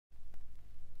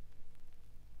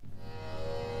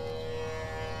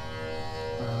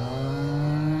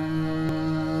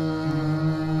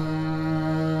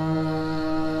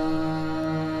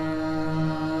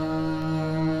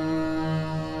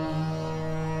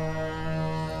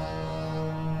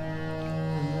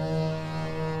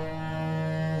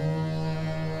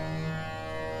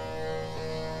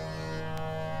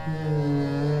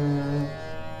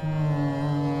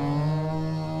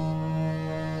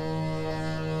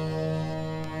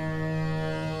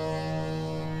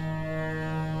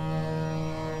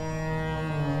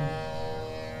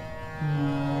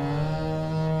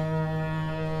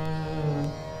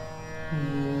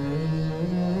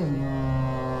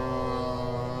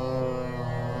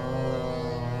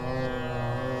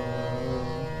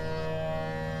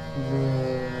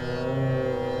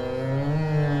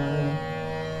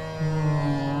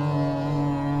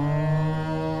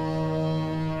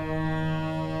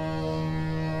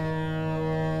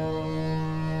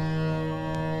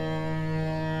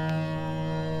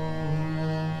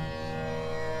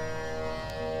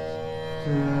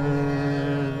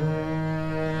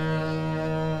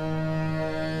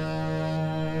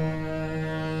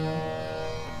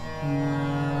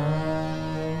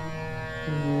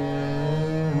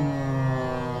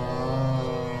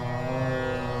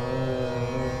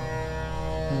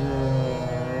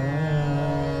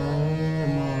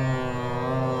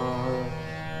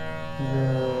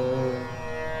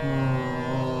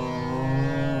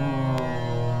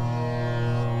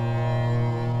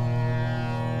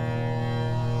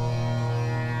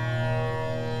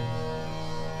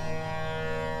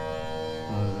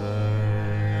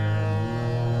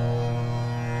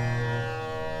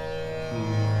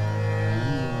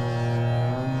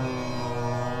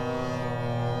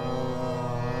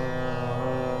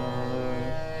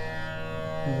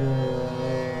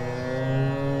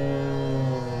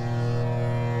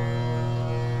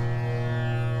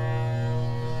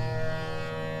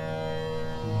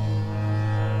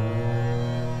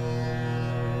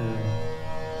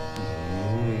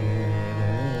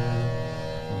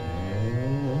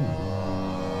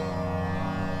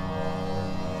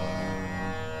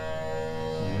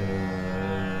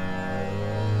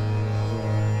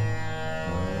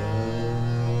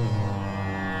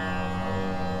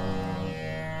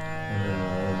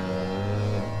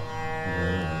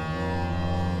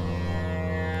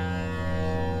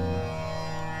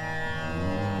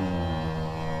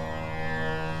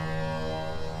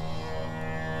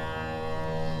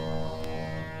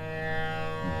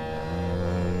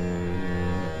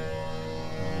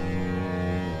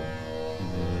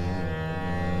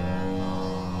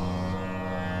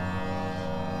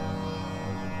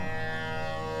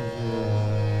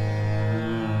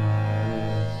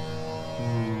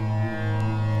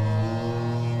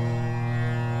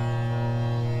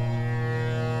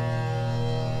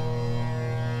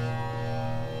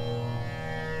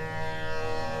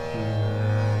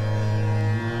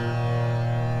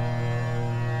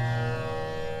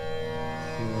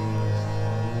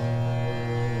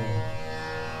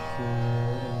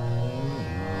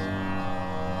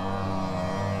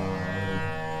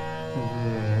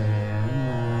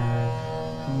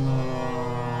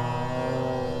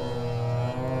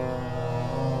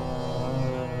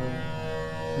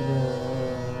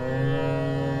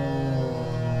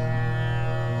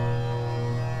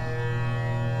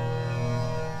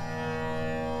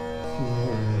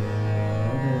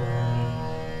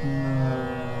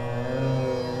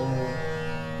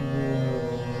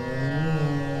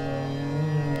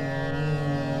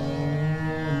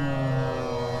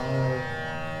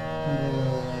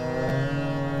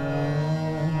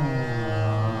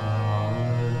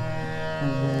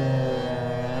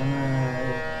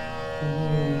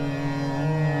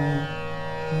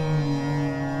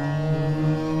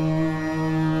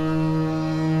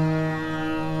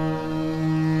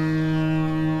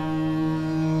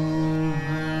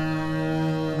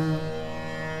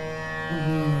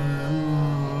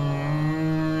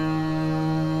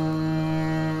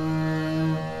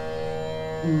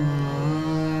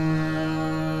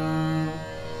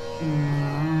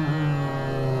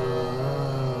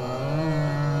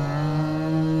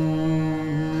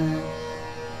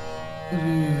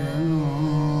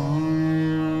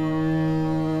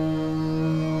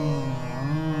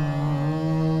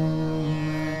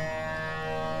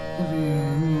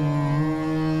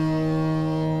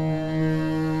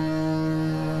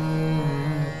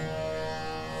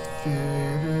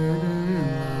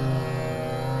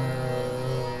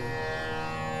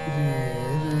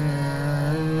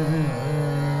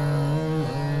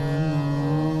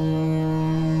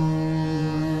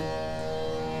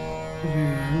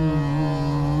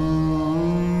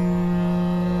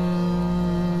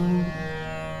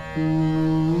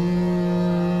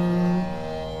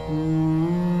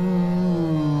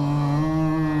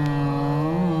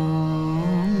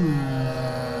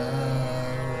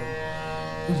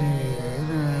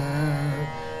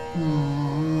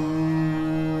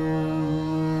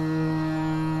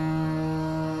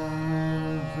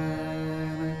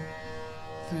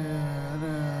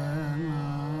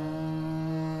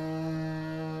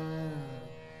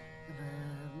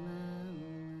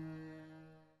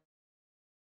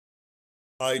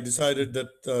I decided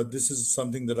that this is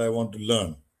something that I want to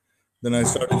learn. Then I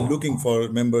started looking for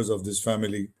members of this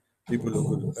family, people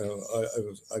who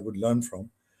I could learn from.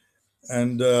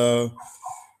 And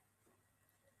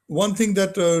one thing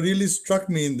that really struck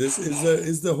me in this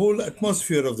is the whole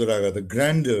atmosphere of the raga, the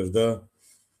grandeur, the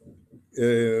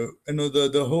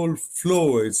the whole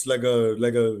flow. It's like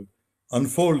a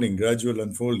unfolding, gradual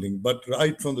unfolding. But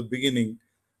right from the beginning,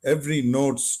 every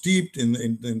note steeped in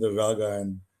the raga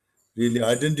and really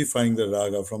identifying the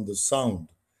raga from the sound.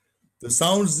 The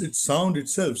sound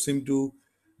itself seemed to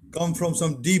come from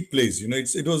some deep place.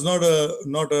 It was not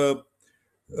a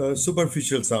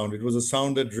superficial sound. It was a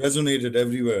sound that resonated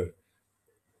everywhere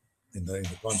in the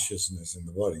consciousness in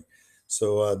the body.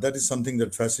 So that is something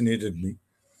that fascinated me.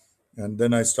 And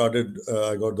then I got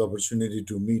the opportunity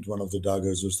to meet one of the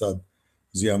Dagars, Ustad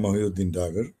Zia Mahiuddin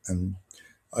Dagar, and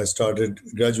I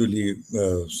gradually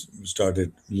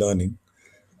started learning.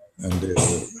 And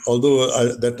although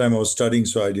at that time I was studying,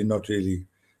 so I did not really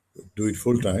do it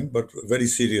full time, but very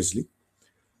seriously.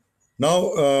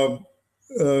 Now,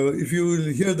 if you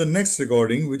will hear the next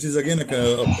recording, which is again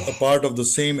a part of the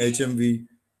same HMV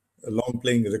long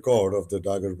playing record of the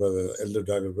elder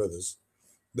Dagar brothers,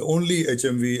 the only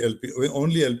HMV LP,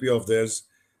 only LP of theirs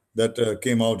that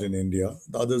came out in India.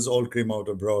 The others all came out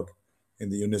abroad in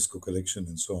the UNESCO collection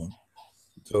and so on.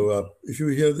 So if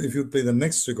you play the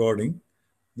next recording,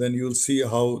 then you'll see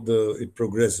how it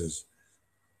progresses.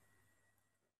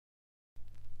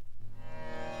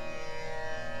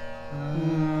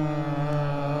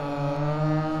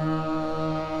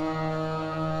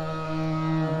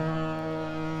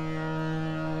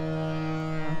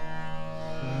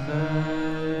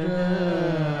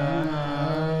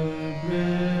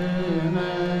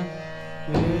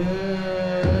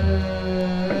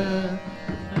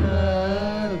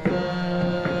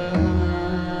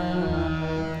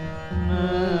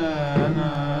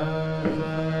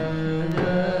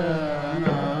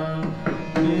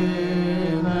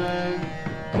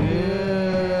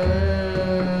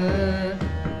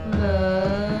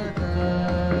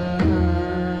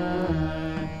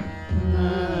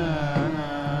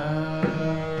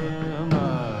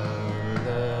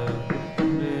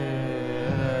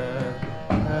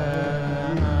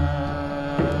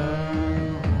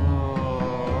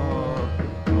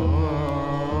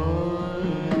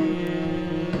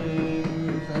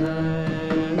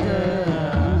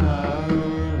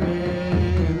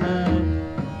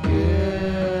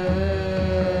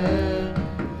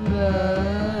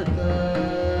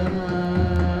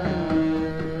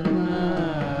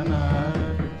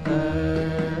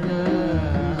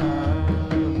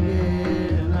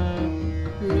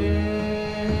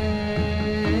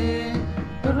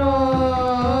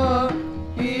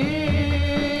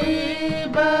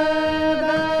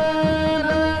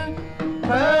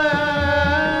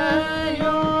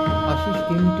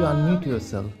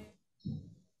 Yourself.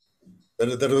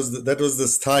 That was the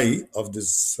sthai of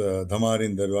this Dhamar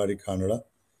in Darwari Kannada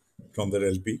from their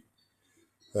LP.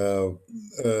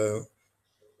 The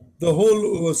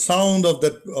whole sound of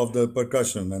the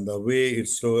percussion and the way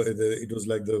it's slow, it was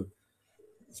like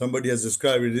somebody has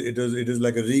described it. It is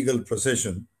like a regal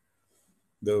procession.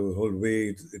 The whole way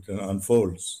it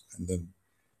unfolds and then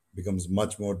becomes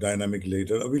much more dynamic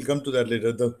later. We'll come to that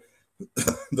later. The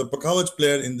Pakhavach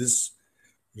player in this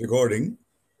recording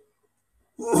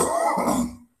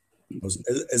was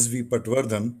S.V.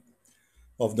 Patwardhan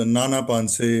of the Nana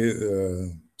Panse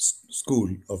school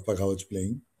of Pakhavach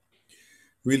playing.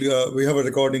 We have a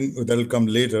recording that will come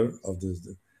later of this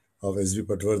of S.V.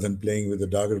 Patwardhan playing with the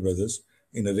Dagar brothers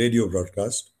in a radio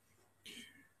broadcast.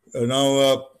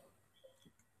 Now,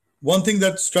 one thing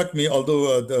that struck me,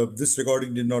 although this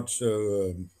recording did not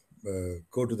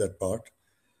go to that part,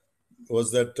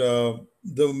 was that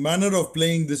the manner of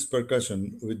playing this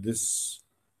percussion with this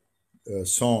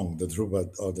song, the Dhrupad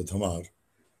or the Thamar,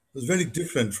 was very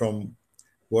different from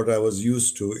what I was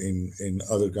used to in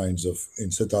other kinds of,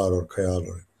 in sitar or khayal.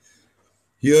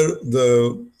 Here,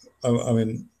 I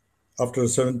mean, after a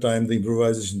certain time, the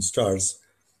improvisation starts,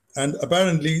 and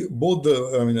apparently both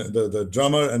the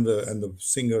drummer and the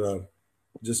singer are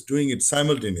just doing it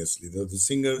simultaneously. The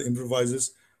singer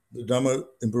improvises, the drummer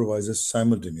improvises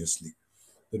simultaneously.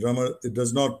 The drummer, it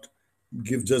does not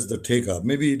give just the take up.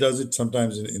 Maybe he does it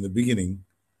sometimes in the beginning,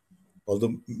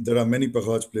 although there are many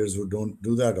pakhawaj players who don't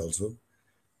do that also.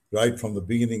 Right from the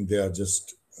beginning, they are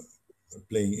just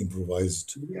playing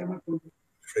improvised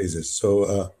phrases.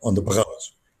 So on the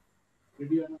pakhawaj.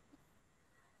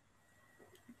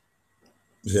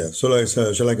 Yeah.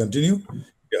 Shall I continue?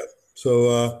 Yeah.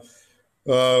 So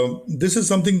this is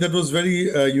something that was very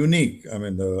unique. I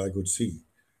mean, I could see.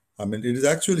 I mean, it is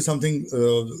actually something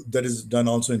that is done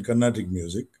also in Carnatic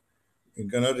music. In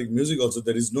Carnatic music, also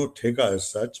there is no theka as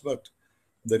such, but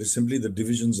there is simply the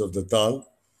divisions of the tal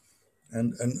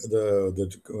and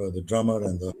the drummer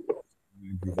and the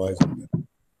improviser.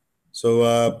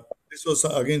 So this was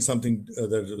again something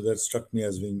that struck me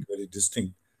as being very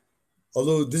distinct.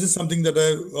 Although this is something that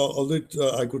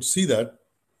I could see that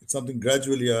it's something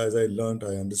gradually as I learned,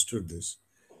 I understood this.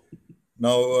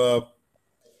 Now,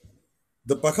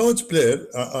 the Pakhawaj player,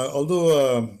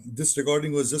 although this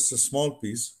recording was just a small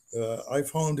piece, I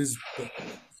found his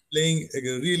playing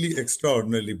really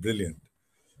extraordinarily brilliant.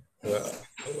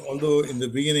 Although in the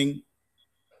beginning,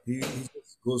 he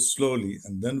just goes slowly,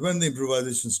 and then when the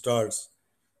improvisation starts,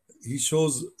 he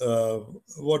shows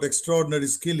what extraordinary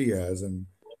skill he has and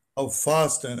how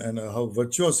fast and how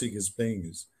virtuosic his playing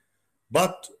is.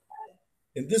 But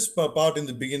in this part in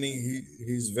the beginning,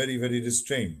 he's very, very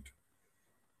restrained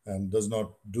and does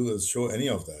not show any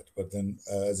of that. But then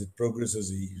as it progresses,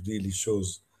 he really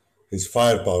shows his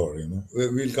firepower.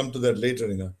 We'll come to that later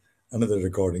in another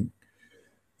recording.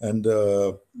 And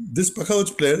this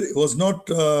Pakhawaj player was not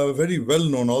very well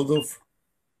known, although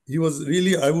he was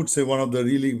really, I would say, one of the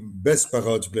really best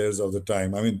Pakhawaj players of the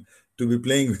time. I mean, to be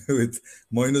playing with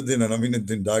Moinuddin and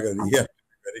Aminuddin Dagar, he had to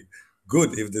be very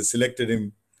good if they selected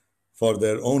him for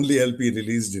their only LP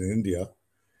released in India.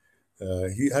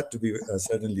 He had to be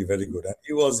certainly very good. And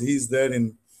he's there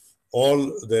in all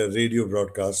the radio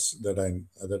broadcasts that I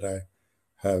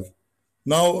have.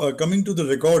 Now, coming to the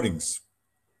recordings,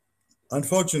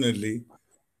 unfortunately,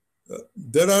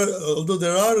 although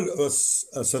there are a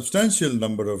substantial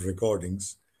number of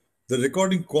recordings, the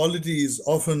recording quality is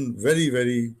often very,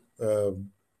 very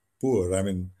poor. I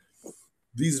mean,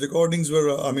 these recordings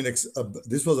were,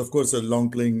 this was, of course, a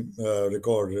long playing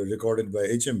recorded by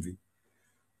HMV.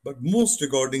 But most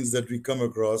recordings that we come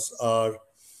across are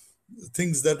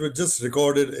things that were just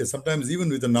recorded, sometimes even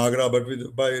with a Nagara, but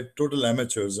by total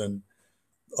amateurs. And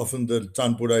often the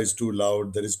Tanpura is too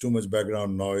loud, there is too much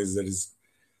background noise, and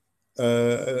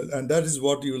that is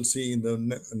what you will see in the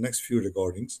next few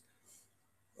recordings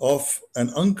of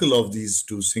an uncle of these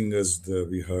two singers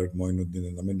we heard, Moinuddin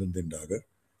and Aminuddin Dagar.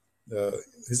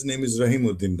 His name is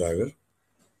Rahimuddin Dagar,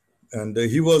 and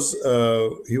he was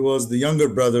the younger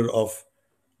brother of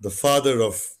the father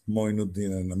of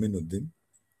Moinuddin and Aminuddin,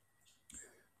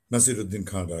 Nasiruddin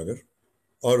Khan Dagar,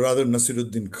 or rather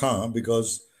Nasiruddin Khan,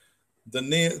 because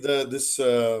this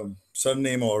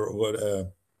surname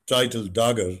or title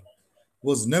Dagar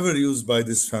was never used by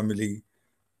this family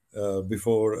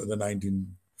before the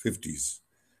 1950s.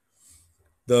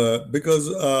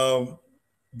 Because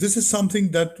this is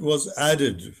something that was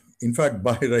added, in fact,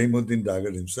 by Rahimuddin Dagar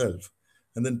himself,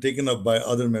 and then taken up by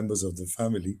other members of the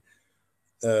family,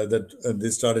 that they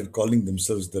started calling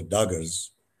themselves the Dagars.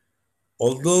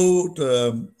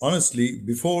 Although, honestly,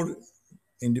 before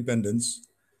independence,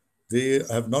 they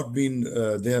have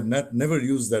never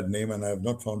used that name, and I have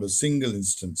not found a single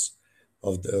instance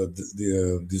of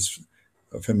these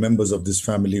members of this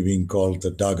family being called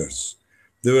the Dagars.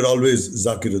 They were always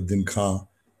Zakiruddin Khan,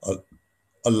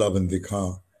 Allah Bandi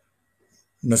Khan,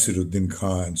 Nasiruddin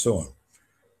Khan, and so on.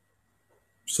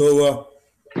 So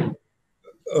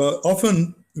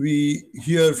often we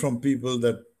hear from people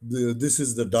that this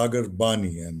is the Dagar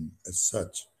Bani and as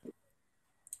such.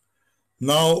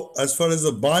 Now, as far as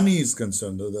the Bani is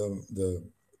concerned,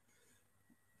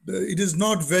 it is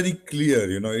not very clear,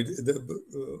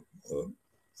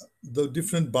 the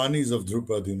different Banis of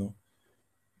Dhrupad,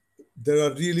 there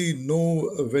are really no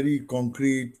very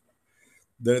concrete.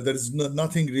 There is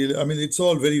nothing really. I mean, it's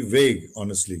all very vague,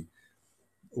 honestly.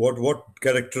 What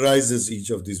characterizes each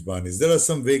of these banis? There are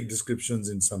some vague descriptions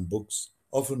in some books,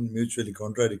 often mutually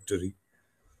contradictory.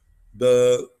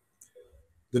 The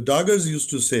the Dagars used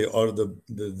to say, or the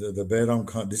Bairam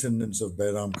Khan, descendants of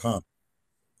Bairam Khan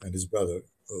and his brother,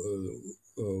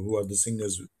 who are the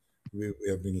singers we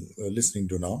have been listening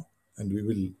to now, and we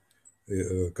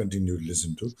will continue to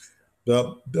listen to.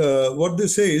 What they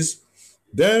say is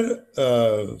their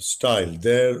style,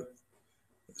 their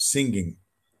singing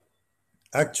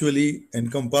actually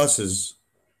encompasses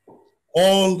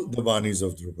all the Banis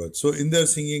of Dhrupad. So in their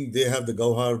singing, they have the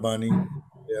Gauhar Bani,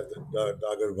 they have the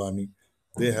Dagar Bani,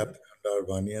 they have the Kandar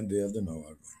Bani, and they have the Nawar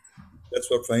Bani. That's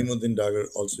what Fahimuddin Dagar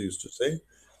also used to say.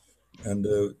 And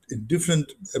in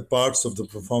different parts of the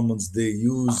performance, they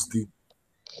use the.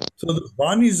 So the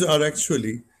Banis are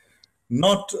actually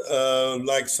not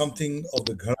like something of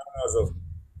the gharanas of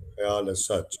Khayal as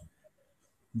such.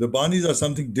 The Banis are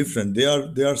something different. They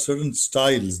are certain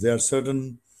styles, they are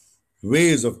certain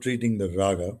ways of treating the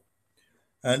raga,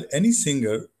 and any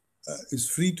singer is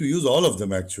free to use all of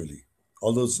them actually.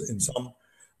 Although in some,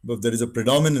 but there is a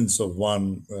predominance of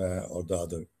one or the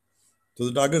other. So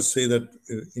the Dagars say that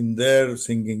in their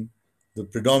singing, the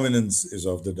predominance is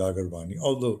of the Dagar Bani,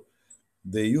 although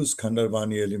they use Khandar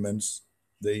Bani elements,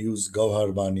 they use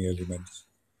Gauhar Bani elements,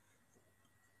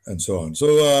 and so on. So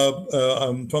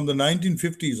from the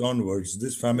 1950s onwards,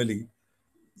 this family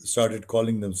started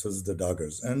calling themselves the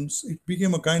Dagars, and it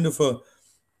became a kind of a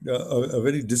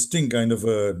very distinct kind of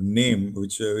a name,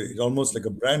 which is almost like a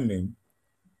brand name.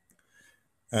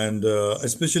 And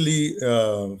especially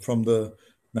from the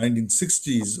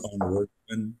 1960s onward,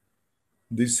 when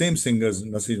these same singers,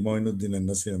 Nasir Moinuddin and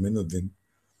Nasir Aminuddin,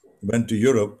 went to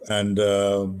Europe, and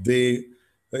they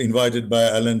invited by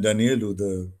Alan Danielou,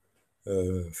 the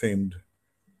famed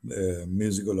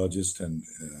musicologist, and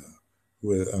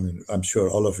I mean, I'm sure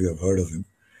all of you have heard of him.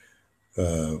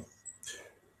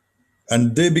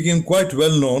 And they became quite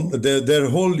well known. Their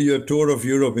whole year tour of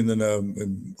Europe in the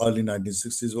early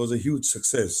 1960s was a huge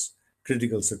success,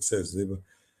 critical success.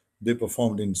 They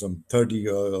performed in some 30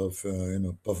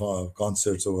 of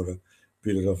concerts over a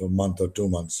period of a month or 2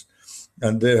 months,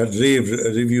 and they had rave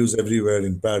reviews everywhere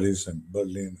in Paris and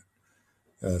Berlin,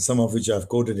 some of which I've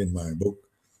quoted in my book.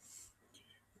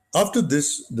 After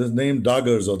this, the name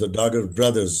Dagars or the Dagar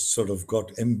brothers sort of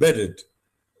got embedded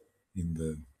in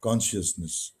the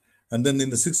consciousness. And then in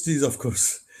the 60s, of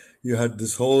course, you had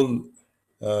this whole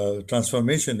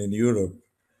transformation in Europe.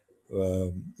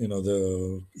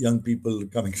 The young people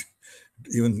coming,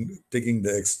 even taking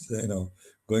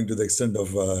going to the extent of,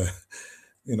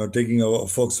 taking a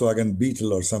Volkswagen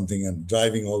Beetle or something and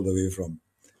driving all the way from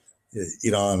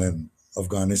Iran and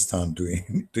Afghanistan to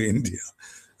India.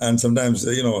 And sometimes,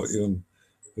 even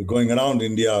going around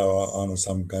India on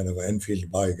some kind of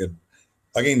Enfield bike and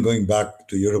again going back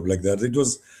to Europe like that.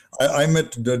 I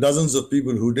met dozens of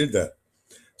people who did that.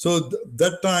 So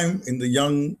that time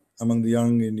among the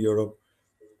young in Europe,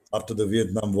 after the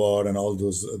Vietnam War and all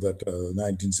those, that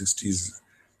 1960s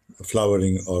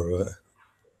flowering or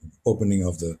opening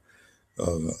of the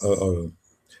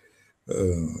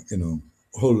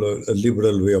whole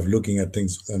liberal way of looking at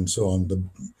things and so on.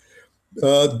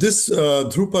 This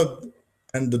Dhrupad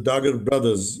and the Dagar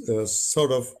brothers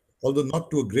sort of, although not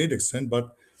to a great extent,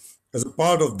 but as a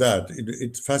part of that,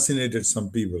 it fascinated some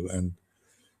people, and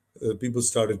people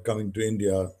started coming to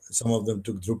India. Some of them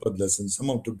took Dhrupad lessons,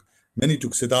 many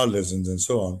took sitar lessons, and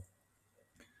so on.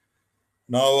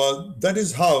 Now, that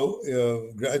is how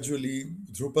gradually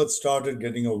Dhrupad started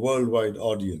getting a worldwide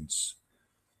audience.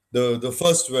 The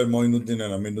first were Moinuddin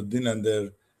and Aminuddin and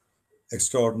their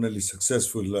extraordinarily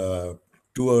successful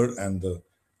tour and the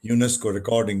UNESCO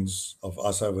recordings of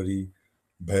Asavari,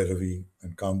 Bhairavi,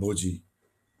 and Kamboji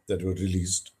that were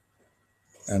released.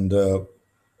 And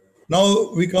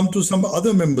now we come to some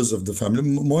other members of the family.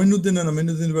 Moinuddin and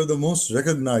Aminuddin were the most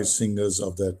recognized singers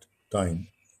of that time.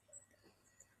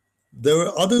 There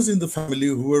were others in the family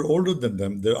who were older than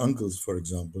them, their uncles, for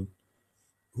example,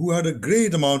 who had a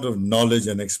great amount of knowledge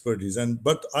and expertise.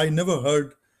 But I never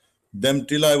heard them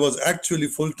till I was actually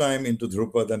full-time into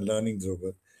Dhrupad and learning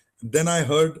Dhrupad. Then I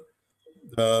heard,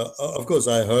 of course,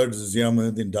 I heard Zia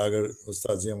Muhyiddin Dagar,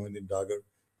 Ustad Zia Muhyiddin Dagar,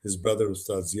 his brother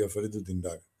Ustad Zia Fariduddin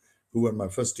Dagar, who were my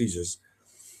first teachers.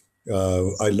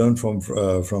 I learned from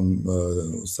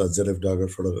Ustad Zarif Dagar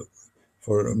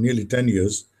for nearly 10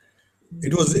 years.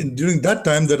 It was during that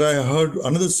time that I heard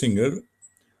another singer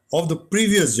of the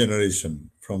previous generation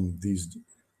from these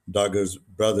Dagars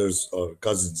brothers or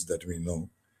cousins that we know.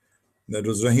 That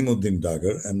was Rahimuddin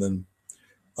Dagar, and then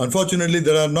Unfortunately,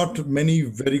 there are not many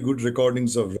very good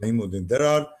recordings of Rahimuddin. There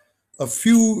are a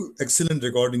few excellent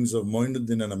recordings of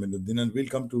Moinuddin and Aminuddin, and we'll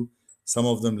come to some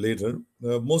of them later.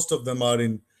 Most of them are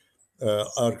in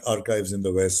archives in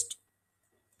the West.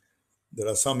 There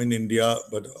are some in India,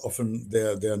 but often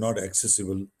they are not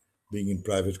accessible, being in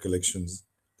private collections.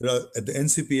 There are at the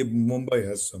NCPA Mumbai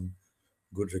has some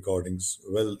good recordings,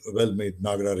 well made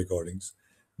Nagara recordings.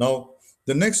 Now,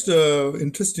 the next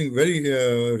interesting, very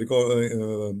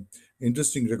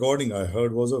interesting recording I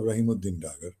heard was of Rahimuddin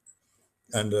Dagar,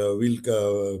 and we'll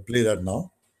play that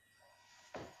now.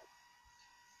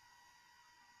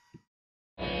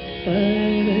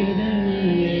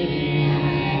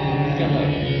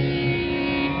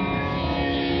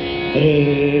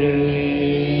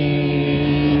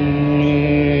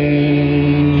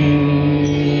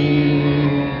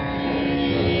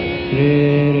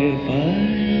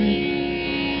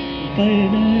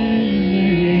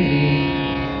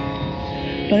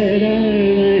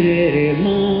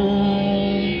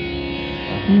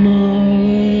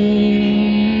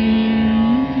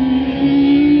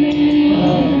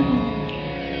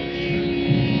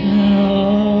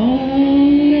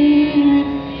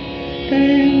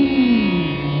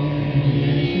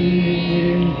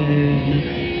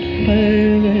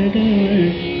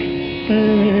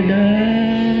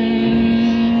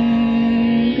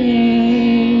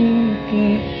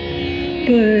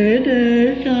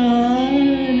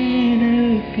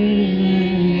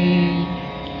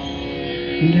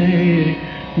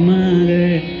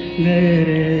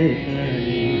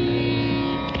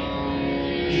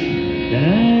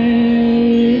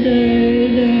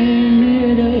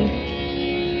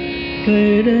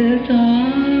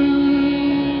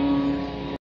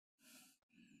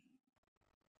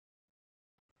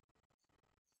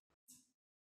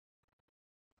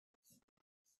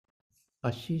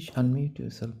 Ashish, unmute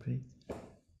yourself, please.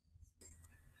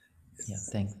 Yeah,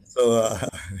 thanks. So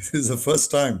this is the first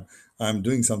time I'm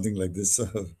doing something like this. So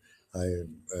I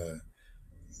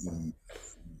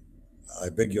I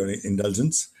beg your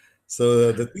indulgence.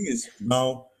 So the thing is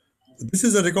now, this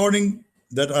is a recording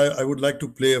that I would like to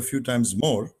play a few times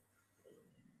more.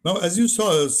 Now, as you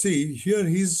see here,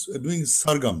 he's doing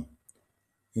sargam,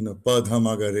 pa, dha,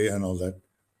 ma, ga, re, and all that.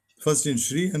 First in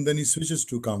Shri, and then he switches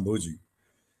to Kamboji.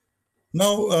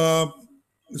 Now,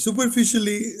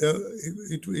 superficially,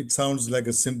 it sounds like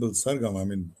a simple sargam. I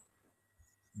mean,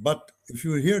 but if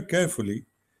you hear carefully,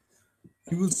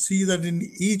 you will see that in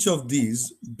each of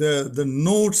these, the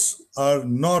notes are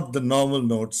not the normal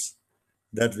notes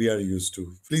that we are used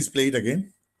to. Please play it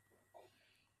again.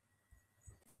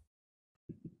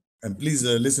 And please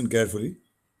listen carefully.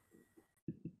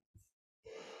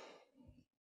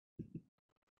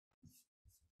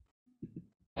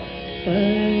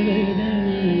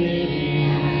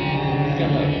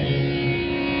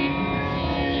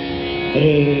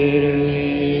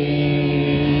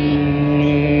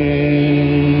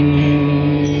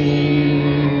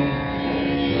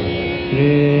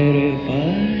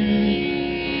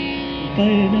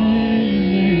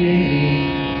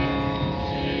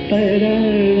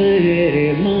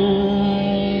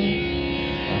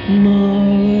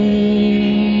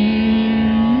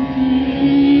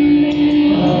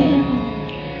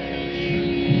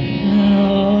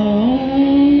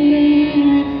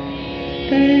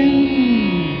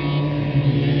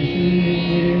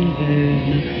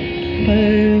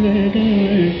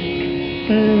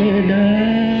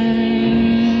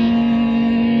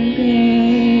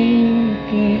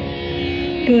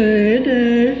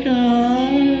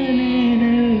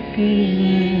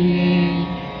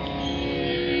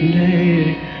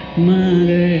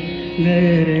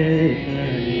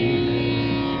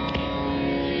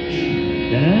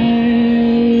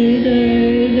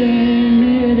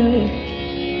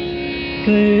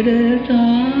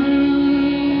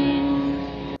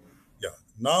 Yeah,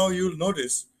 now you'll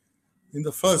notice in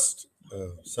the first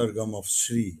sargam of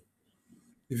Shri,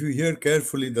 if you hear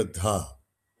carefully the dha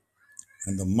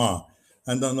and the ma,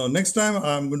 and then the next time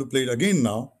I'm going to play it again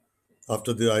now,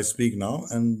 after the I speak now,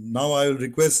 and now I will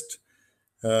request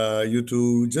you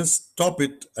to just stop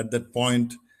it at that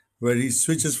point where he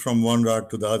switches from one rag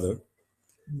to the other.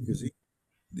 You see,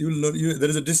 there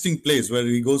is a distinct place where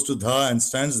he goes to dha and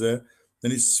stands there,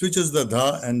 then he switches the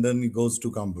dha and then he goes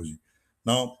to Kambuji.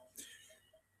 Now,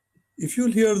 if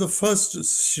you'll hear the first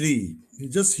Shri,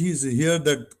 he's hear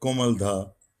that Komal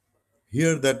dha,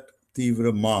 hear that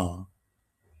Tivra ma,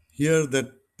 hear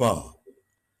that pa.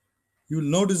 You'll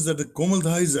notice that the Komal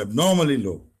dha is abnormally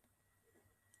low.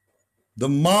 The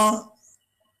ma,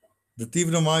 the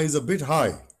Tivra ma is a bit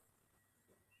high.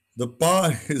 The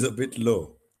pa is a bit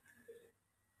low.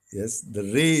 Yes, the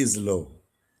re is low.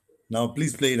 Now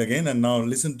please play it again, and now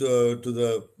listen to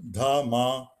the dha,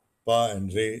 ma, pa,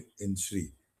 and re in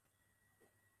Shri.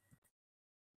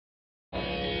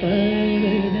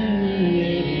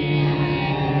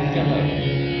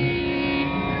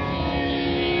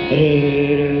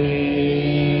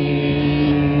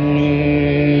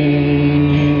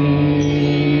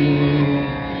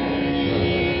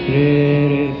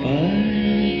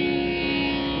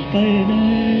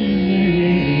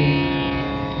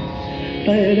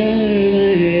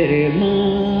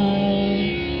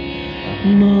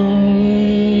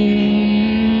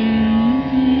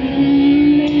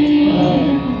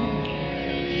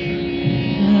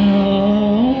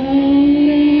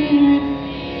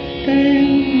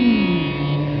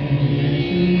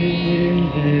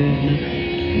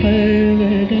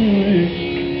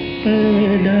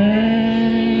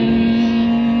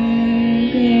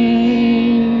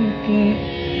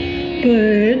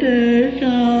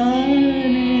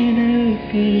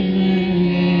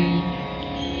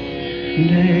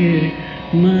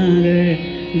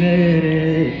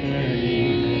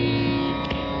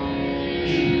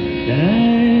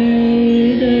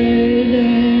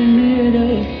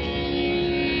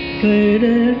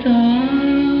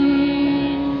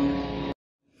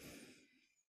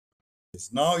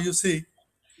 Now you see,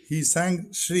 he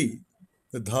sang Shri.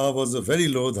 The dha was a very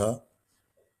low dha,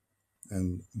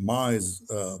 and ma is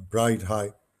bright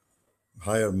high,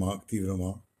 higher ma, tivra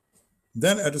ma.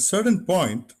 Then at a certain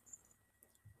point,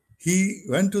 he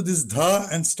went to this dha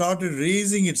and started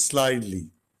raising it slightly.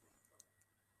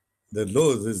 The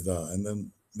low is dha, and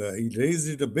then he raised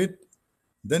it a bit.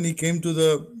 Then he came to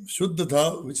the shuddha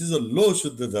dha, which is a low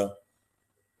shuddha dha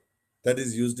that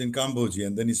is used in Kamboji,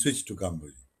 and then he switched to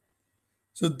Kamboji.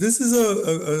 So this is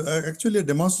actually a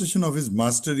demonstration of his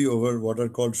mastery over what are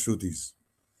called shrutis.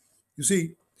 You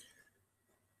see,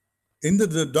 in the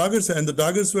Dagars, and the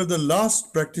Dagars were the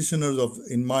last practitioners of,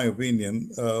 in my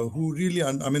opinion, who really,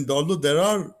 I mean, although there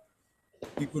are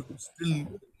people who still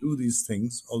do these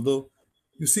things, although,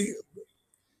 you see,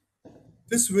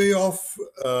 this way of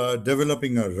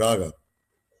developing a raga,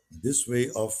 this way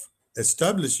of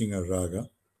establishing a raga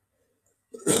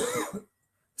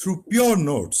through pure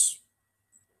notes,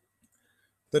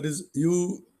 that is,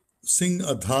 you sing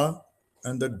a dha,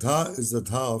 and the dha is the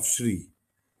dha of Shri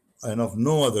and of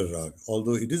no other rag,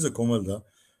 although it is a Komal dha,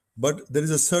 but there is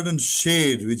a certain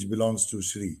shade which belongs to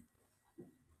Shri.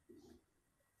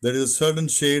 There is a certain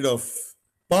shade of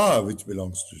pa which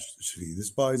belongs to Shri. This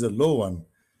pa is a low one.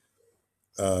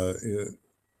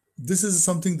 This is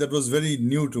something that was very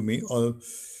new to me, or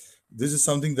this is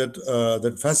something that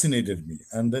that fascinated me,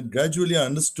 and then gradually I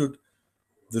understood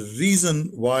the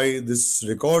reason why this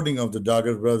recording of the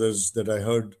Dagar brothers that I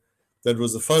heard, that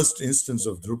was the first instance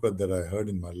of Dhrupad that I heard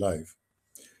in my life,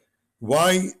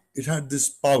 why it had this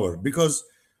power. Because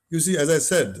you see, as I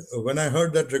said, when I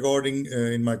heard that recording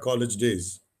in my college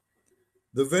days,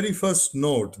 the very first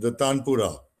note, the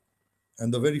Tanpura,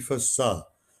 and the very first sa,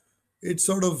 it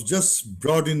sort of just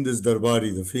brought in this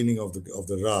darbari, the feeling of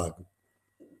the rag,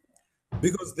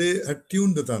 because they had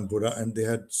tuned the Tanpura and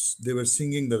they were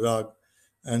singing the rag,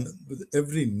 and with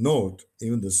every note,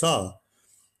 even the sa,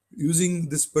 using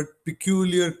this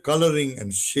peculiar coloring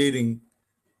and shading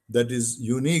that is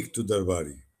unique to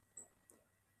Darbari.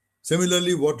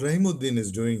 Similarly, what Rahimuddin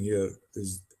is doing here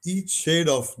is each shade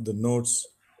of the notes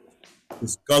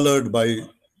is colored by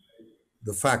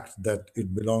the fact that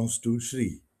it belongs to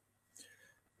Shri.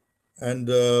 And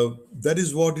that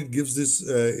is what it gives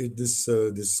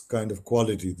this kind of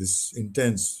quality, this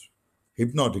intense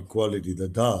hypnotic quality, the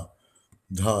dha,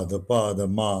 the pa, the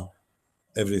ma,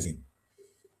 everything.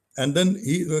 And then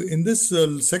he, in this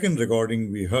second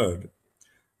recording we heard,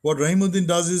 what Rahimuddin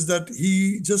does is that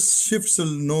he just shifts a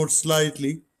note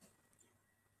slightly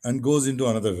and goes into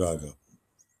another raga.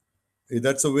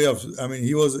 That's a way of, I mean,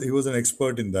 he was an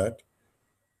expert in that.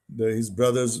 His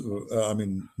brothers, I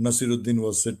mean, Nasiruddin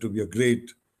was said to be a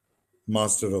great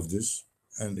master of this,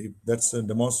 and that's a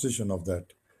demonstration of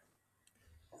that.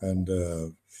 And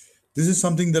this is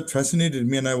something that fascinated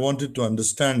me, and I wanted to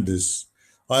understand this.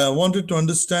 I wanted to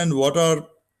understand what are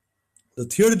the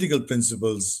theoretical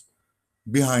principles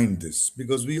behind this,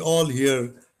 because we all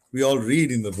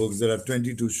read in the books there are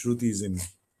 22 shrutis in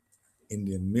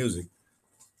Indian music,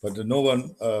 but no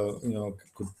one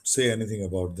could say anything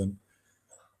about them.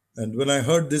 And when I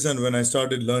heard this and when I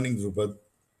started learning Dhrupad,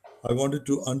 I wanted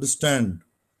to understand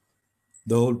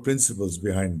the whole principles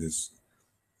behind this.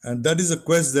 And that is a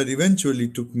quest that eventually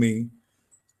took me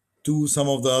to some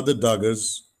of the other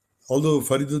Dagars. Although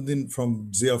Fariduddin,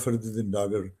 from Zia Fariduddin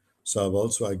Dagar Sahab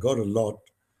also, I got a lot.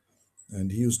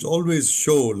 And he used to always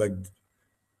show like,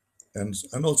 and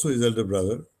also his elder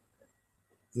brother,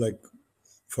 like,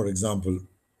 for example,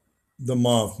 the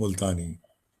Ma of Multani,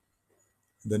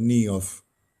 the knee of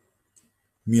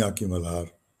Miyaki Malhar,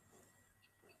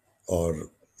 or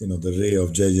the ray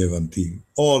of Jai Jayavanti.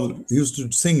 All he used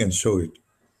to sing and show it,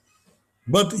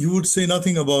 but he would say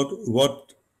nothing about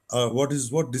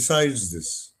what decides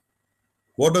this.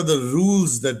 What are the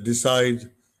rules that decide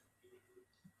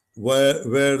where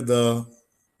the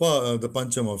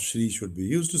pancham of Shri should be? He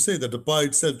used to say that the pa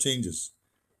itself changes,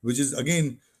 which is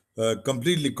again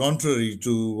completely contrary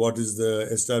to what is the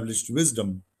established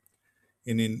wisdom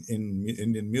in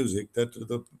Indian music, that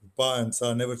the pa and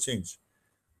sa never change.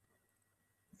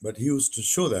 But he used to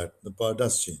show that the pa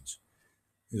does change.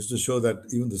 He used to show that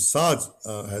even the sa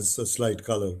has a slight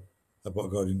color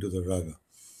according to the raga.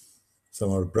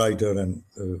 Some are brighter and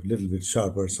a little bit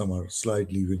sharper, some are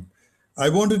slightly with. I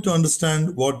wanted to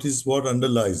understand what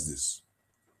underlies this.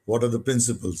 What are the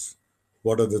principles?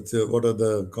 What are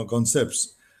the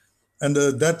concepts? And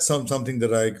that's something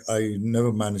that I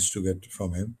never managed to get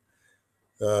from him.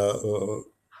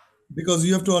 Because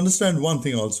you have to understand one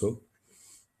thing also.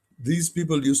 These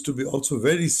people used to be also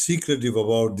very secretive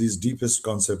about these deepest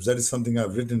concepts. That is something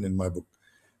I've written in my book.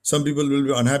 Some people will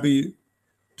be unhappy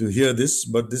to hear this,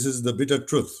 but this is the bitter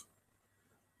truth.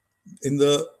 In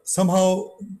the somehow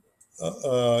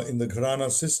in the Gharana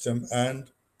system,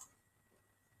 and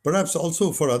perhaps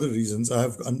also for other reasons, I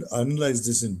have analyzed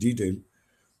this in detail.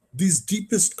 These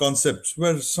deepest concepts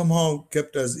were somehow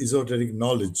kept as esoteric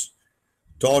knowledge,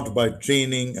 taught by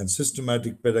training and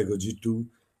systematic pedagogy to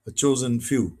a chosen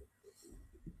few,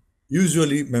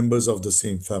 usually members of the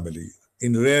same family.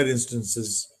 In rare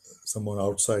instances, someone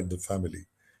outside the family.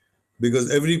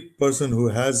 Because every person who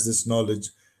has this knowledge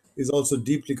is also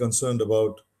deeply concerned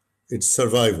about its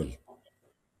survival.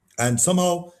 And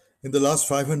somehow, in the last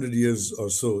 500 years or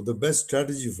so, the best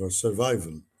strategy for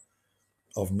survival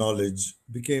of knowledge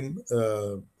became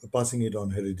passing it on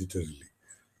hereditarily.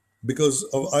 Because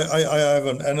I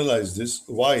haven't analyzed this.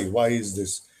 Why? Why is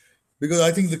this? Because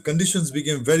I think the conditions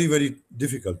became very, very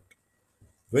difficult.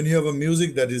 When you have a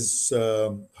music that is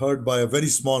heard by a very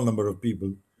small number of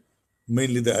people,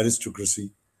 mainly the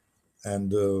aristocracy,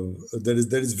 and there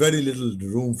is very little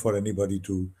room for anybody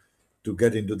to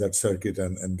get into that circuit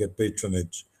and get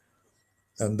patronage.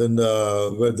 And then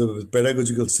where the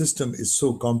pedagogical system is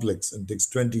so complex and takes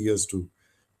 20 years to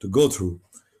go through,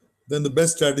 then the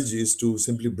best strategy is to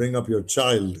simply bring up your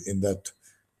child in that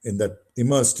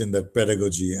immersed in that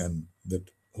pedagogy and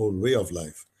that whole way of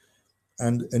life,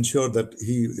 and ensure that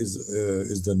he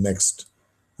is the next.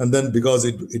 And then because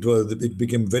it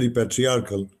became very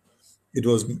patriarchal, it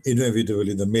was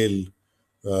inevitably the male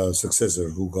successor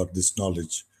who got this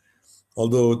knowledge.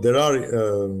 Although there are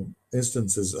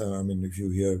instances, I mean, if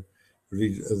you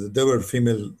read, there were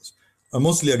female,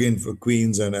 mostly again for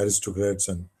queens and aristocrats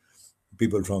and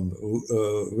people from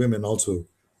women also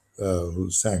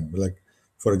who sang. Like,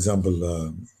 for example,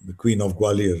 the Queen of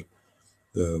Gwalior,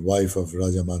 the wife of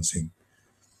Raja Man Singh,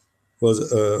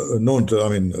 was known to, I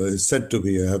mean, is said to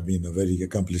be have been a very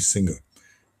accomplished singer.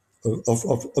 Of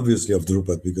obviously of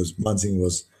Dhrupad, because Man Singh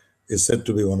is said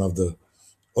to be one of the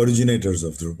originators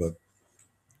of Dhrupad,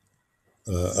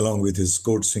 along with his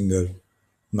court singer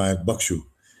Nayak Bakshu.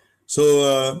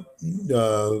 So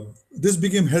this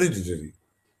became hereditary,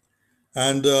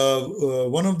 and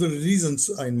one of the reasons,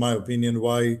 in my opinion,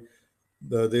 why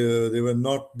they were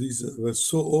not these were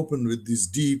so open with this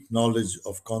deep knowledge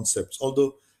of concepts,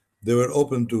 although they were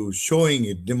open to showing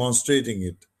it, demonstrating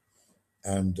it,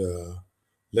 and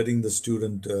letting the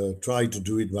student try to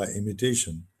do it by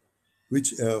imitation,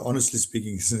 which, honestly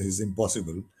speaking, is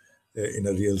impossible in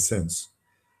a real sense,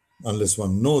 unless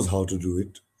one knows how to do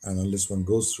it and unless one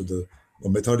goes through the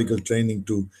methodical training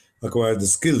to acquire the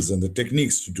skills and the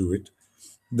techniques to do it.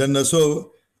 Then, was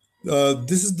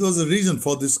a reason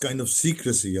for this kind of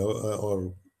secrecy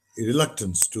or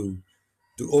reluctance to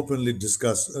openly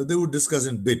discuss. They would discuss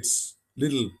in bits,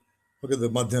 little. Okay, the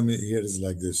madhyam here is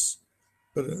like this.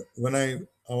 But when I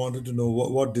wanted to know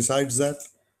what decides that,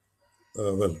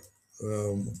 well,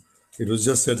 um, it was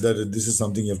just said that this is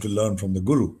something you have to learn from the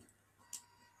guru.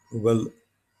 Well,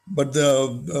 but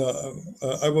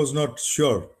I was not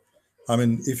sure. I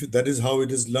mean, if that is how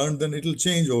it is learned, then it will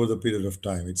change over the period of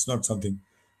time. It's not something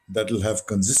that will have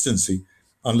consistency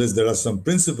unless there are some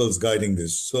principles guiding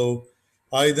this. So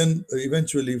I then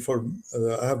eventually,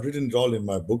 I have written it all in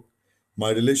my book. My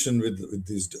relation with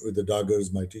the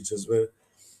Dagars, my teachers,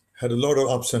 had a lot of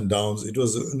ups and downs. It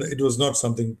was not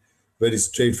something very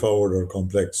straightforward or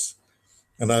complex,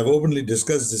 and I've openly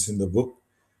discussed this in the book.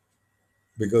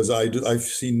 because I've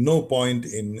seen no point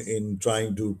in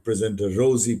trying to present a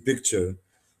rosy picture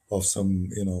of some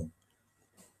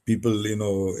people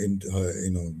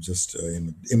just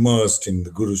immersed in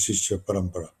the Guru Shishya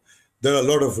Parampara. There are a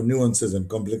lot of nuances and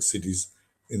complexities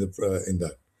in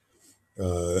that,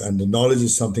 and the knowledge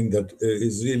is something that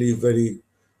is really very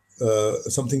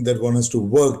something that one has to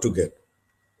work to get.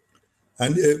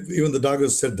 And even the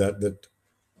Dagars said that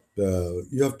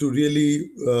you have to really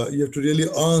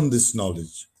earn this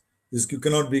knowledge. This you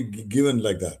cannot be given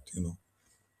like that.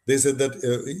 They said that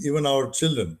even our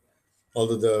children,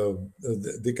 although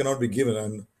they cannot be given,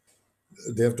 and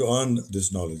they have to earn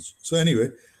this knowledge. So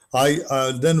anyway, I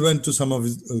then went to some of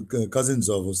his cousins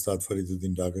of Ustad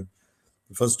Fariduddin Dagar.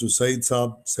 First to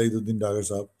Saiduddin Dagar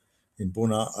Sahab in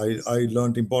Pune. I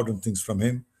learned important things from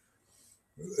him.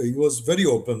 He was very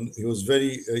open. He was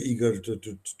very eager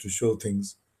to show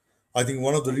things. I think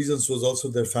one of the reasons was also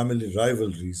their family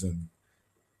rivalries, and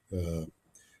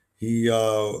he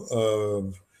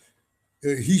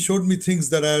he showed me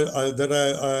things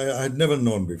I had never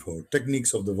known before.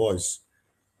 Techniques of the voice.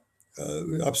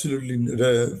 Absolutely.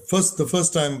 The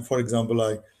first time, for example,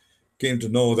 I came to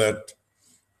know that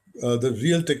the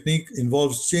real technique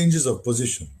involves changes of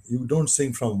position. You don't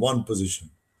sing from one position.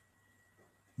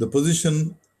 The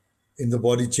position in the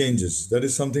body changes. That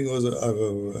is something was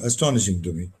astonishing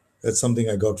to me. That's something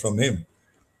I got from him.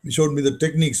 He showed me the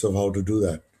techniques of how to do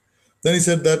that. Then he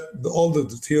said that all the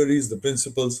theories, the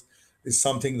principles, is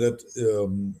something that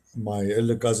my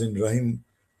elder cousin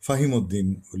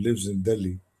Fahimuddin, who lives in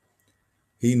Delhi,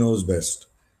 he knows best.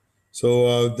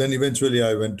 So then eventually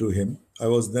I went to him. I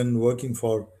was then working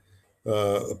for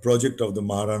a project of the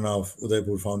Maharana of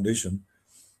Udaipur Foundation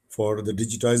for the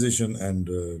digitization and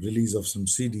release of some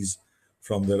CDs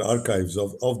from their archives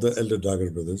of the elder Dagar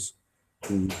brothers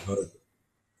who heard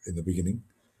in the beginning.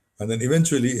 And then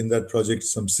eventually in that project,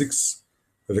 some 6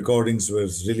 recordings were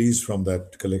released from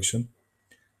that collection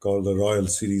called the Royal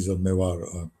Series of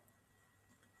Mewar.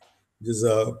 It is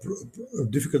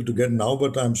difficult to get now,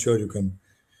 but I'm sure you can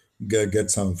get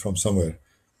some from somewhere.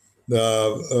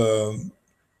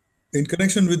 In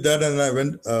connection with that, and I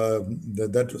went,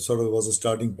 that sort of was a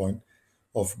starting point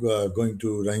of going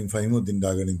to Rahim Fahimuddin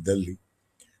Dagar in Delhi.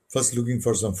 First looking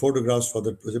for some photographs for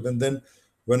that project. And then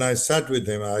when I sat with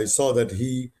him, I saw that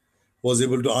he was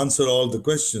able to answer all the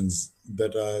questions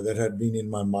that had been in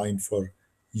my mind for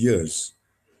years.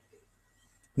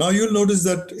 Now you'll notice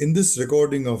that in this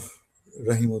recording of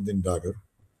Rahimuddin Dagar,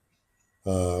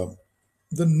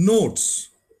 the notes,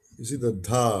 you see the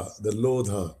dha, the low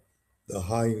dha, the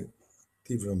high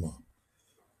tivrama,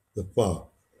 the pa,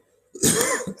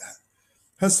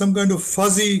 has some kind of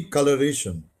fuzzy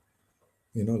coloration.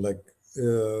 Like,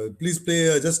 please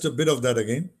play just a bit of that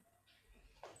again.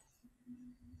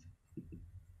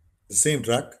 The same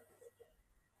track.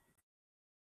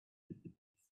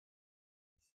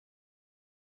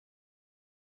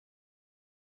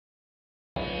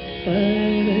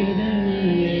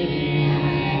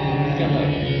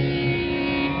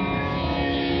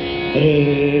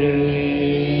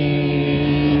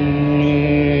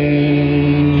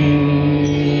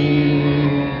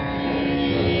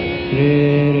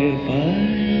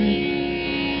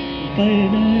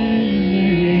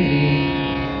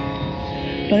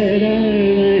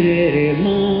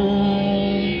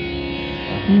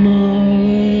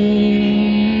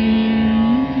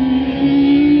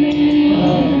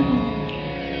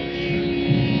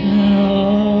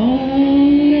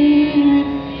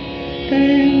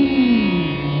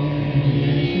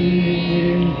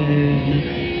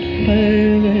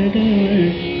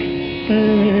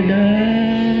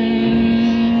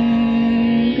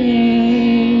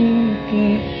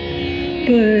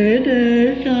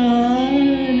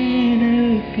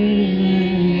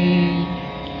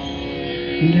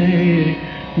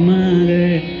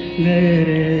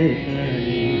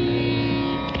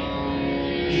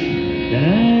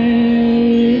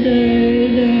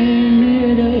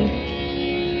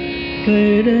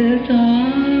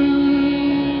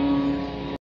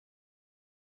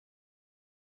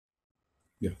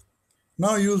 Yeah.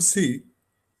 Now you'll see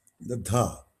the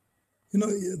dha.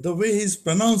 The way he's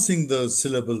pronouncing the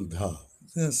syllable dha,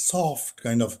 it's a soft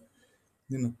kind of,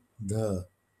 the,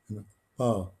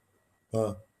 pa,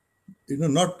 pa,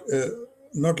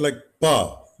 not like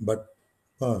pa, but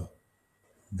pa,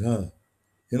 dha.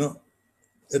 You know,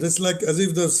 it is like as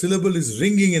if the syllable is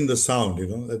ringing in the sound.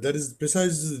 That is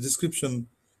precisely the description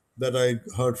that I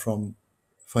heard from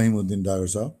Fahimuddin Dagar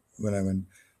Sahab when I went.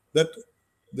 That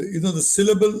the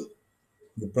syllable,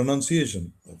 the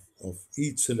pronunciation of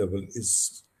each syllable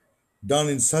is done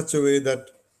in such a way that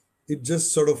it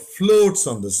just sort of floats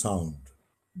on the sound.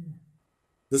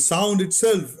 the sound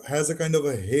itself has a kind of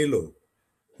a halo.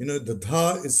 The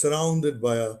dha is surrounded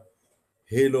by a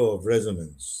halo of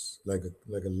resonance, like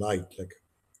a light, like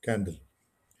a candle.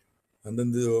 And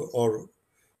then the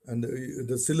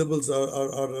syllables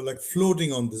are like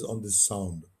floating on this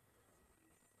sound.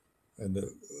 And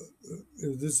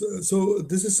this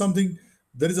is something,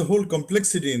 there is a whole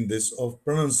complexity in this of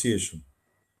pronunciation,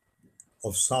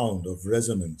 of sound, of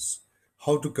resonance,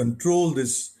 how to control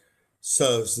this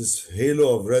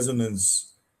halo of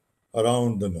resonance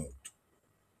around the note,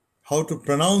 how to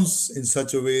pronounce in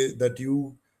such a way that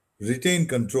you retain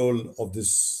control of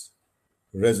this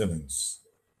resonance,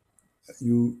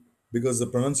 you because the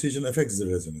pronunciation affects the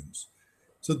resonance.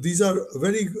 So these are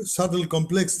very subtle,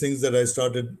 complex things that I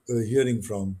started hearing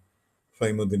from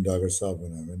Faimuddin Dagar Saab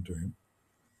when I went to him.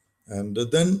 And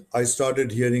then I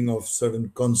started hearing of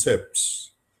certain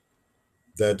concepts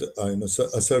that,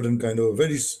 a certain kind of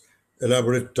very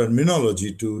elaborate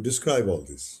terminology to describe all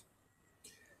this.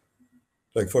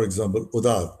 Like, for example,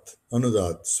 Udat,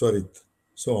 Anudat, Swarit,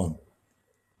 so on.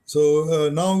 So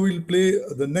now we'll play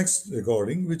the next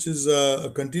recording, which is a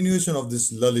continuation of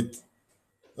this Lalit,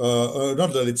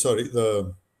 not Lalit, sorry,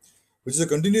 which is a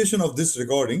continuation of this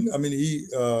recording. I mean,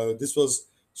 this was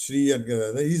Sri, and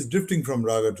he's drifting from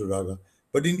raga to raga,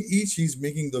 but in each he's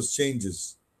making those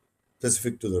changes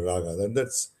specific to the raga, and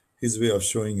that's his way of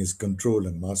showing his control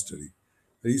and mastery.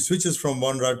 He switches from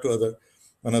one rag to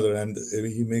another, and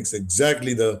he makes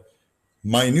exactly the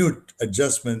minute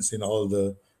adjustments in all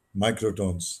the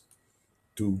microtones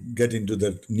to get into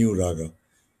that new raga.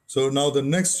 So now the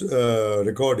next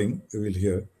recording we will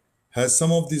hear has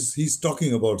some of these, he's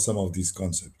talking about some of these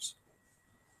concepts.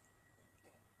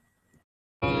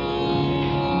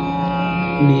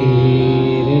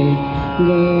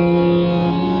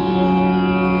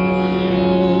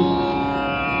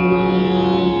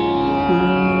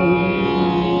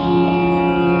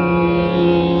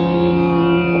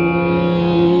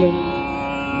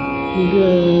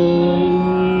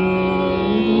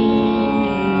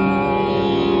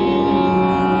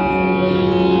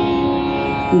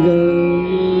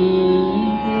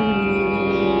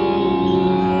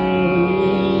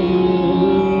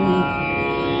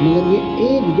 मगर ये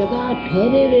एक जगह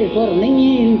ठहरे हुए स्वर नहीं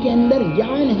है, इनके अंदर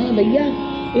जान है भैया।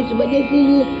 इस वजह से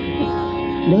ये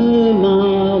ध मा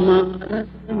मा ध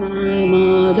मा मा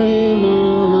ध मा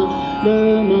मा ध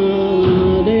मा मा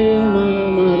ध मा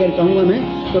मा अगर कहूँगा मैं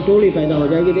तो टोली पैदा हो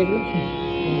जाएगी, देख लो।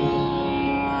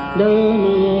 ध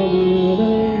मा मा ध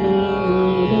मा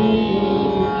ध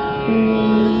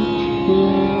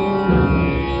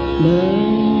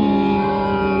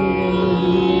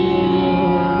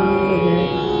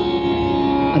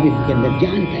अब इनके अंदर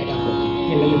जान पैदा हो।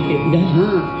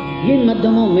 हाँ, ये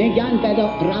मध्यमों में जान पैदा।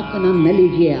 राग का नाम न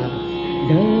लीजिए आप।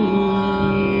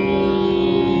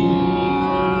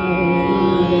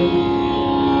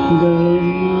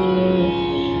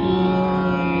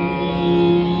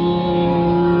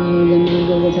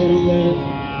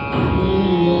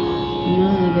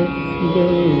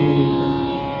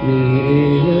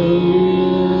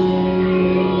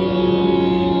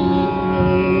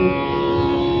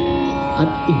 अब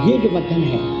ये जो मध्यम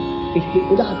है, इसकी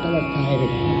उदात अवस्था है।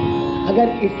 अगर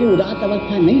इसकी उदात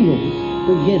अवस्था नहीं होगी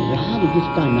तो ये राग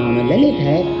जिसका नाम ललित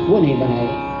है वो नहीं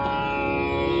बनाएगा।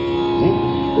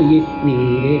 तो ये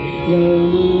मेरे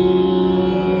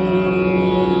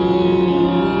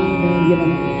ये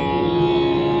बना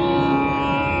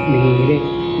मेरे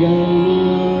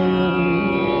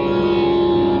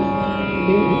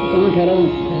कहाँ ठहरा हूँ?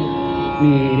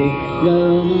 मेरे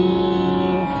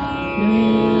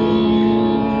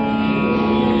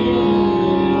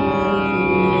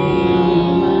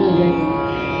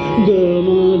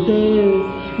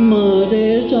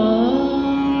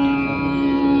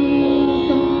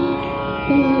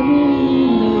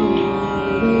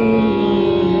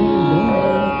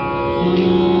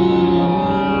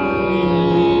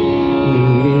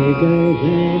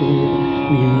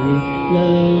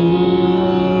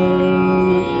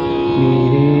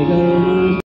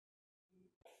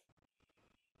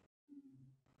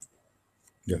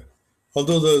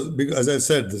Although, as I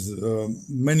said,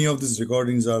 many of these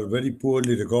recordings are very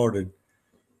poorly recorded.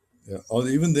 Or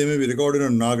even they may be recorded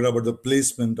on Nagra, but the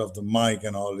placement of the mic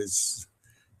and all is,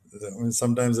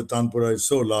 sometimes the tanpura is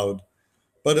so loud.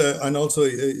 But and also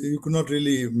you could not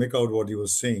really make out what he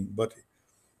was saying. But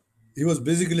he was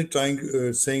basically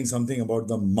saying something about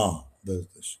the ma, the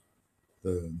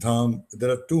dham.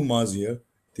 There are two mas here,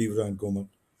 Tivra and Komal.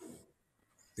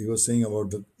 He was saying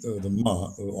about the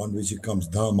ma on which it comes,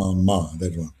 dha ma ma,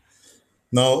 that one.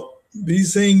 Now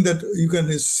he's saying that you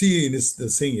can see in his the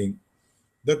singing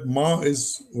That ma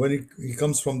is when he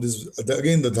comes from this,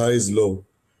 again the dha is low,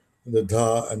 the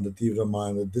dha and the tivra ma,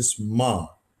 and this ma,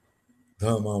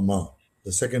 dha ma ma,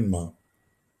 the second ma,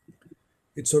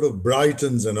 it sort of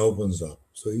brightens and opens up.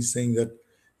 So he's saying that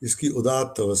इसकी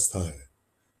उदात अवस्था है,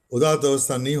 उदात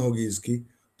अवस्था नहीं होगी इसकी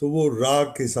तो वो राग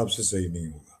के हिसाब से सही नहीं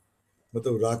होगा,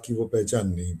 मतलब राग की वो पहचान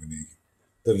नहीं बनेगी.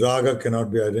 The raga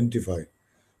cannot be identified,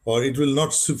 or it will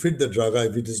not fit that raga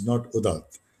if it is not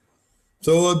udat.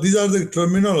 So these are the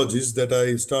terminologies that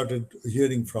I started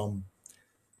hearing from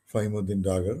Fahimuddin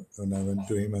Dagar when I went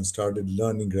to him and started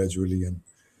learning gradually. And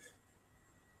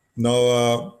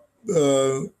now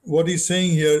what he's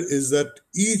saying here is that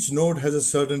each note has a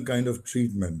certain kind of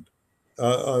treatment.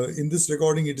 In this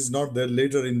recording, it is not there.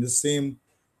 Later in the same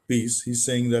piece, he's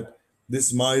saying that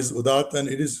this ma is udat and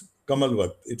it is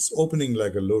kamalvat. It's opening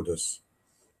like a lotus.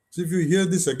 So if you hear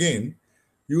this again,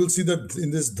 you will see that in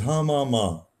this dhama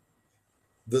ma,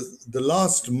 the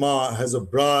last ma has a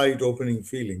bright opening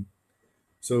feeling.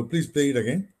 So please play it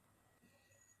again.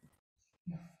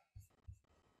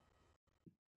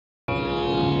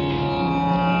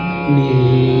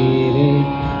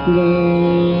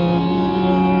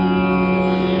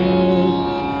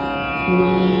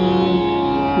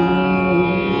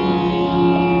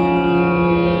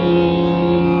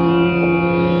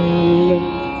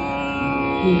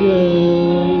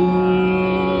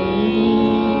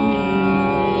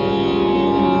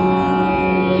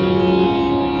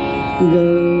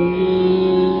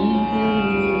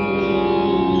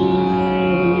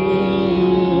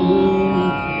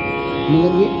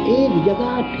 मगर ये एक जगह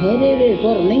ठहरे हुए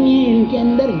स्वर नहीं है, इनके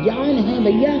अंदर ज्ञान है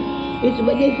भैया. इस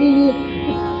वजह से ये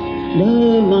ध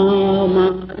मा मा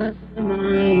ध मा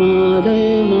मा ध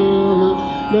मा मा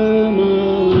ध मा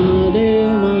मा ध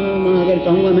मा मा अगर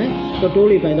कहूँगा मैं तो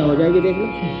टोली पैदा हो जाएगी. देख लो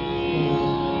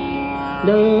ध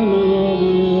मा मा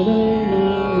ध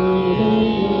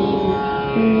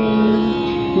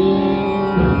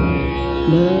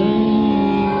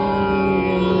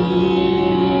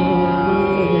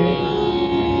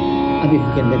अभी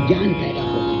उनके अंदर ज्ञान पैदा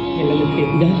हो.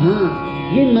 हाँ,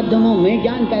 ये मध्यमों में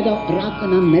ज्ञान पैदा. राग का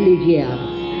नाम न लीजिए आप.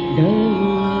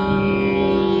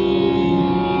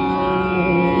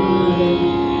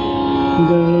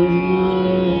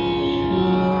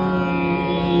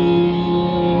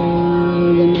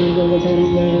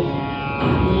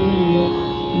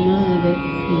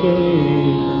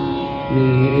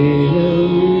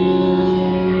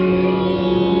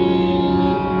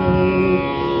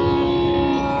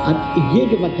 अब ये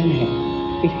जो मध्यम है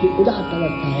इसकी उदात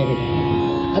अवस्था है.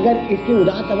 अगर इसकी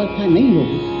उदात अवस्था नहीं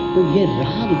होगी तो ये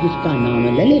राग जिसका नाम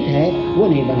ललित है वो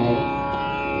नहीं बनाएगा.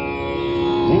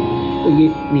 तो ये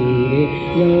मेरे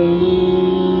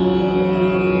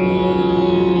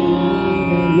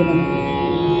ये बना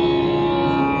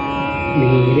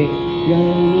मेरे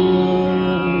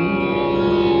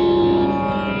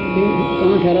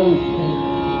कहाँ ठहरा हूँ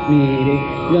मेरे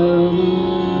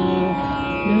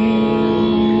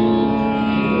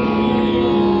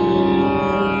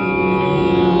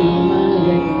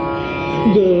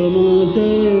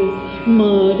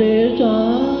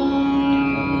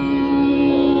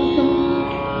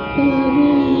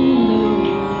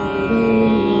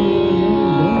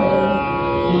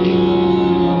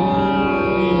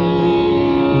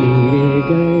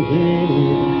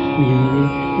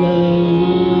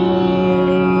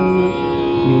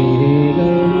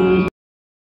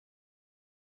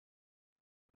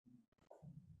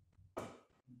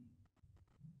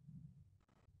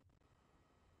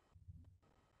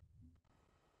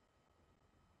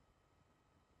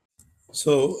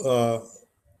So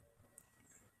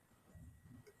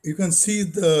you can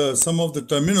see some of the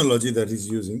terminology that he's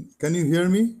using. Can you hear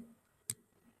me?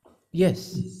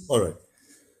 Yes. All right.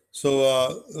 So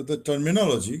the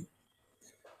terminology,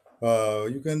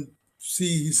 you can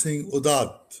see he's saying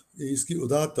udat, iski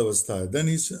udat avastha hai. Then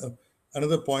he's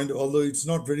another point, although it's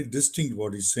not very distinct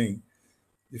what he's saying.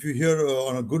 If you hear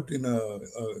on a good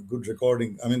good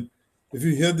recording, I mean, if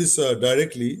you hear this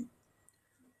directly,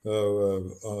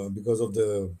 because of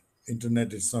the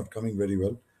internet, it's not coming very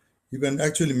well. You can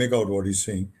actually make out what he's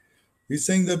saying. He's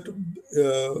saying that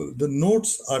the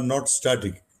notes are not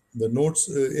static. The notes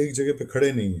ek jagah pe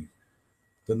khade nahi hai.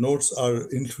 The notes are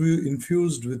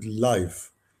infused with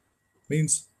life.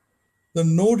 Means the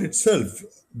note itself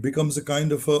becomes a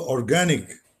kind of a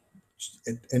organic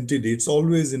entity. It's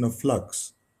always in a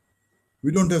flux.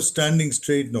 We don't have standing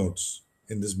straight notes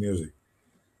in this music.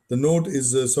 The note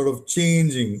is sort of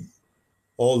changing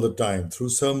all the time through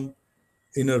some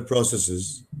inner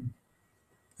processes.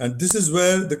 And this is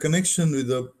where the connection with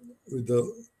the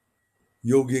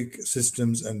yogic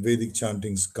systems and Vedic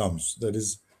chantings comes. That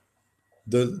is,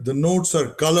 the notes are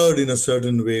colored in a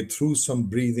certain way through some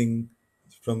breathing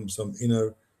from some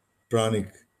inner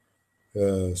pranic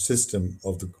system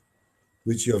of the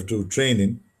which you have to train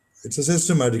in. It's a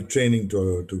systematic training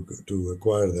to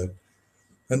acquire that.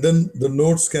 And then the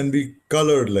notes can be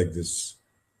colored like this,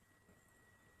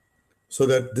 so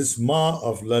that this Ma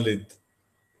of Lalit,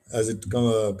 as it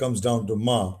comes down to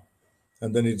Ma,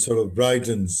 and then it sort of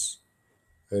brightens,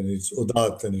 and it's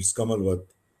Udat and it's Kamalvat.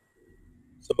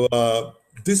 So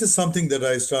this is something that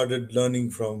I started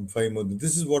learning from Fahimud.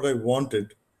 This is what I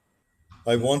wanted.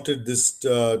 I wanted this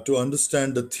to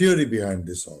understand the theory behind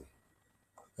this all,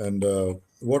 and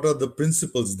what are the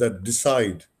principles that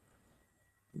decide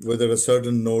whether a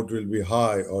certain note will be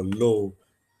high or low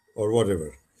or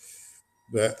whatever.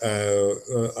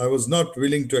 I was not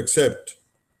willing to accept,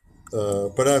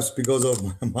 perhaps because of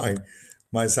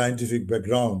my scientific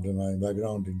background and my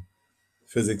background in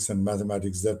physics and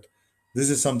mathematics, that this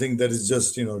is something that is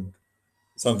just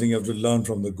something you have to learn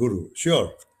from the guru.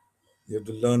 Sure, you have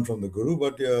to learn from the guru,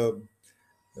 but you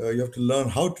have to learn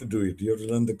how to do it. You have to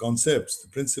learn the concepts, the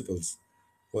principles,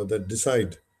 that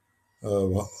decide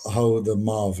how the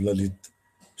Ma of Lalit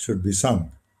should be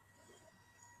sung.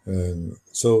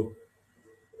 So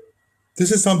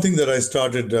this is something that I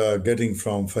started getting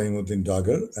from Fahimuddin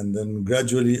Dagar, and then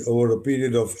gradually over a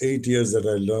period of 8 years that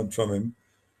I learned from him.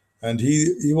 And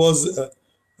he was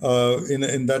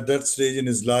in that stage in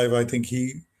his life. I think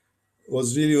he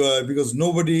was really because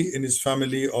nobody in his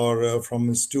family or from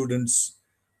his students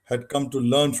had come to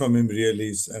learn from him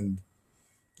really, and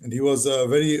he was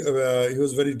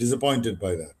very disappointed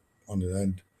by that on it,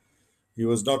 and he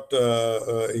was not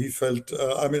he felt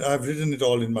I mean, I've written it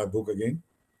all in my book again.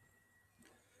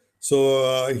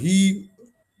 So he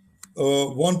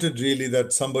wanted really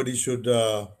that somebody should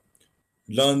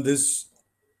learn this,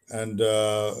 and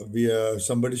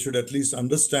somebody should at least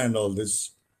understand all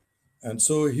this. And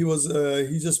so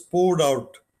he just poured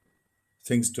out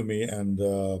things to me, and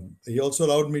he also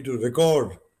allowed me to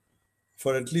record.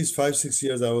 For at least 5-6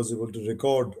 years, I was able to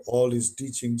record all his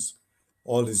teachings,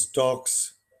 all his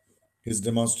talks, his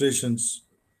demonstrations,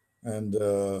 and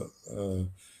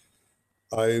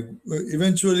I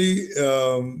eventually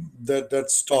that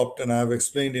stopped, and I have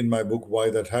explained in my book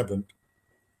why that happened.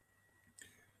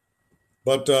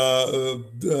 But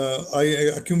I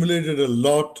accumulated a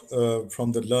lot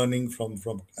from the learning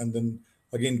and then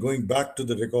again going back to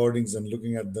the recordings and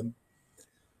looking at them.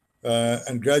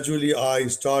 And gradually I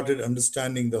started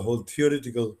understanding the whole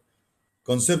theoretical,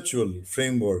 conceptual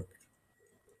framework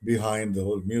behind the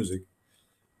whole music.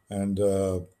 And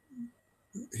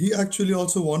he actually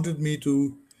also wanted me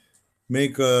to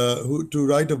to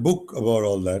write a book about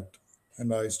all that.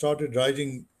 And I started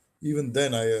writing. Even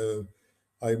then,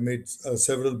 I made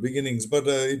several beginnings, but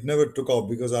it never took off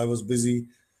because I was busy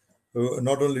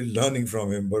not only learning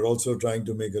from him, but also trying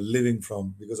to make a living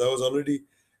from, because I was already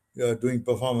doing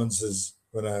performances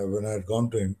when I had gone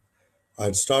to him. I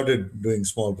had started doing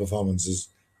small performances,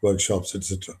 workshops,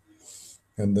 etc.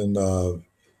 And then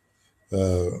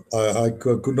I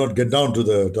could not get down to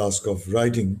the task of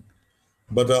writing,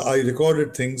 but I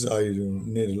recorded things. I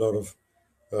made a lot of,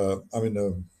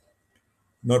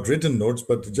 not written notes,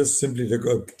 but just simply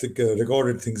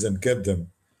recorded things and kept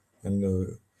them.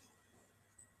 And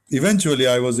eventually,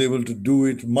 I was able to do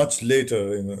it much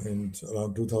later in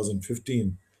around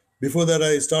 2015. Before that,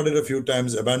 I started a few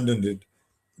times, abandoned it.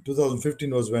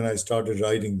 2015 was when I started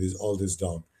writing all this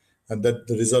down, and that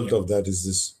the result of that is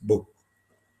this book.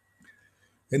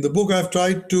 In the book, I've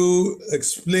tried to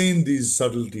explain these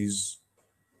subtleties,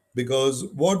 because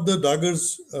what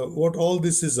all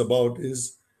this is about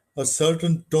is a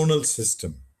certain tonal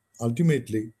system.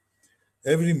 Ultimately,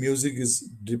 every music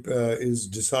is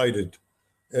decided.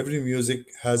 Every music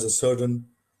has a certain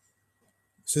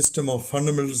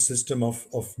fundamental system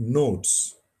of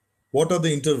notes. What are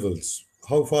the intervals?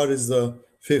 How far is the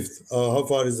fifth? How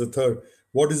far is the third?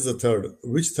 What is the third?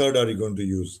 Which third are you going to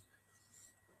use?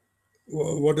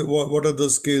 What are the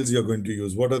scales you're going to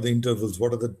use? What are the intervals?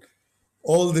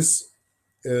 All this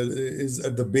is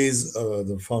at the base,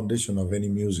 the foundation of any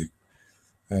music.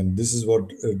 And this is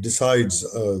what decides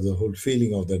the whole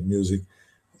feeling of that music,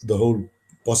 the whole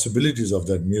possibilities of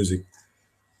that music.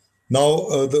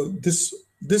 Now, this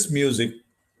music,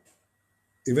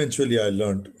 eventually I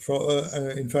learned from,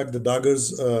 in fact, the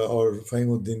Dagars or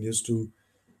Fahimuddin used to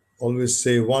always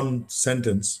say one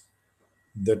sentence,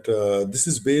 that this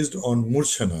is based on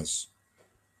murchanas.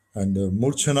 And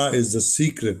murchana is the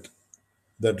secret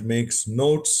that makes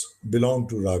notes belong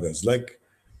to ragas, like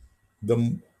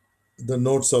the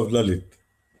notes of Lalit.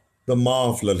 the Ma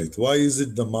of Lalit. Why is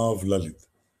it the Ma of Lalit?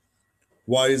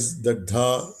 Why is that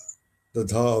Dha the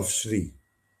Dha of Shri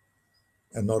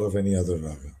and not of any other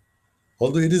raga?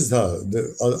 Although it is Dha,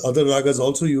 the other ragas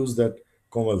also use that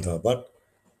Komal Dha, but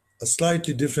a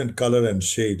slightly different color and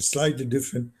shade, slightly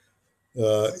different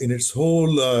in its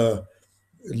whole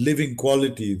living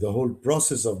quality. The whole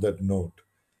process of that note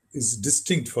is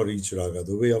distinct for each raga,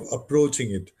 the way of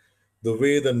approaching it, the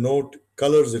way the note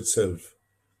colors itself.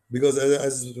 Because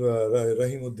as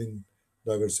Rahimuddin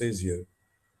Dagar says here,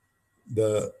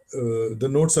 the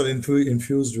notes are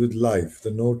infused with life.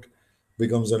 The note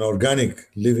becomes an organic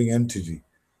living entity.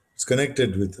 It's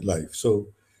connected with life. So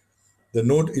the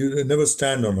note, you never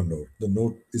stand on a note. The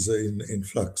note is in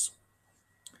flux.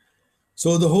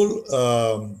 So the whole,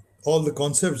 all the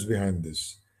concepts behind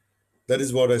this, that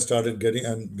is what I started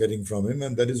getting from him,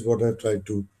 and that is what I tried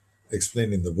to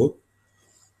explain in the book.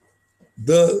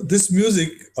 This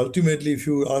music, ultimately, if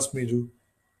you ask me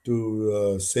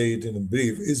to say it in a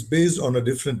brief, is based on a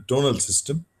different tonal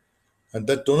system, and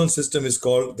that tonal system is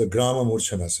called the Grama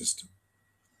Murchana system.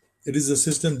 It is a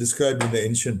system described in the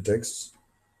ancient texts,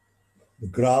 the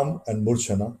Gram and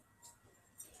Murchana.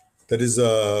 That is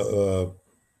the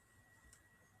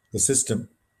system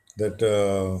that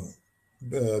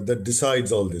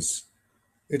decides all this.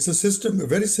 It's a system, a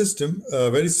very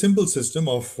simple system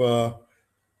of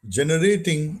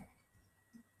generating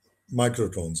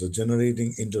microtones or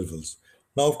generating intervals.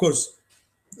 Now, of course,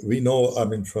 we know. I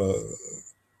mean,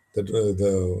 that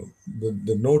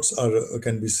the notes are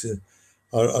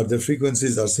the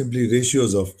frequencies are simply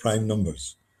ratios of prime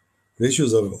numbers,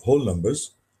 ratios of whole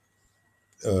numbers.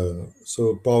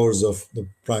 So powers of the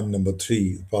prime number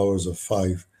 3, powers of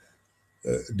 5,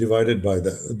 divided by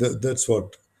that's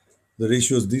what the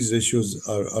ratios. These ratios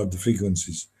are the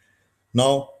frequencies.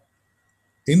 Now,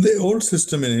 in the old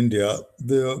system in India,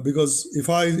 because if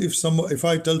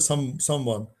I tell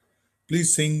someone,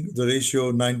 please sing the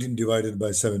ratio 19 divided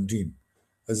by 17,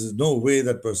 there's no way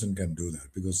that person can do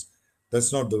that, because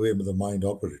that's not the way the mind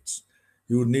operates.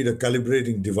 You would need a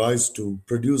calibrating device to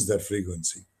produce that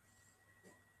frequency,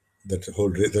 that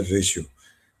ratio.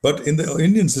 But in the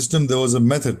Indian system, there was a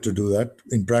method to do that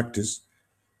in practice,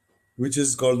 which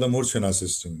is called the Murchana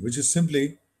system, which is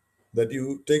simply that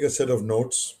you take a set of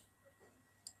notes,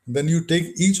 then you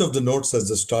take each of the notes as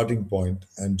the starting point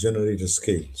and generate a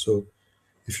scale. So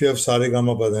if you have Sa Re Ga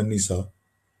Ma Pa Dha Ni Sa,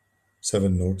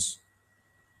 7 notes,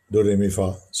 Do Re Mi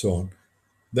Fa, so on,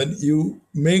 then you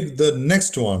make the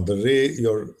next one, the Re,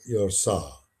 your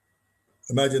Sa.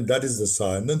 Imagine that is the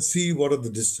Sa, and then see what are the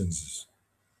distances.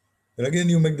 And again,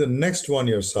 you make the next one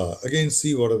your Sa, again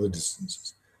see what are the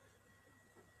distances.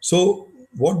 So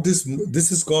what this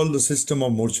is called the system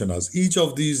of Murchanas. Each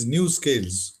of these new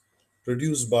scales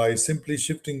produced by simply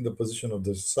shifting the position of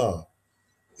the Sa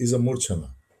is a Murchana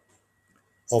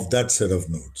of that set of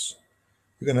notes.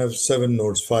 You can have 7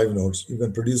 notes, 5 notes. You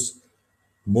can produce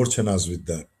Murchanas with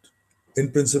that.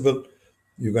 In principle,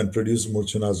 you can produce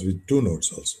Murchanas with 2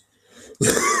 notes also.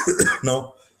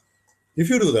 Now, if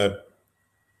you do that,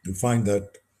 you find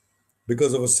that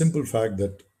because of a simple fact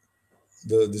that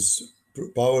this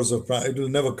powers of prime, it will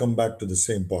never come back to the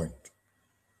same point,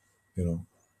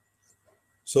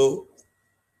 So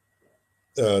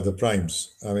the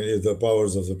primes, I mean, the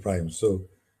powers of the primes. So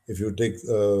if you take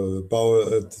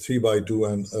power 3 by 2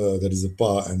 and that is the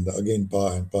Pa, and again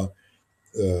Pa and Pa,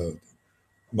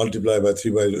 multiply by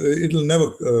 3 by 2, it will never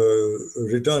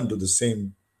return to the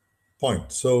same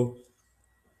point. So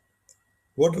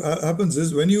what happens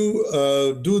is when you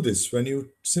do this, when you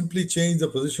simply change the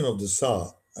position of the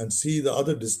Sa and see the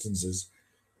other distances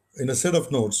in a set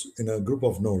of notes, in a group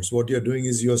of notes, what you're doing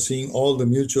is you're seeing all the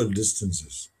mutual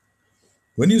distances.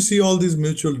 When you see all these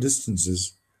mutual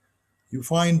distances, you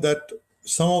find that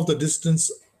some of the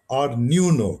distance are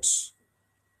new notes.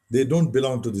 They don't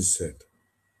belong to this set.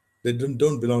 They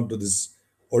don't belong to this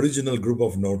original group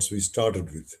of notes we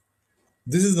started with.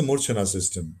 This is the Murchana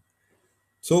system.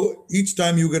 So each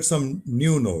time you get some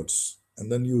new notes,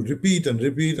 and then you repeat and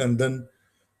repeat, and then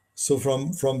so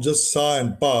from just Sa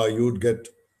and Pa, you would get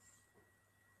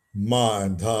Ma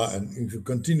and Dha, and if you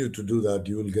continue to do that,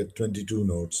 you will get 22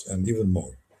 notes and even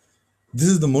more. This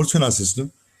is the Murchana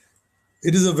system.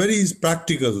 It is a very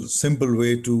practical, simple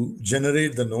way to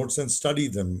generate the notes and study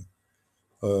them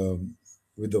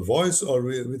with the voice or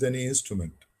with any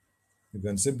instrument. You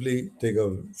can simply take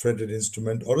a fretted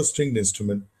instrument or a stringed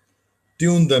instrument,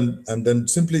 tune them, and then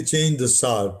simply change the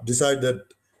Sa, decide that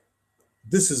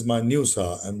this is my new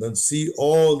Sa, and then see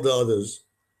all the others.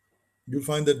 You'll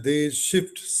find that they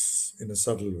shift in a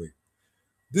subtle way.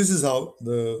 This is how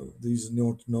these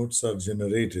notes are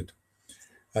generated.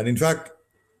 And in fact,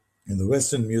 In the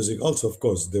Western music, also, of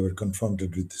course, they were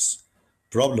confronted with this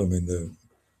problem in the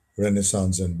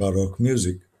Renaissance and Baroque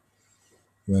music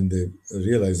when they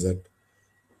realized that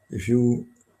if you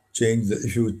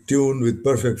if you tune with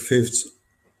perfect fifths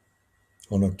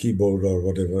on a keyboard or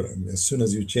whatever, and as soon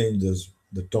as you change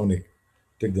the tonic,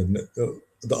 take the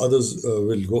others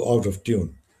will go out of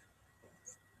tune.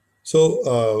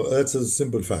 So that's a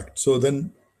simple fact. So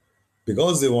then,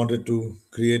 because they wanted to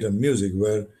create a music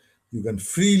where you can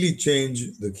freely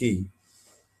change the key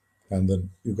and then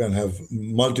you can have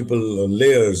multiple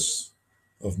layers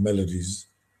of melodies,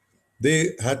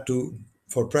 they had to,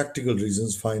 for practical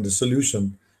reasons, find a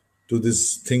solution to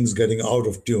these things getting out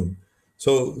of tune.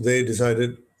 So they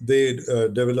decided, they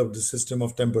developed the system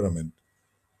of temperament,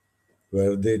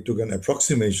 where they took an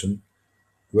approximation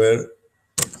where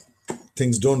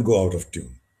things don't go out of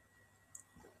tune.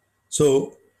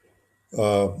 So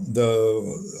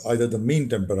the either the mean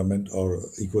temperament or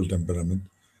equal temperament,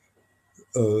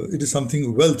 it is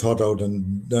something well thought out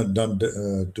and done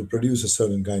to produce a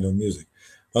certain kind of music.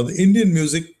 Now, the Indian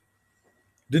music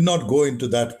did not go into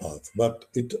that path, but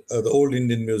the old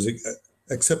Indian music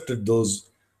accepted those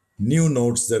new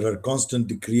notes that are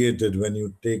constantly created when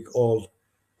you take all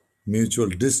mutual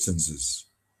distances.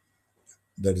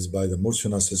 That is, by the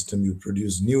Murshana system, you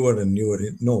produce newer and newer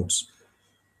notes.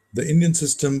 The Indian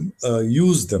system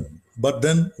used them, but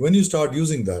then when you start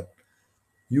using that,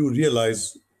 you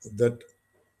realize that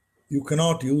you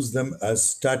cannot use them as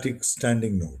static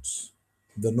standing notes.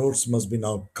 The notes must be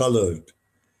now colored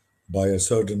by a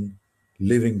certain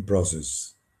living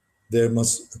process. There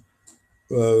must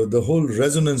the whole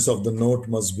resonance of the note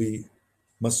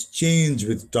must change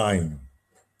with time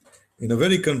in a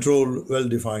very controlled,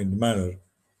 well-defined manner.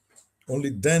 Only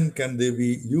then can they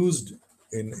be used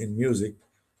in music.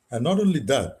 And not only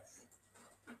that,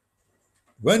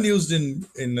 when used in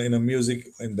a music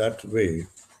in that way,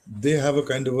 they have a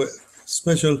kind of a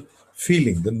special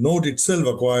feeling. The note itself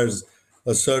acquires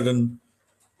a certain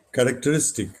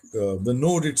characteristic. The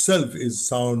note itself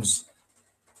sounds,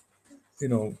 you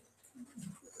know,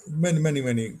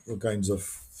 many kinds of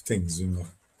things.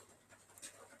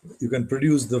 You can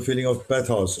produce the feeling of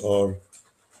pathos, or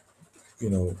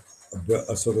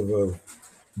a sort of a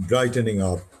brightening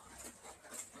up,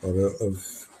 or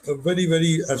a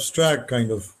very abstract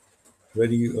kind of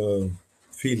very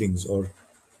feelings, or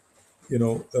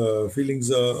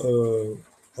feelings at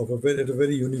a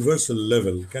very universal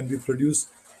level can be produced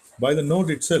by the note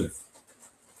itself.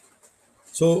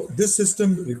 So this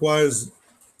system requires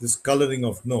this coloring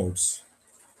of notes,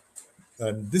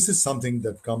 and this is something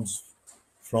that comes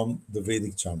from the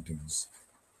Vedic chantings.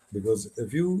 Because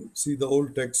if you see the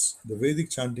old texts, the Vedic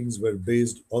chantings were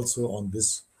based also on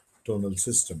this tonal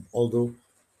system. Although,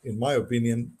 in my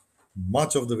opinion,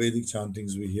 much of the Vedic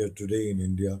chantings we hear today in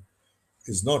India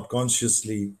is not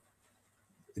consciously,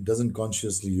 it doesn't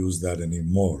consciously use that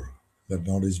anymore. That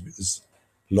knowledge is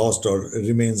lost or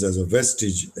remains as a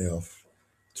vestige of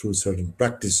through certain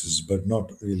practices, but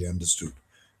not really understood.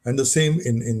 And the same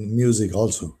in music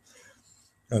also.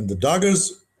 And the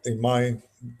Dagars, in my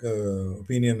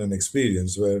opinion and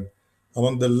experience, were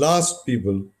among the last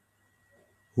people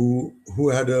who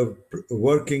had a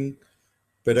working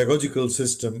pedagogical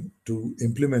system to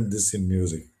implement this in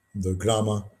music, the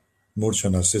Grama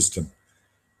Murshana system,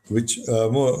 which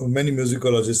many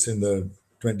musicologists in the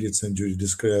 20th century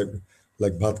described,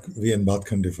 like V.N.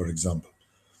 Bhatkhande, for example,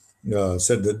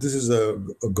 said that this is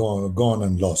gone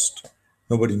and lost.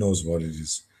 Nobody knows what it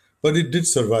is. But it did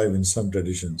survive in some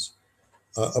traditions.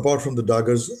 Apart from the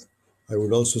Dagars, I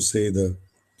would also say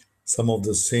some of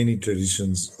the Saini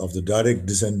traditions of the direct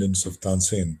descendants of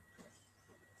Tansen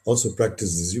also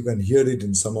practice this. You can hear it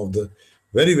in some of the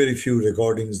very few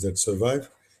recordings that survive,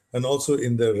 and also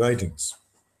in their writings.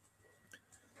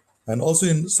 And also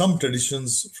in some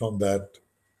traditions from that,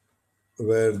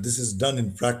 where this is done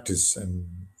in practice, and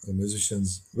the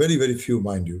musicians, very few,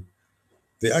 mind you,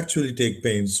 they actually take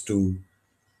pains to,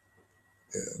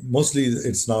 mostly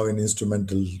it's now in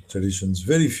instrumental traditions,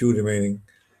 very few remaining,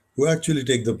 who actually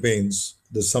take the pains.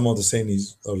 Some of the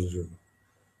Sainis, or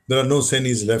there are no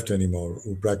Sainis left anymore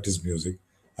who practice music.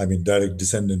 I mean, direct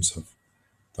descendants of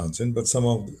Tansen, but some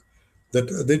of that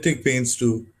they take pains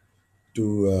to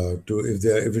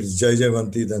if it's Jai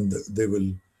Jaivanti, then they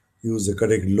will use the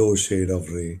correct low shade of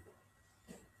Re,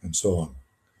 and so on.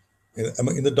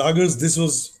 In the Dagars, this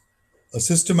was a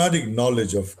systematic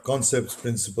knowledge of concepts,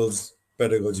 principles,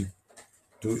 pedagogy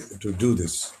to do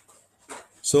this.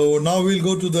 So now we'll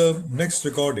go to the next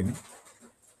recording,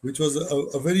 which was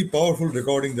a very powerful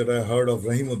recording that I heard of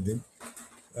Rahimuddin.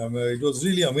 It was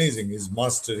really amazing, his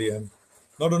mastery, and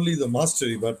not only the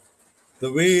mastery, but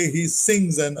the way he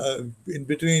sings, and in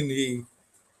between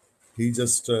he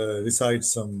just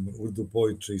recites some Urdu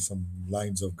poetry, some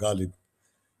lines of Ghalib,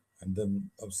 and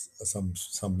then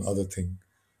some other thing.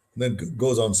 Then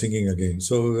goes on singing again.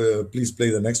 So please play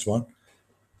the next one.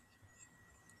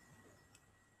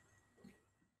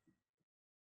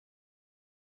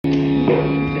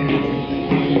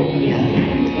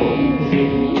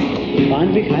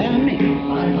 पान भी खाया हमने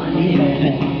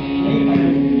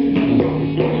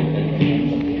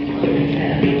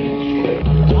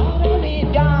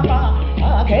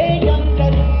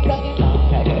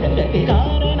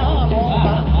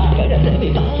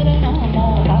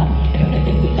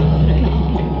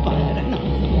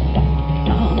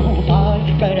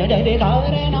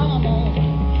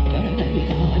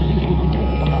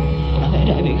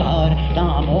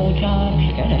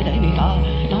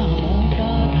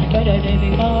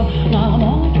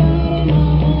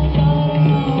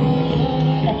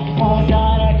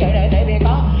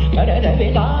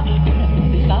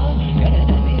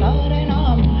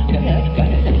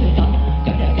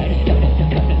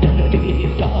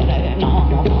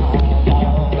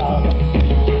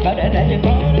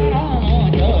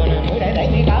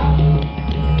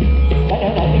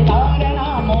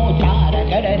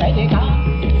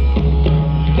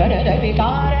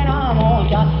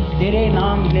तेरे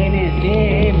नाम लेने से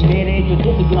मेरे जो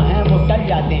दुख जो हैं वो टल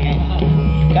जाते हैं।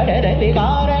 कर रे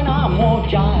बेकार नामो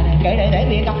चार, कर रे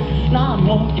बेकार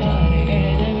नामो चार, कर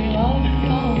रे बेकार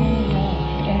नामो चार,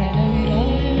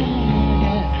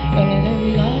 कर रे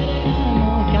बेकार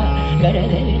नामो चार, कर रे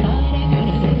बेकार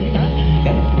नामो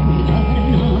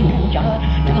चार,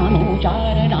 नामो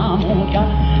चार, नामो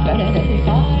चार, कर रे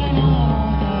बेकार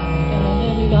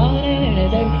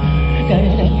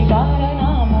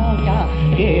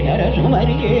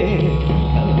सुमरिए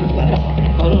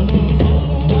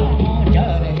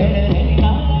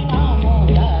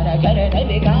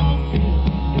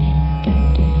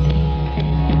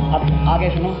अब आगे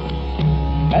सुनो।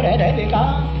 करे देविका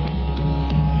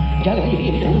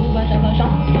जगजीतो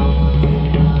बसवसंता,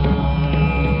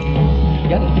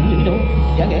 जगजीतो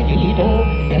जगजीतो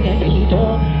जगजीतो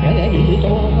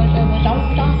जगजीतो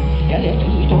बसवसंता,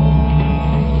 जगजीतो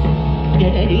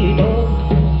जगजीतो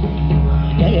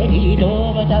जगजीतो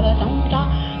बसवसंता,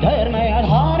 धर्मय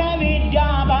आधार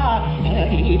विद्यावा,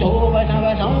 जगजीतो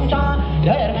बसवसंता,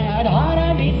 धर्मय आधार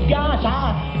विद्यासा,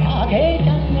 आगे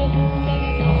चंद्र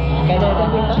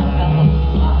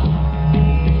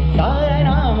कार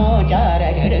नामो चार,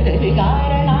 करत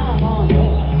विकार नामो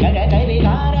करत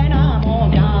विकार नामो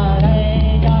चार,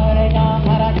 चार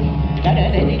चार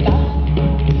करत विकार,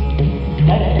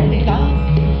 करत विकार,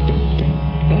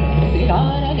 करत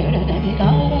विकार, करत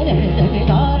विकार, करत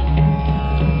विकार,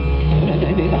 करत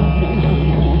विकार नामो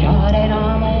चार,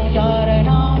 नामो चार,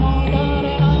 नामो चार,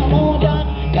 नामो चार,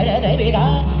 करत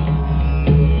विकार,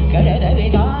 करत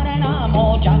विकार नामो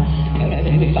चार, करत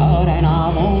विकार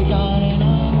नामो चार,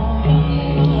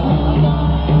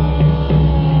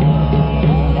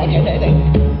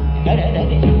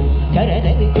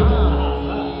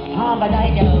 हाँ बताए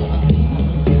जाओ।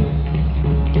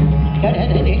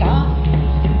 करत विकार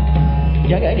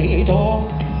जगजीतो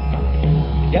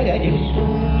जगजीतो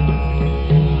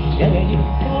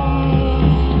जगजीतो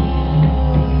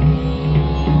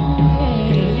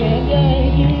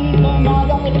जगजीतो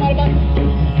माता तुम्हारे पास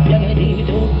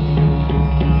जगजीतो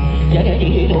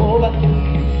जगजीतो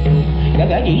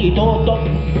जगजीतो तो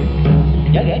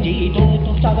जगजीतो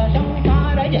तो सब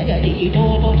संसार, जगजीतो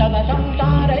तो सब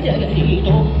संसार,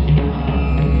 जगजीतो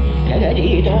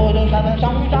जगजीतो तो सब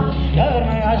संसार, धर्म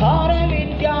आधार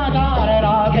विद्याधार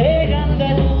राधे चंद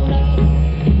दूर,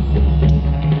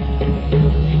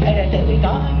 करत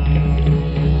विकार,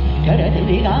 करत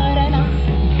विकार ना,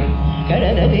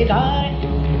 करत विकार,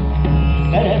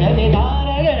 करत विकार,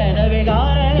 करत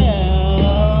विकार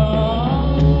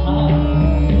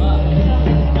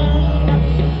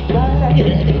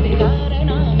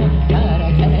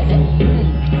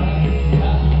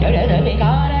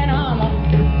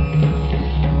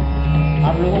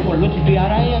आप लोगों को लुत्फ भी आ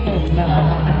रहा है या तो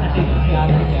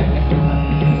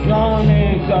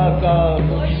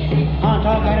हाँ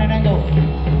था कह रहे नहीं तो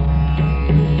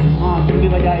हाँ तुम भी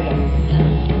बजाएगा।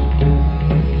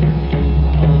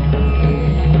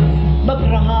 बक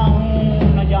रहा हूँ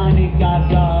न जाने क्या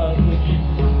क्या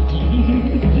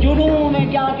जुनून में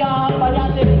क्या क्या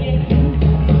बजाते रहिए।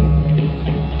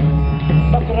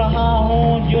 बक रहा हूँ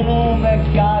जुनून में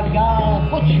क्या क्या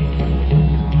कुछ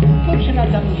न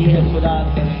समझिए खुदा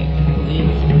करे।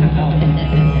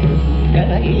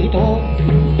 जगजीतो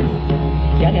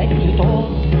जगजीतो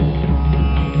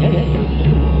जगजीतो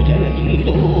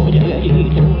जगजीतो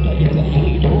जगजीतो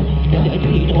जगजीतो जगजीतो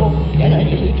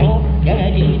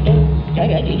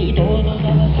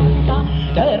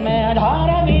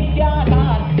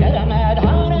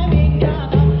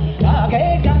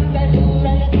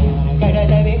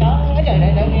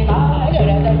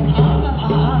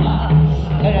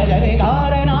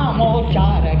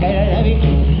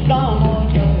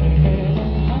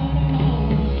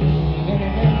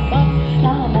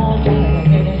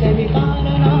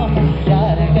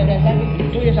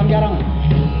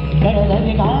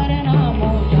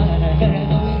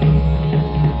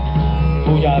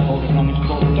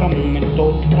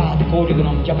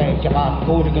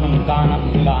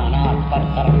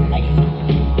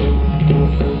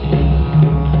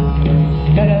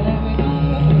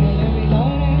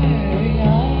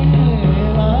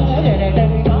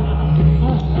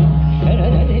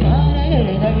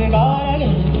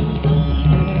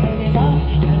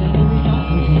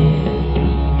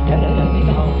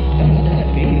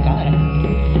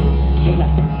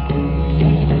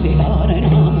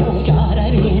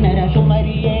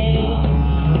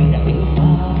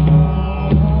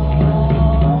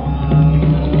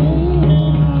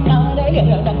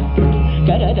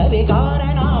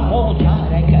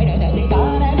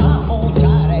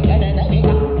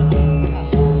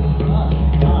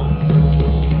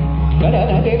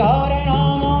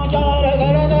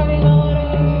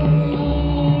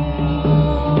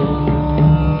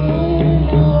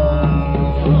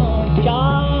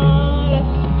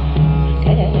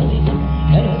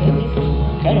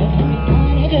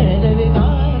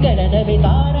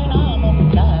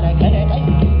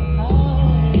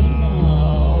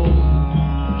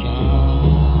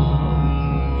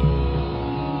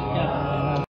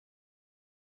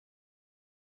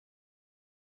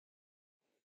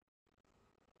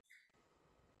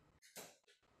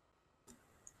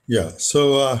Yeah,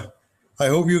 so I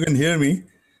hope you can hear me.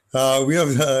 We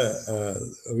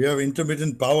have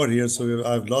intermittent power here, so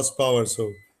I've lost power,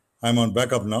 so I'm on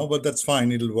backup now, but that's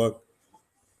fine. It'll work.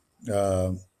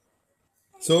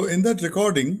 So in that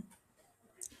recording,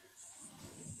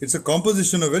 it's a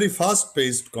composition, a very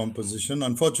fast-paced composition.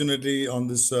 Unfortunately, on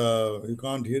this you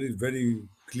can't hear it very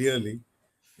clearly.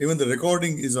 Even the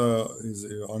recording is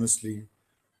honestly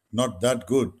not that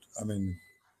good. I mean,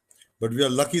 but we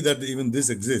are lucky that even this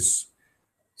exists.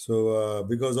 So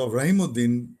because of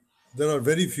Rahimuddin, there are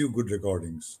very few good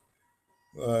recordings,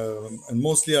 and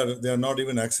mostly they are not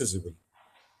even accessible.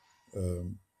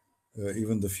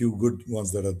 Even the few good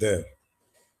ones that are there.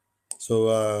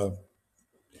 So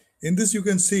in this, you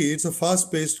can see it's a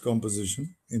fast-paced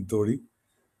composition in Tori.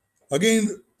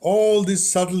 Again, all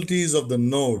these subtleties of the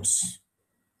notes,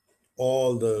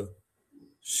 all the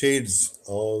shades,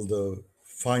 all the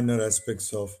finer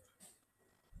aspects of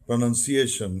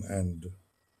pronunciation and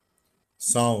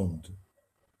sound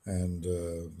and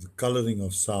the coloring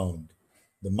of sound,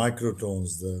 the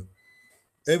microtones,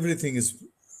 everything is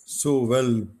so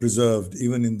well preserved,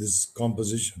 even in this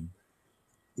composition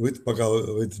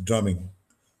with drumming.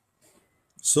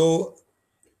 So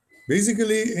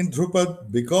basically, in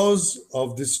Dhrupad, because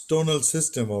of this tonal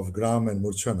system of Gram and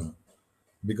Murchana,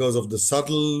 because of the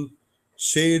subtle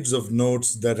shades of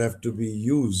notes that have to be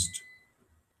used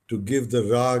to give the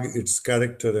rag its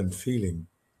character and feeling,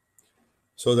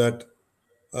 so that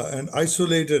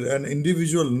an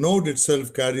individual note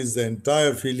itself carries the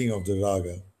entire feeling of the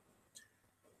raga.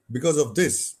 Because of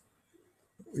this,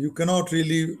 you cannot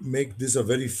really make this a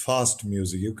very fast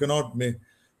music. You cannot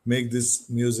make this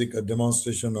music a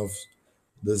demonstration of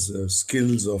this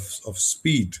skills of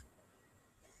speed.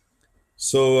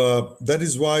 So that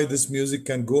is why this music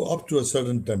can go up to a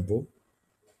certain tempo,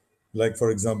 like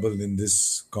for example in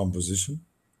this composition.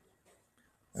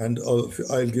 And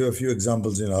I'll give a few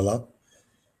examples in Alap.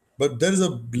 But there is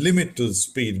a limit to the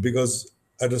speed, because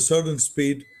at a certain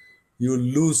speed, you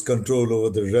lose control over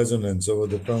the resonance, over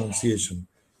the pronunciation,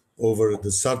 over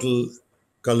the subtle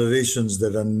colorations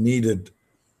that are needed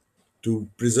to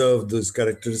preserve those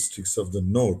characteristics of the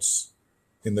notes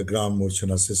in the Gram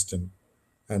Murchana system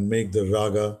and make the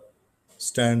raga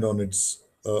stand on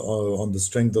on the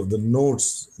strength of the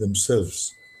notes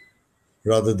themselves,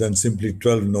 rather than simply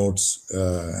 12 notes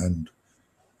and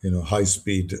high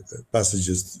speed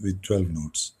passages with 12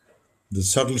 notes. The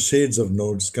subtle shades of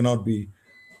notes cannot be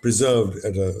preserved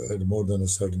at more than a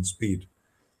certain speed,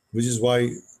 which is why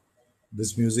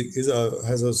this music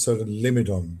has a certain limit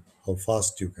on how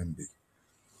fast you can be.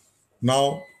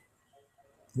 Now,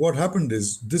 what happened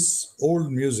is this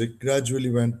old music gradually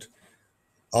went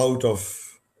out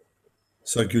of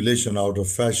circulation, out of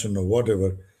fashion, or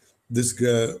whatever. This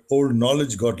old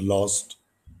knowledge got lost,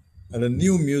 and a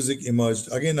new music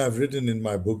emerged. Again, I've written in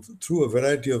my book, through a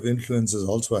variety of influences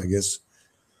also, I guess.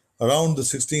 around the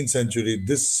 16th century,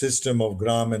 this system of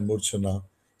gram and murchana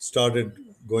started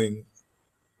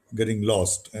getting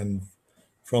lost. And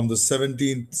from the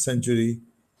 17th century,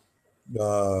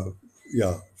 uh,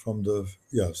 from the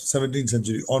 17th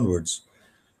century onwards,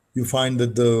 you find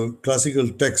that the classical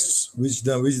texts, which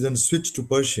then switched to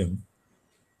Persian,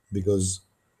 because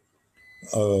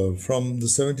from the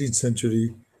 17th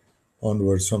century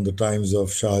onwards, from the times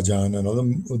of Shah Jahan and all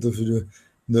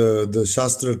the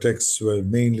Shastra texts were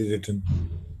mainly written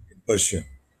in Persian,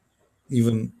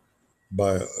 even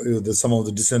by some of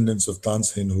the descendants of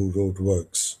Tansin who wrote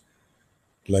works,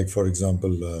 like, for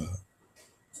example,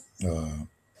 one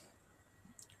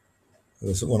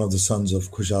of the sons of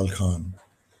Khushal Khan,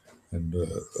 and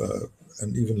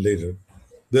even later,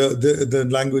 the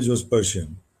language was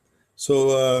Persian.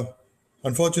 So,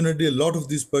 unfortunately, a lot of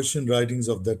these Persian writings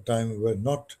of that time were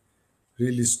not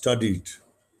really studied.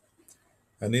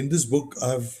 And in this book,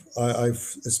 I've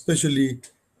especially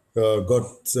got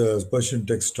Persian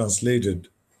text translated.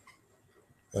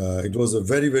 It was a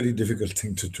very, very difficult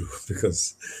thing to do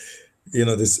because,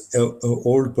 this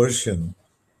old Persian,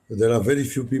 there are very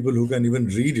few people who can even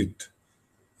read it.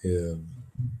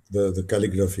 The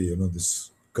calligraphy,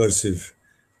 this cursive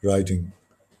writing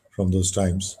from those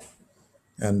times.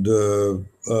 And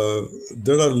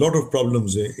there are a lot of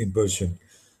problems in Persian.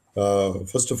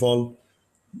 First of all,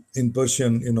 in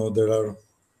Persian, there are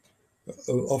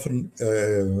often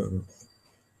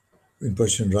in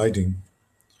Persian writing,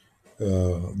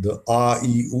 the a,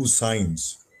 e, u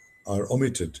signs are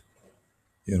omitted.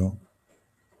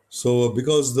 So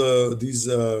because these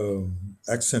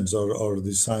accents or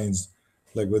these signs,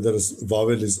 like whether a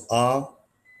vowel is a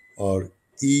or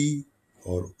e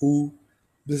or u,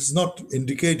 this is not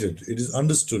indicated. It is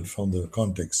understood from the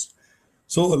context.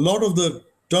 So a lot of the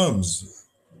terms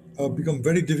become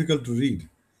very difficult to read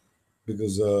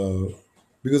because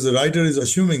the writer is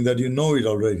assuming that you know it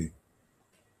already.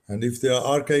 And if they are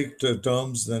archaic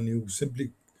terms, then you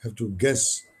simply have to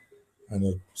guess.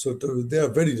 And so they are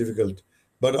very difficult.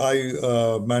 But I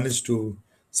managed to,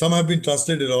 some have been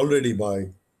translated already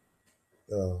by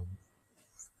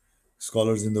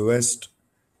scholars in the West,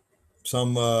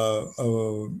 some,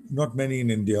 not many in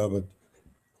India, but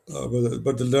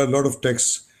there are a lot of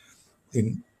texts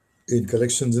in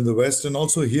collections in the West and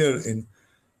also here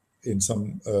in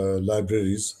some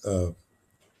libraries, the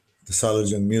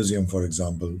Salarjung Museum, for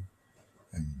example.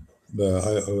 And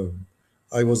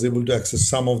I was able to access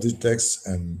some of the texts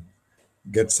and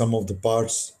get some of the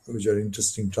parts which are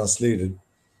interesting translated.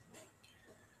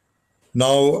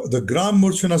 Now, the Gram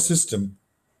Murchana system,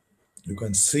 you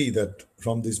can see that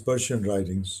from these Persian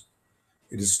writings,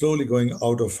 it is slowly going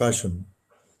out of fashion.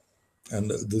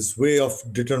 And this way of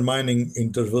determining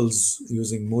intervals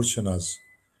using murchanas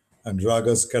and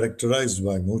ragas characterized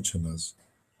by murchanas,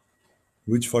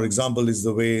 which, for example, is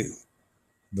the way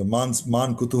the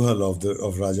Man Kutuhal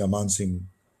of Raja Mansingh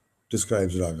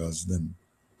describes ragas. Then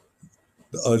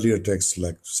the earlier texts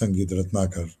like Sangeet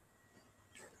Ratnakar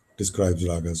describes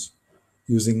ragas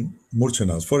using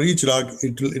murchanas. For each rag,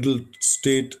 it'll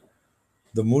state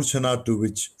the murchana to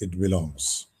which it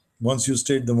belongs. Once you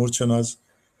state the murchanas,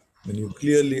 then you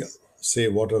clearly say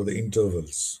what are the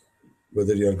intervals,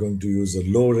 whether you are going to use a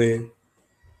low re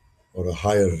or a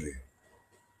higher re.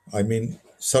 I mean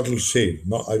subtle shade.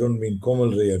 No, I don't mean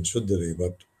Komal re and Shuddha re,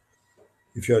 but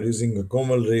if you are using a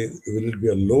Komal re, will it be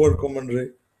a lower Komal re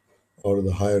or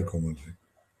the higher Komal re?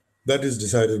 That is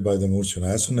decided by the murchana.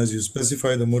 As soon as you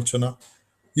specify the murchana,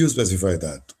 you specify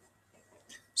that.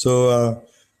 So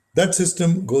that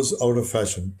system goes out of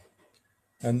fashion.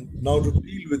 And now to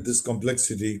deal with this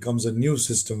complexity comes a new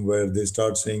system where they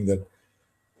start saying that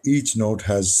each note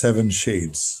has 7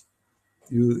 shades.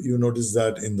 You notice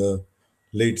that in the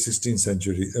late 16th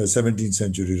century, 17th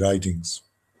century writings.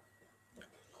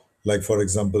 Like, for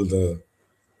example, the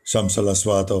Shams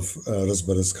al-Aswat of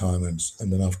Rasbaras Khan,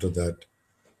 and then after that,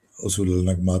 Usul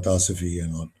al-Nagmat Asifi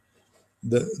and all.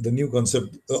 The new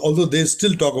concept, although they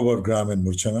still talk about gram and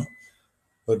murchana,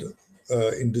 but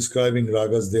in describing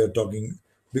ragas, they are talking,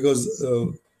 because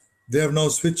they have now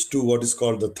switched to what is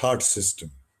called the thought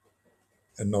system.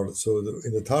 And not, so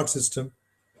in the thought system,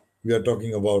 we are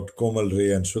talking about Komal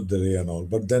Re and Shuddha Re and all,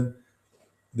 but then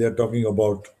they are talking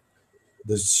about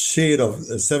the shade of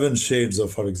 7 shades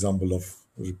of, for example, of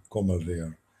Komal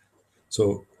Re.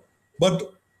 So,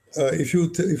 but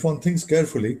if one thinks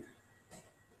carefully,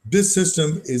 this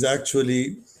system is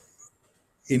actually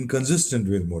inconsistent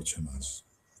with murchanas.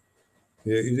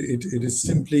 It is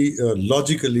simply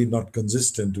logically not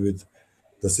consistent with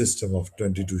the system of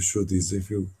 22 Shrutis if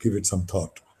you give it some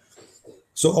thought.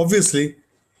 So obviously,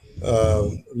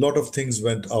 a lot of things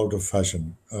went out of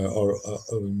fashion, or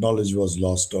knowledge was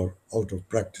lost or out of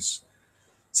practice.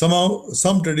 Somehow,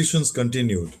 some traditions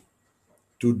continued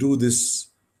to do this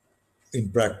in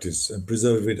practice and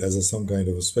preserve it as some kind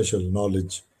of a special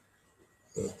knowledge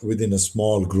within a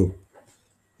small group.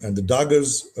 And the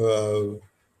Dagars,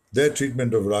 their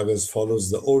treatment of ragas follows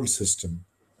the old system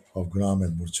of Gram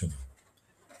and Murchana.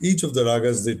 Each of the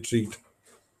ragas they treat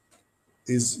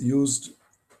is used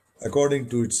according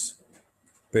to its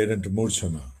parent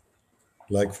Murchana.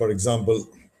 Like, for example,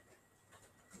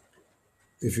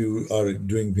 if you are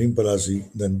doing Bhimpalasi,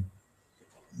 then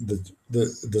the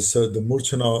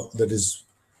Murchana that is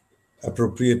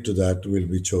appropriate to that will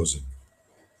be chosen.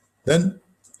 Then,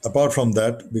 apart from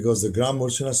that, because the Gram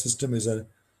Murchana system is a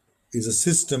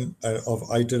system of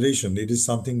iteration, it is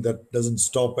something that doesn't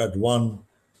stop at one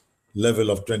level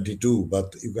of 22,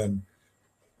 but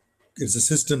it's a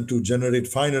system to generate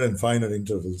finer and finer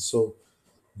intervals. So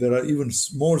there are even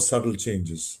more subtle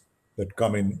changes that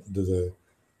come in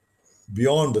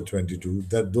beyond the 22,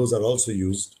 that those are also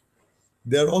used.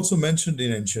 They are also mentioned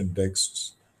in ancient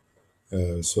texts.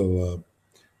 The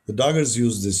Dagars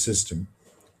use this system.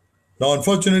 Now,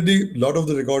 unfortunately, a lot of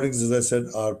the recordings, as I said,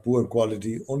 are poor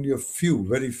quality. Only a few,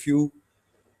 very few,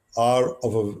 are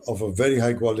of a very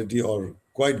high quality or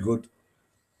quite good.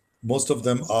 Most of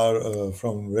them are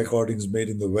from recordings made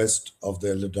in the West of the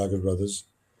elder Dagar brothers.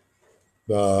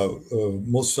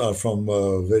 Most are from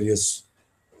various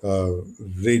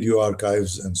radio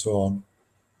archives and so on,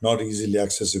 not easily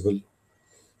accessible.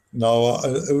 Now,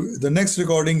 the next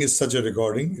recording is such a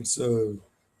recording. It's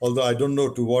although I don't know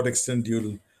to what extent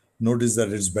you'll notice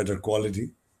that it's better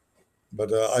quality,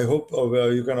 but I hope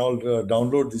you can all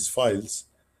download these files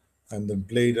and then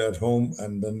play it at home,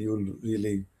 and then you'll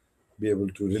really be able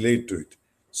to relate to it.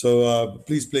 So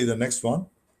please play the next one.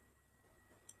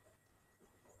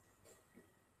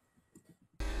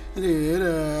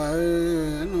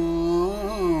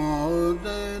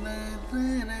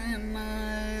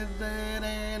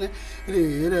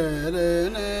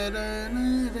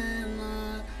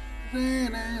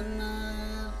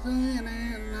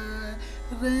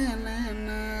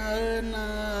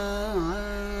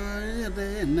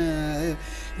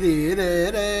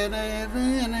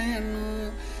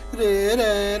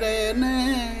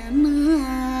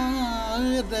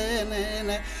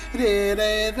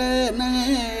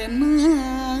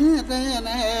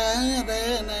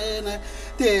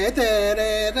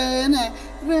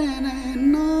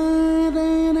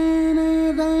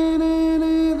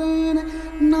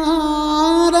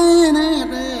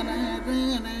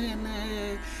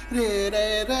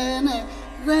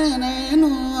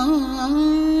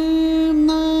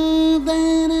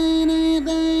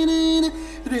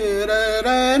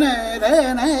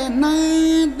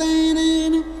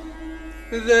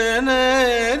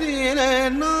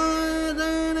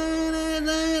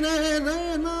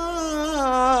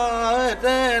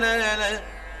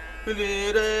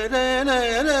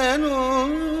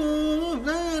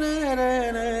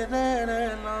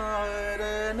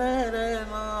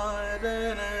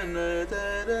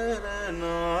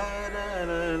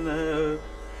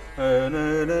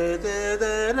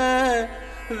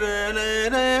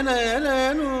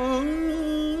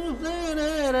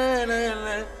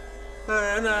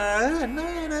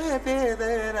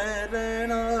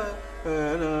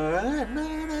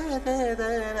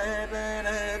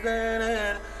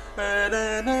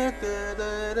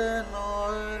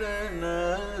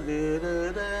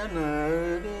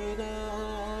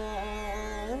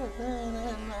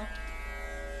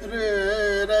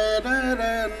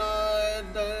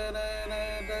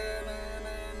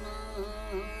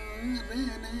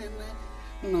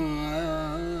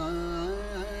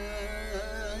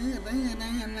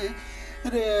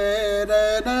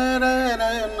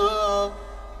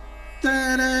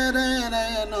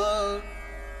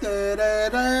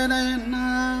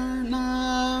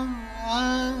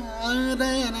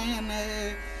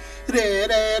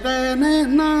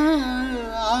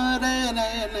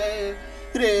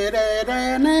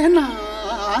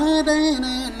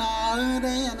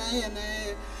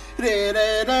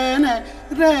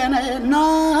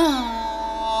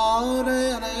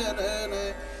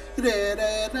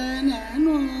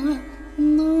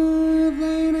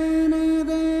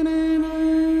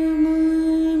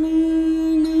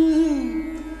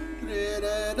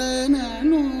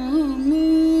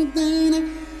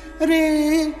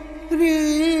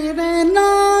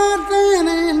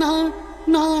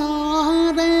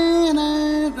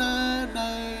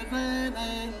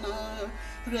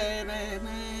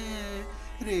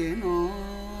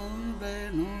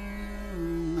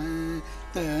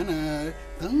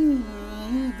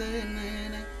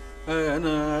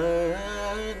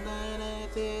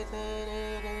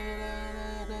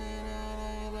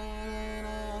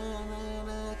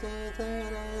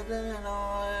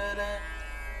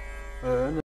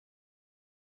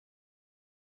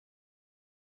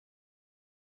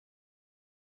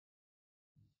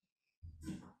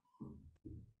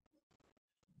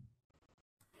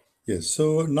 Yes.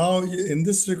 So now in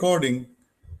this recording,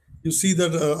 you see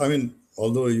that I mean,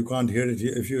 although you can't hear it,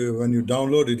 if you when you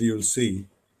download it, you'll see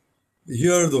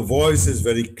here the voice is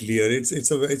very clear.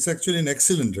 It's actually an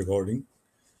excellent recording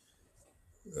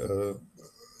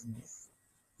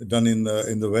done in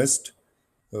the West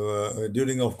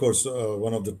during, of course,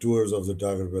 one of the tours of the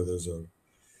Dagger brothers. Or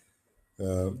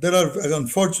there are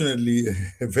unfortunately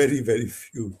very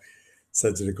few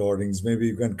such recordings. Maybe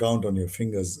you can count on your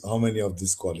fingers how many of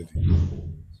this quality.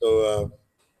 So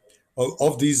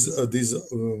of these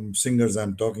singers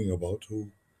I'm talking about,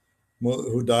 who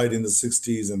died in the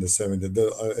 60s and the 70s,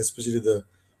 especially the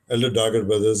elder Dagger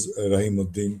brothers,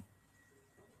 Rahimuddin,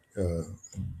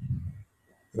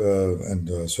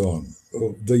 and so on.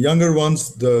 The younger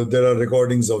ones, there are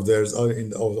recordings of theirs of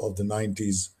the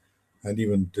 90s and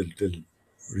even till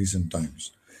recent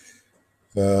times.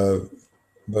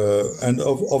 And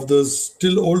of the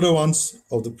still older ones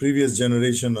of the previous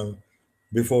generation,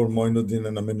 before Moinuddin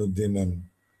and Aminuddin and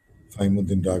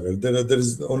Faimuddin Dagar, there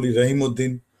is only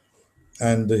Rahimuddin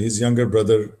and his younger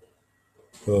brother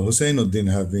Husainuddin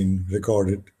have been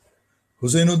recorded.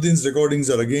 Husainuddin's recordings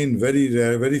are again very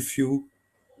rare, very few.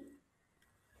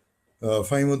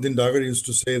 Faimuddin Dagar used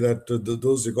to say that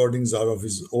those recordings are of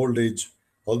his old age,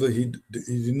 although he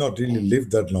did not really live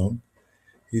that long.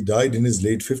 He died in his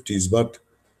late 50s, but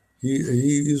he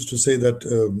used to say that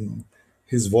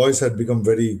his voice had become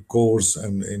very coarse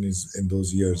and in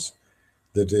those years,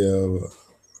 that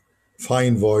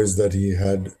fine voice that he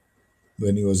had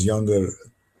when he was younger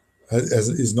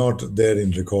is not there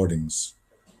in recordings.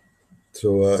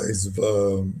 So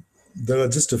there are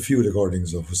just a few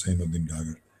recordings of Husainuddin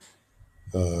Dagar.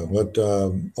 But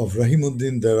of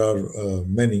Rahimuddin, there are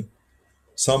many.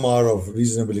 Some are of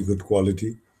reasonably good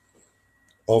quality.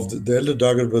 Of the elder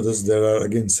Dagar brothers, there are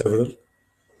again several.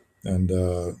 And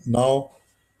now,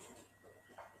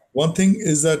 one thing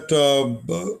is that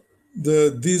the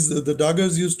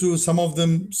Dagars used to, some of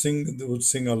them they would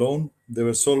sing alone. They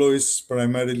were soloists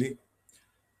primarily.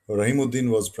 Rahimuddin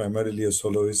was primarily a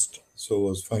soloist, so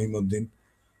was Fahimuddin.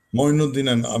 Moinuddin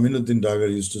and Aminuddin Dagar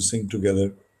used to sing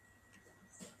together.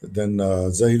 Then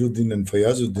Zahiruddin and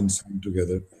Fayazuddin sang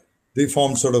together. They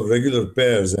formed sort of regular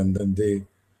pairs, and then they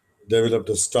developed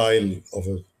a style of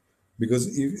a. Because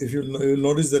if you'll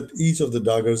notice that each of the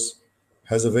Dagars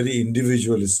has a very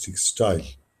individualistic style,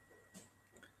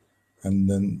 and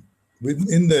then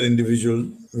within their individual,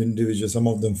 some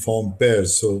of them form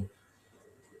pairs. So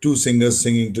two singers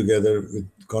singing together with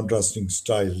contrasting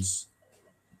styles.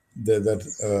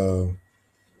 Some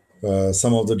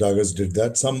of the Dagars did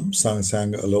that. Some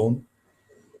sang alone.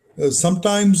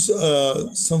 Sometimes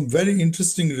some very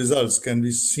interesting results can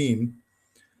be seen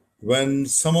when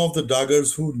some of the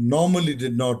Dagars who normally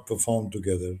did not perform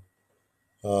together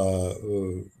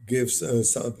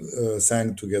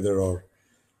sang together, or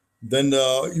then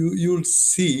you'll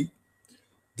see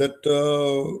that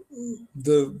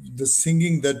the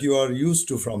singing that you are used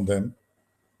to from them,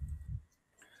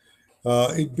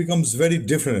 it becomes very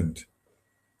different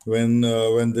when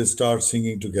they start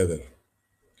singing together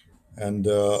and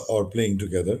or playing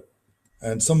together.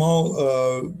 And somehow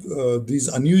these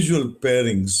unusual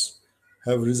pairings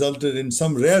have resulted in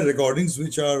some rare recordings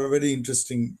which are very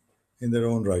interesting in their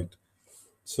own right.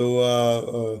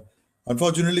 So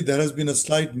unfortunately, there has been a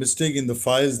slight mistake in the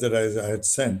files that I had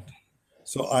sent.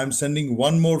 So I'm sending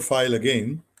one more file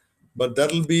again, but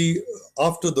that'll be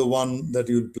after the one that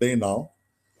you'll play now.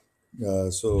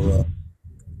 So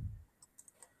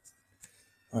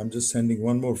I'm just sending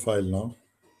one more file now.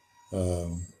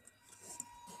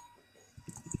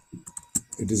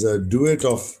 It is a duet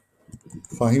of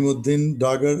Fahimuddin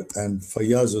Dagar and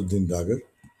Fayazuddin Dagar.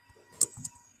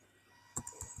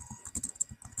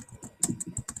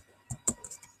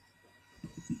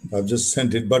 I've just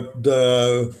sent it, but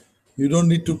you don't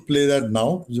need to play that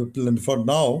now. For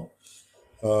now,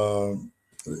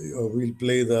 we'll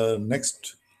play the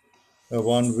next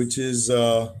one, which is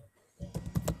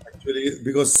actually,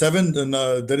 because seven,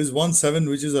 there is 1/7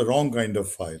 which is a wrong kind of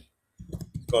file.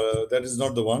 That is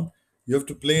not the one. You have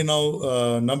to play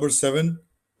now number 7,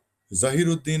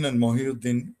 Zahiruddin and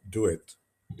Mohiuddin duet.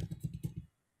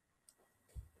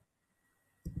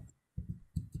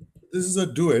 This is a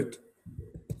duet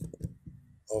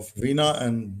of Veena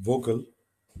and vocal.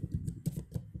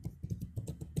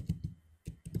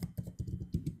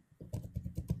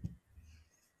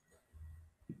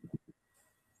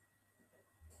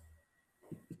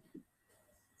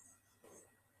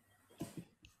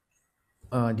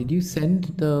 Did you send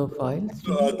the files to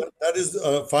me? That is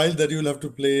a file that you'll have to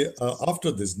play after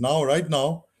this. Now, right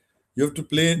now, you have to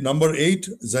play number 8,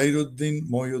 Zahiruddin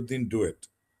Mohyuddin duet.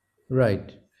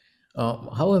 Right.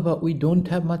 However, we don't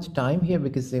have much time here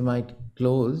because they might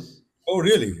close. Oh,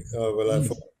 really? Well, I Yes.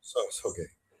 forgot. So, okay.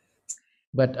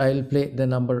 But I'll play the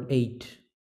number 8,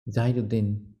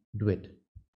 Zahiruddin duet.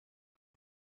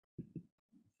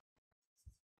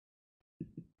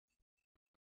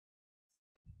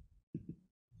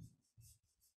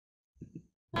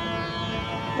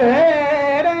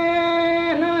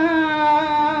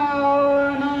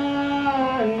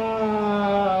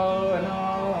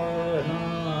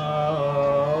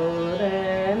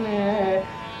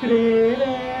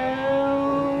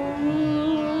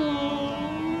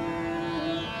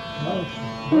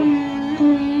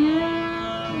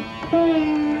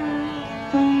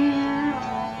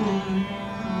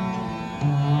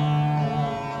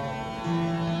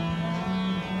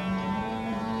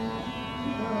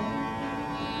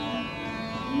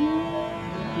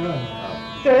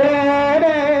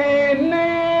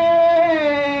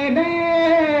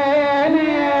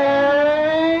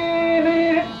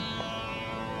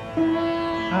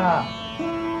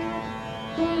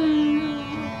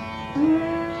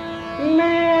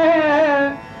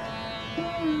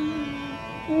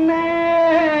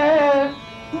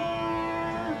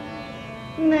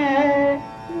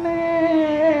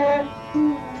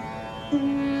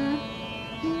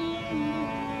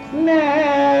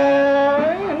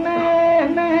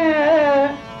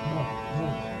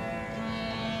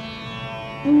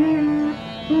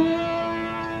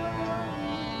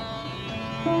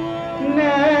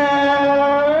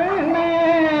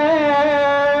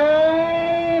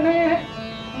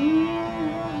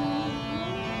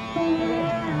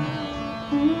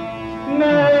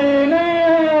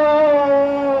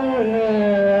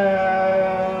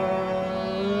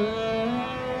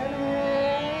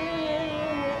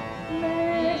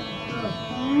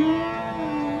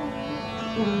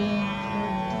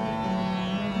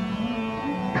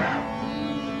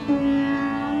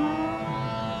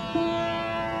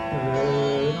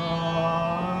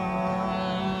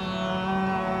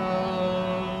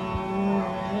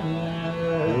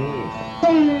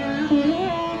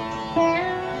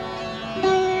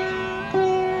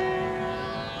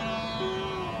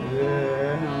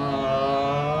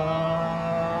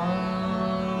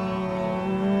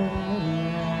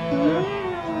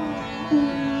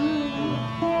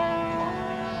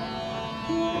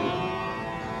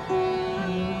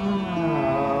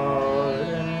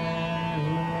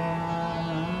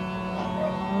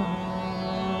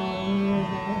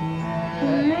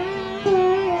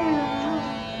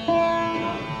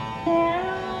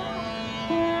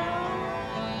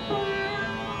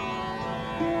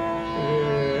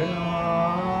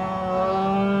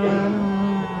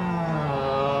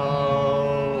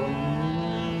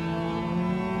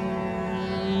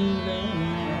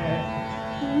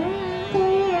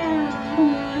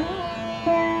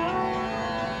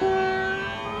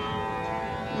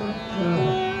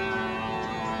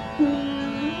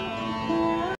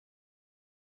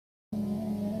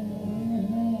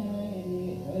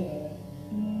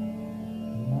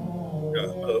 Yeah,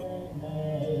 hello.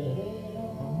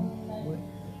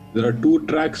 There are two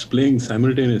tracks playing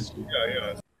simultaneously.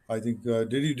 Yeah. I think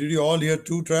did you all hear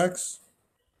 2 tracks?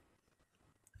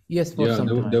 Yes, for Yeah, some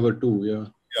time. there were two. Yeah.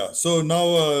 Yeah. So now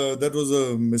that was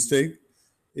a mistake.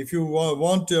 If you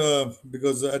want,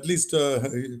 because at least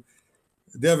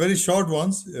they are very short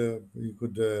ones. You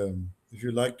could, if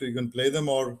you like to, you can play them,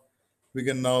 or we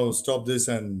can now stop this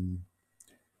and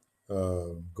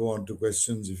go on to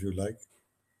questions if you like.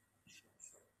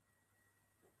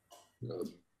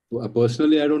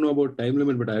 Personally, I don't know about time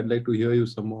limit, but I'd like to hear you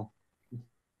some more.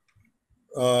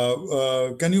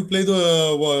 Can you play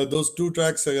those 2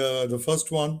 tracks? The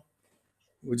first one,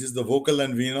 which is the vocal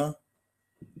and veena.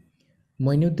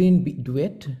 Moinuddin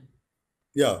duet.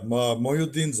 Yeah,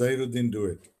 Mohyuddin Zahiruddin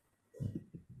duet.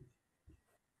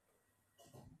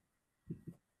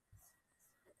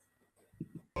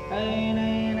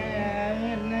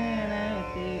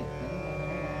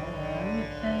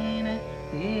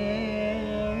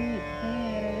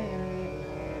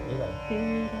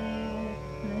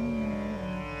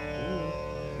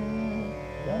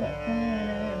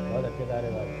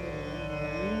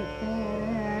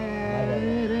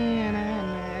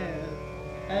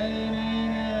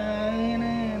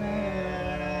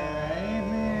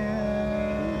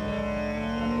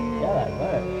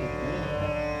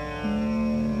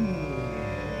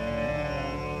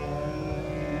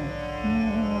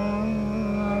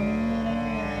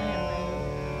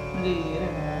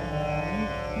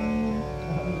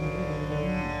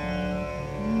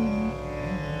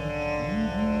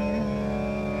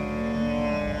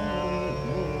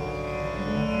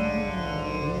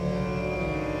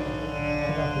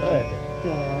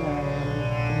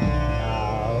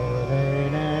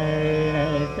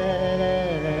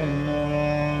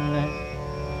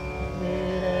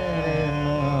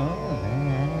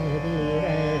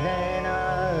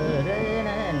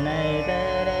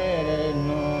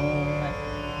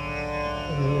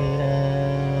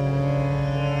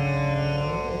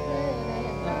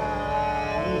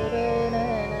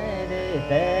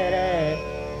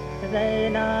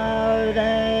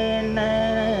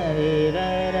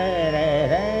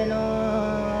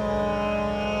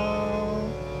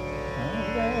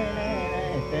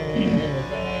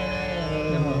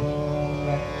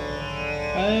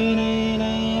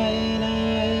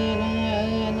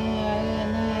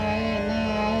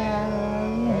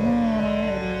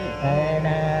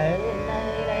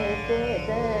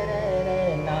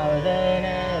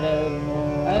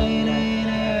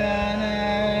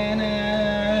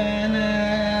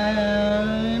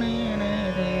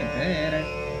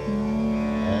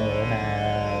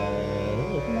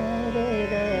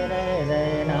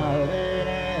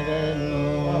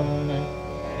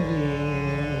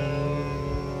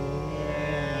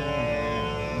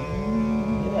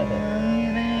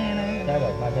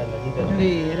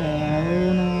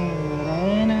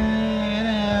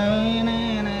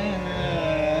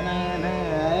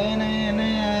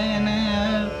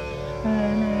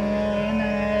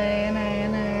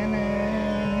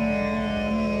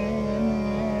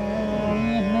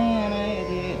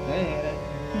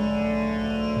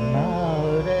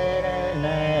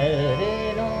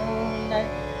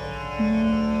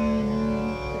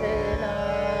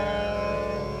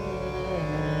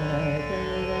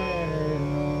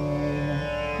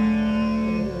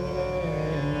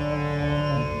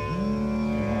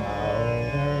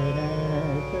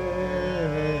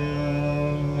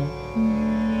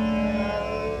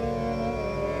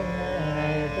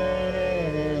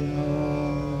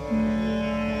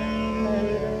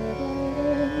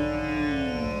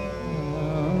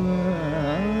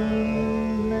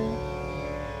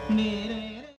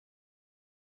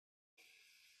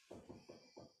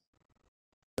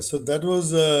 So that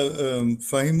was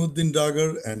Fahimuddin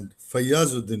Dagar and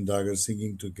Fayyazuddin Dagar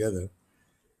singing together.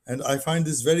 And I find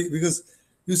this very, because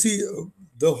you see,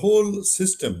 the whole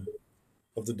system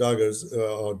of the Dagars,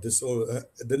 or this whole,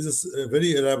 there is a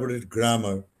very elaborate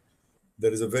grammar,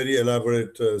 there is a very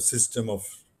elaborate system of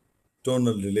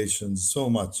tonal relations, so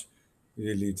much.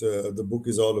 Really, the book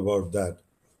is all about that.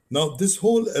 Now, this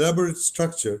whole elaborate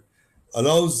structure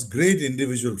allows great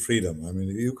individual freedom. I mean,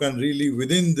 you can really,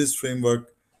 within this framework,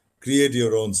 create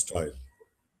your own style.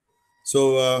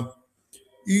 So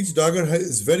each Dagar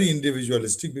is very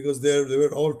individualistic because they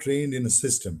were all trained in a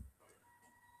system.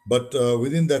 But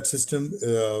within that system,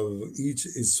 each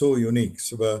is so unique.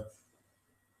 So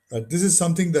this is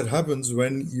something that happens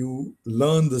when you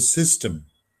learn the system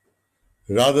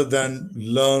rather than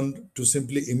learn to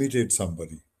simply imitate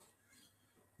somebody.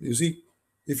 You see,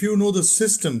 if you know the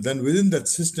system, then within that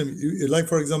system, like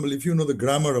for example, if you know the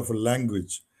grammar of a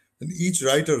language, then each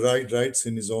writer writes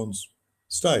in his own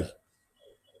style.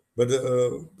 But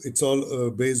it's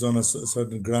all based on a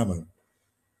certain grammar.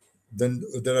 Then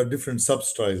there are different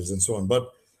substyles and so on. But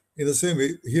in the same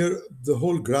way, here the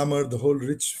whole grammar, the whole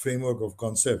rich framework of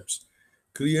concepts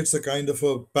creates a kind of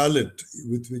a palette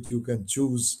with which you can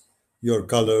choose your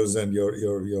colors and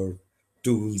your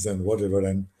tools and whatever,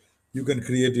 and you can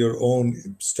create your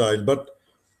own style. But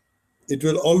it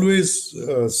will always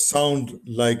sound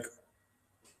like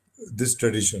this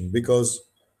tradition because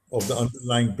of the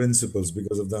underlying principles,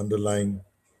 because of the underlying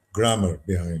grammar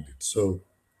behind it. So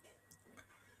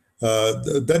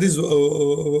that is,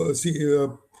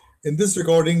 in this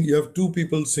recording, you have two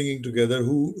people singing together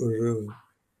who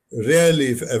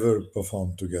rarely, if ever,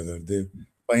 perform together. They,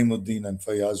 Faimuddin and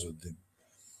Fayazuddin.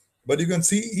 But you can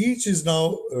see each is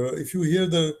now, if you hear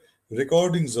the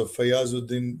recordings of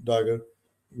Fayazuddin Dagar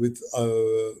with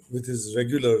his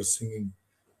regular singing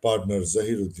partner,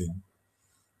 Zahiruddin,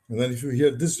 and then if you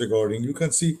hear this recording, you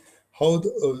can see how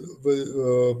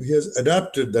he has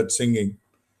adapted that singing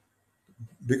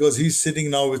because he's sitting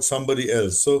now with somebody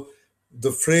else. So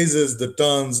the phrases, the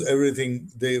turns,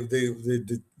 everything, they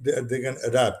can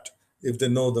adapt if they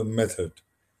know the method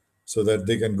so that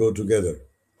they can go together.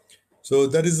 So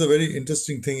that is a very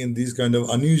interesting thing in these kind of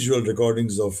unusual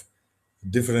recordings of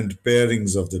different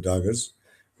pairings of the Dagars.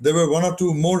 There were one or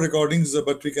two more recordings,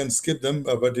 but we can skip them.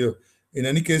 But in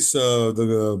any case,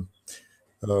 the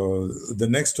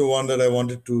next one that I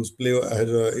wanted to play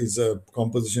is a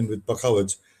composition with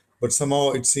Pakhavaj, but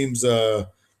somehow it seems the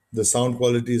sound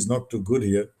quality is not too good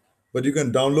here. But you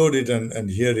can download it and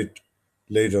hear it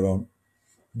later on.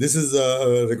 This is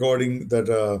a recording that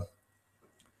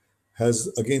has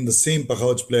again the same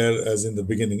Pakhavach player as in the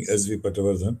beginning, S.V.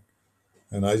 Patavardhan.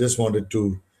 And I just wanted to,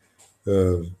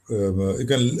 you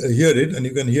can hear it, and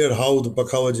you can hear how the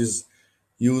Pakhavach is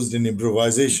used in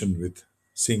improvisation with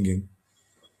singing.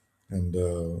 And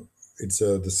it's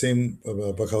the same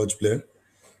Pakhavach player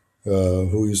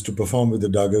who used to perform with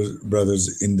the Dagars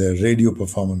brothers in their radio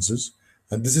performances.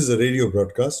 And this is a radio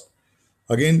broadcast.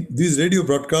 Again, these radio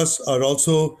broadcasts are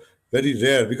also very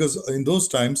rare because in those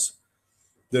times,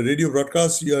 the radio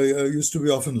broadcasts used to be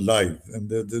often live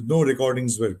and no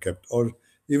recordings were kept. Or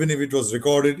even if it was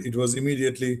recorded, it was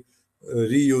immediately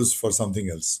reused for something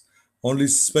else. Only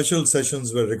special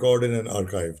sessions were recorded and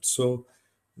archived. So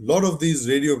a lot of these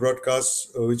radio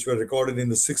broadcasts, which were recorded in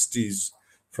the 60s,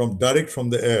 direct from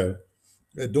the air,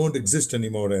 don't exist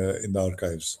anymore in the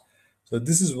archives. So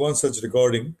this is one such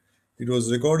recording. It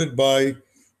was recorded by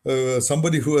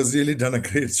somebody who has really done a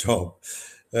great job.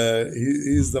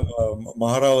 He is the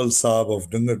Maharawal Saab of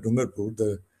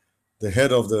Dungarpur, the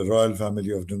head of the royal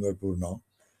family of Dungarpur now.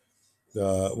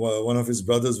 One of his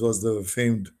brothers was the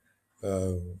famed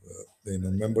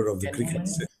member of the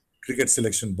cricket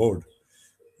selection board.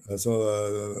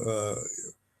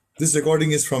 This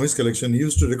recording is from his collection. He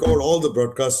used to record all the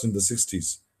broadcasts in the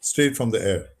 60s, straight from the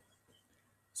air.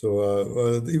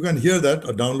 So you can hear that,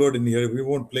 or download in here. We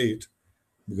won't play it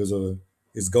because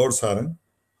it's Gaur Sarang.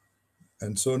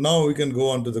 And so now we can go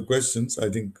on to the questions. I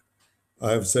think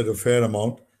I have said a fair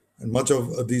amount, and much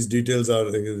of these details are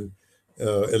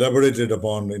elaborated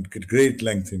upon in great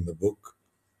length in the book,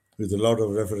 with a lot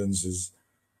of references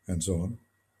and so on.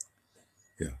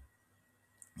 Yeah.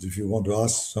 So if you want to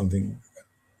ask something.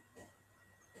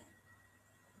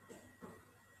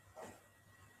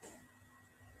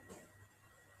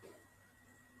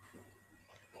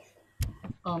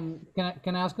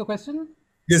 Can I ask a question?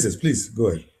 Yes, please go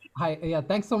ahead. Hi, yeah,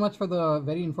 thanks so much for the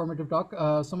very informative talk.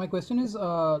 So my question is,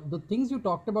 the things you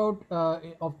talked about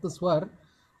of the swar,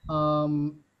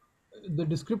 the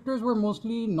descriptors were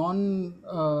mostly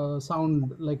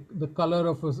non-sound, like the color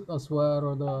of a swar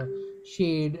or the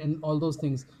shade and all those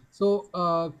things. So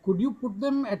could you put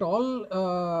them at all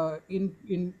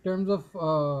in terms of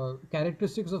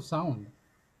characteristics of sound?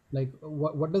 Like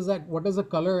what does a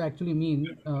color actually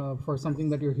mean for something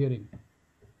that you're hearing?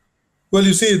 Well,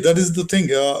 you see, that is the thing.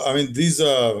 I mean, these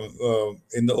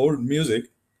in the old music,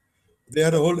 they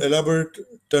had a whole elaborate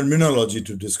terminology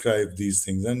to describe these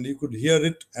things, and you could hear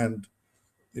it, and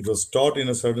it was taught in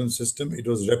a certain system. It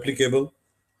was replicable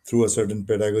through a certain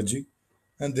pedagogy,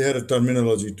 and they had a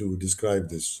terminology to describe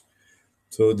this.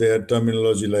 So they had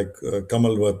terminology like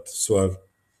Kamalvat Swar,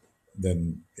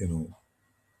 then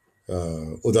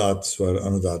Udat Swar,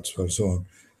 Anudat Swar, so on.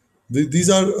 These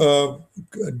are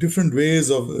different ways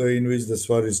in which the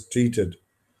swar is treated.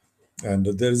 And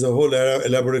there is a whole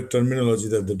elaborate terminology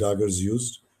that the Dagars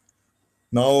used.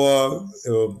 Now,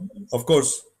 of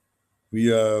course,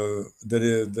 that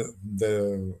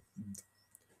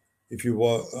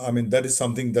is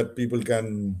something that people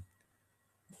can,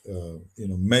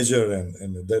 measure,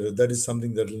 and that is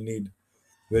something that will need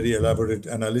very elaborate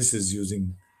analysis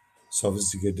using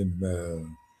sophisticated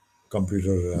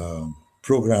computer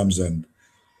programs and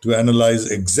to analyze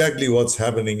exactly what's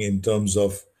happening in terms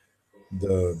of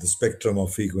the spectrum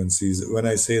of frequencies. When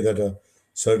I say that a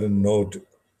certain note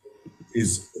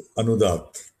is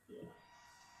anudat,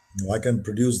 I can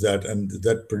produce that, and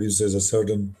that produces a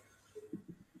certain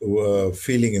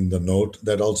feeling in the note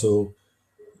that also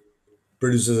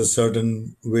produces a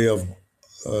certain way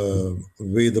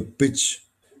the pitch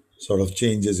sort of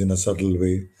changes in a subtle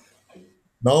way.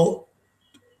 Now,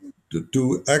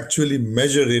 to actually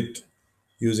measure it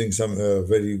using some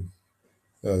very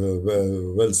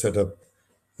well set up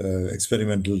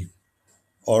experimental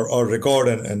or record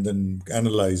and then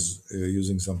analyze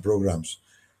using some programs.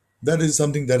 That is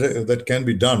something that can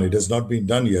be done. It has not been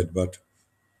done yet, but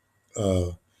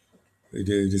it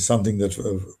is something that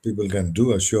people can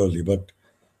do surely. But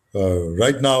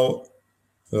right now,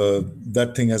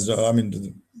 that thing has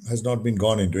not been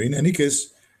gone into. In any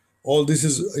case, all this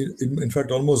is in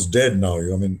fact almost dead now.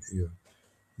 Even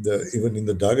in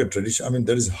the Dagar tradition,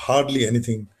 there is hardly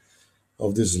anything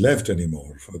of this left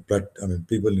anymore.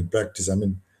 People in practice.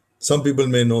 Some people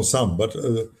may know some, but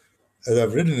as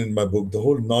I've written in my book, the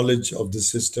whole knowledge of this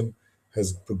system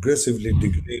has progressively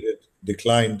degraded,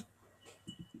 declined,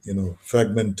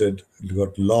 fragmented,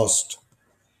 got lost,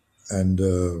 and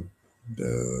the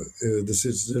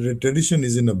tradition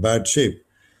is in a bad shape.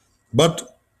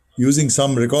 But using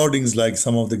some recordings, like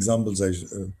some of the examples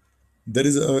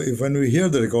when we hear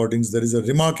the recordings, there is a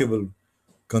remarkable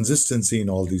consistency in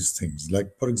all these things.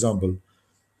 Like, for example,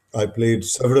 I played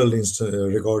several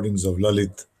recordings of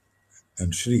Lalit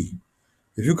and Shri.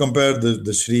 If you compare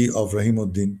the Shri of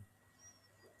Rahimuddin,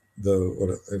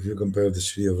 or if you compare the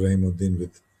Shri of Rahimuddin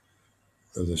with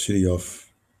the Shri of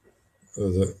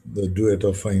the duet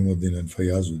of Fahimuddin and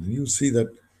Fayazuddin, you see that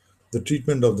the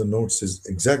treatment of the notes is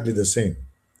exactly the same.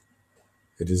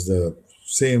 It is the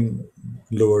same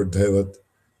lowered Dhaivat,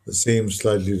 the same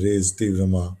slightly raised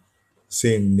Tivrama,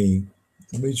 same knee,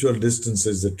 mutual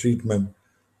distances, the treatment,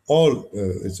 all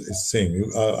is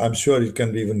same. I'm sure it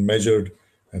can be even measured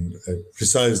and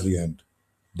precisely and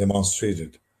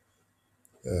demonstrated.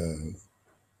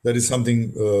 That is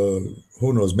something,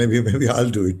 who knows, maybe I'll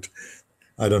do it.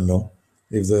 I don't know.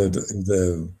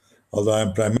 Although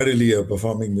I'm primarily a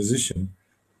performing musician,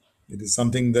 it is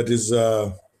something that is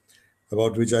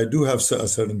about which I do have a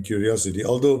certain curiosity.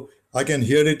 Although I can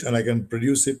hear it and I can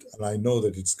produce it and I know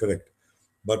that it's correct.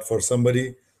 But for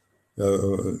somebody,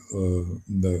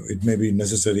 it may be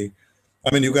necessary.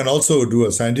 I mean, you can also do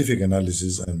a scientific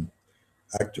analysis and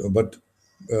act, but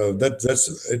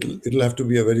it'll have to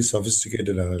be a very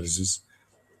sophisticated analysis,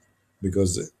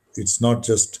 because it's not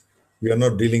just, we are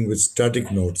not dealing with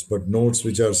static notes, but notes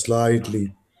which are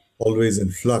slightly always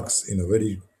in flux in a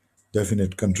very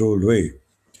definite controlled way.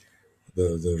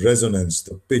 The resonance,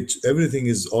 the pitch, everything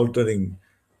is altering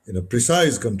in a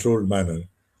precise controlled manner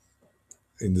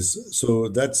in this. So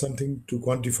that's something to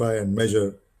quantify and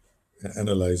measure and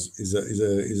analyze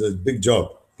is a big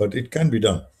job, but it can be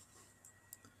done.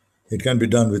 It can be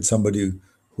done with somebody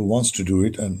who wants to do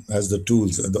it and has the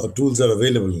tools. And the tools are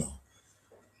available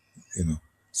now,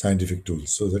 scientific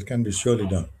tools. So that can be surely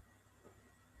done.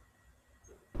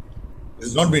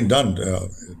 It's not been done,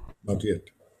 not yet.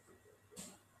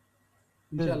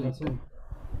 Inshallah, soon.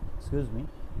 Excuse me.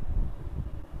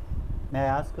 May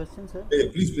I ask question, sir? Hey,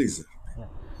 please, sir. Yeah.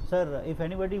 Sir, if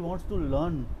anybody wants to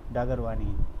learn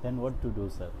Dagarwani, then what to do,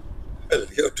 sir? Well,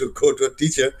 you have to go to a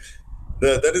teacher.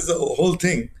 That is the whole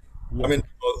thing. Yeah. I mean,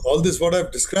 all this, what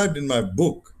I've described in my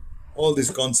book, all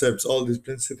these concepts, all these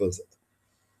principles,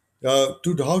 how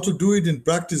to do it in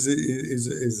practice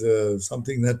is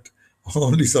something that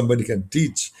only somebody can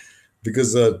teach.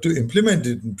 Because to implement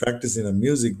it in practice in a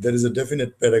music, there is a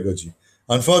definite pedagogy.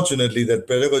 Unfortunately, that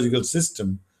pedagogical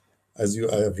system, as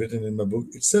I have written in my book,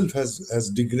 itself has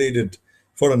degraded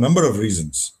for a number of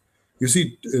reasons. You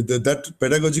see, that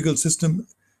pedagogical system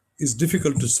is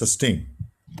difficult to sustain.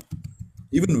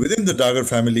 Even within the Dagar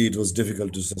family, it was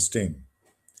difficult to sustain.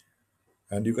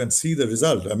 And you can see the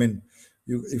result. I mean,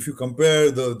 if you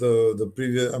compare the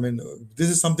previous, I mean, this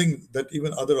is something that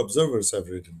even other observers have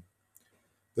written.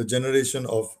 The generation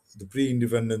of the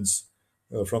pre-independence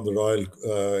from the royal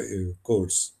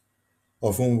courts,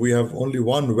 of whom we have only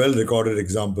one well-recorded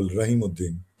example,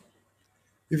 Rahimuddin.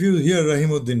 If you hear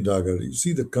Rahimuddin Dagar, you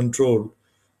see the control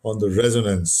on the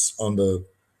resonance, on the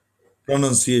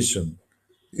pronunciation.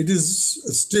 It is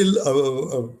still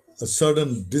a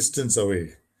certain distance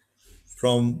away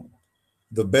from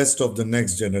the best of the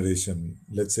next generation,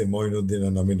 let's say Moinuddin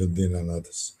and Aminuddin and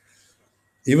others.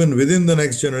 Even within the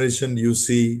next generation, you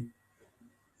see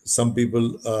some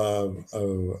people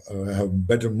have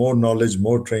better, more knowledge,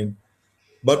 more trained.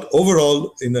 But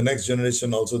overall, in the next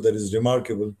generation also, there is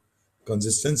remarkable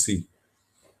consistency.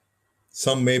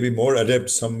 Some may be more adept,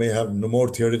 some may have more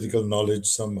theoretical knowledge,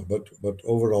 but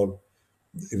overall,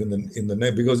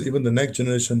 because even the next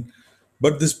generation,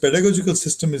 but this pedagogical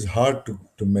system is hard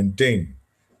to maintain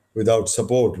without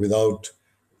support, without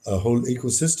a whole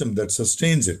ecosystem that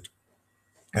sustains it.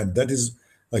 And that is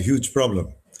a huge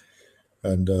problem.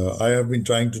 And I have been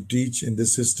trying to teach in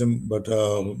this system, but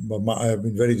I have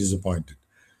been very disappointed.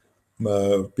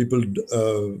 People,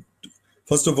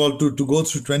 first of all, to go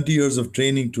through 20 years of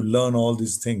training to learn all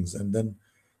these things. And then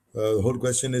the whole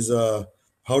question is,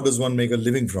 how does one make a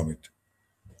living from it?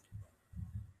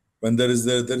 When there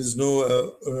is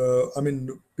no, I mean,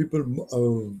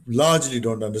 people largely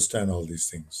don't understand all these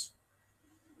things.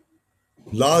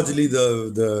 Largely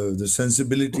the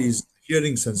sensibilities,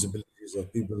 hearing sensibilities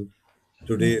of people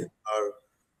today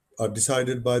are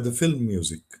decided by the film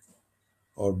music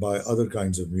or by other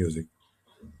kinds of music.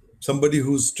 Somebody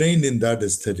who's trained in that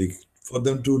aesthetic, for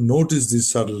them to notice these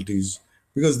subtleties,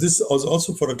 because this is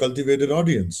also for a cultivated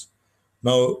audience.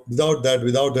 Now, without that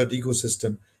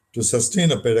ecosystem, to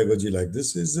sustain a pedagogy like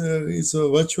this is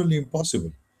virtually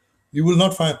impossible. You will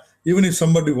not find, even if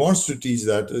somebody wants to teach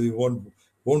that, you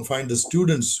won't find the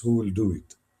students who will do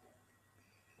it.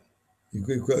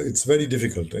 It's very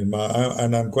difficult, and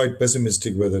I'm quite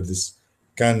pessimistic whether this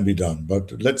can be done,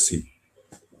 but let's see.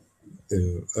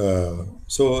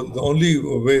 So the only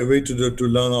way to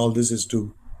learn all this is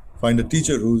to find a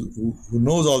teacher who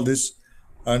knows all this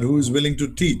and who is willing to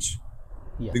teach.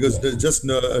 Yeah. because there's just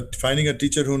finding a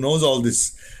teacher who knows all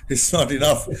this is not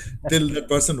enough till that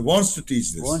person wants to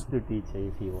teach this, Wants to teach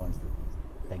if he wants to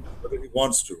teach. Thank you. whether he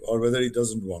wants to or whether he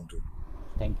doesn't want to.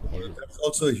 Thank you. Thank you. That's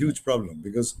also a huge problem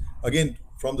because, again,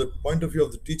 from the point of view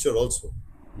of the teacher, also,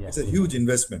 Yeah. it's a huge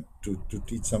investment to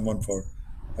teach someone for.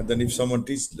 And then if someone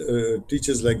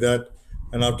teaches like that,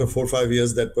 and after 4 or 5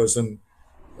 years, that person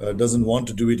doesn't want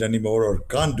to do it anymore or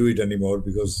can't do it anymore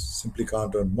because simply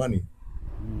can't earn money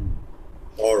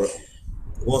or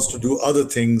wants to do other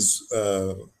things,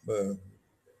 then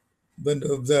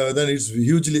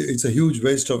it's a huge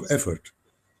waste of effort.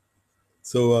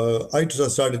 So I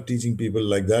started teaching people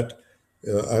like that.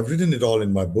 I've written it all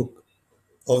in my book.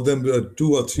 Of them,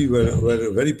 2 or 3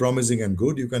 were very promising and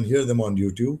good. You can hear them on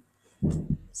YouTube.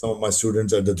 Some of my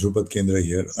students at the Dhrupad Kendra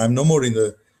here. I'm no more in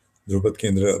the Dhrupad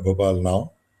Kendra Bhopal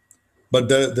now, but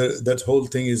that whole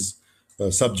thing is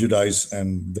sub judice,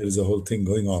 and there is a whole thing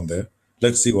going on there.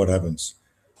 Let's see what happens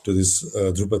to this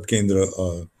Dhrupad Kendra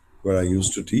where I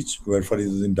used to teach, where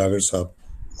Fariduddin Dagars Sahab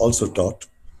also taught,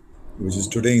 which is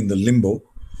today in the limbo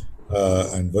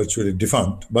and virtually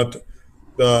defunct. But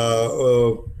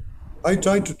I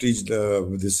tried to teach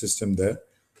this system there.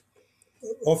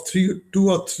 Of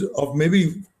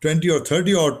maybe 20 or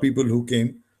 30 odd people who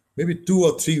came, maybe 2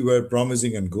 or 3 were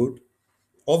promising and good.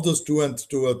 Of those 2 or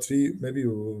 3, maybe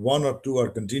 1 or 2 are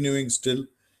continuing still,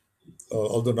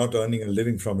 although not earning a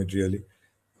living from it really.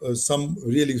 Some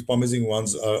really promising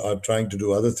ones are trying to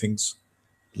do other things,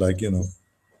 like,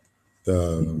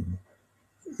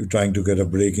 trying to get a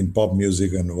break in pop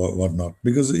music and whatnot.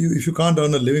 Because if you can't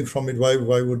earn a living from it,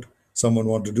 why would someone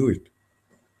want to do it?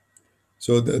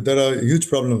 So there are huge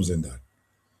problems in that.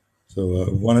 So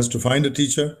one has to find a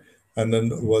teacher, and then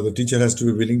the teacher has to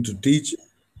be willing to teach,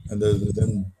 and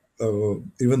then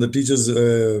even the teacher's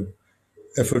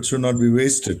effort should not be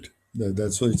wasted.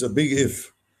 So it's a big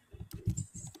if.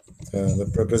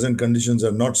 The present conditions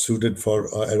are not suited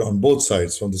for on both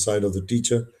sides, from the side of the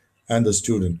teacher and the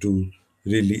student, to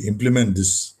really implement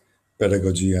this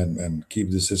pedagogy and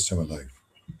keep the system alive.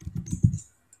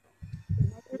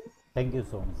 Thank you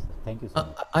so much, sir. Thank you so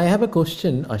much. I have a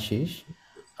question, Ashish.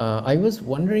 I was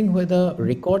wondering whether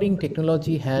recording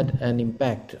technology had an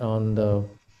impact on the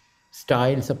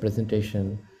styles of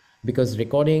presentation, because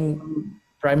recording,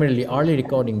 primarily early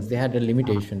recordings, they had a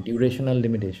limitation, durational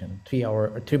limitation,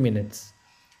 3 minutes.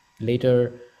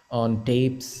 Later on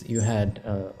tapes, you had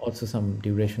also some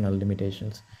durational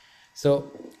limitations. So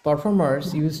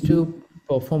performers used to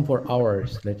perform for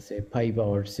hours, let's say 5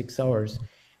 hours, 6 hours,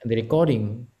 and the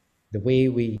recording, the way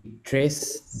we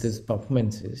trace these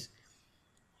performances,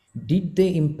 did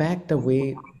they impact the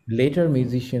way later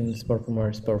musicians,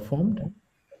 performers performed?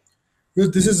 Well,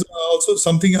 this is also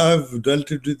something I've dealt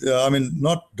with. I mean,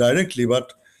 not directly,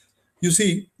 but you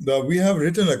see, we have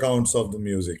written accounts of the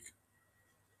music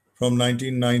from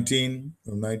 1919,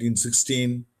 from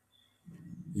 1916,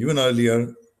 even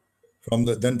earlier, from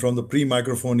the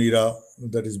pre-microphone era,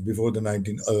 that is before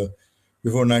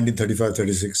before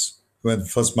 1935-36, when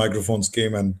first microphones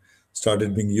came and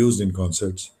started being used in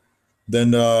concerts.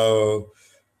 Then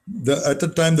at the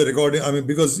time the recording, I mean,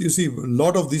 because you see, a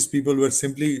lot of these people were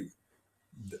simply,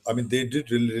 I mean, they did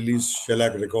release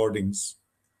shellac recordings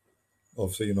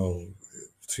of,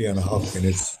 3.5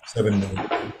 minutes, 7 minutes,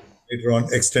 later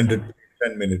on extended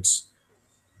 10 minutes.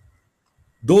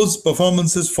 Those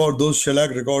performances for those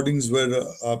shellac recordings were,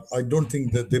 I don't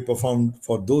think that they performed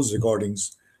for those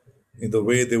recordings in the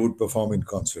way they would perform in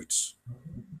concerts.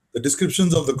 The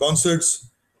descriptions of the concerts,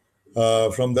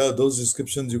 from those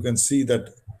descriptions, you can see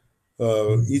that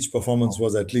each performance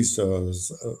was at least, there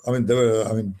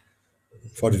were,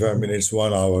 45 minutes,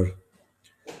 1 hour,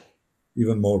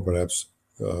 even more perhaps.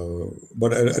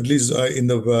 But at least in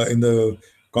the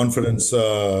conference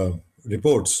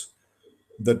reports,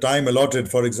 the time allotted,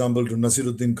 for example, to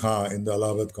Nasiruddin Khan in the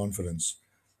Allahabad conference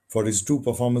for his 2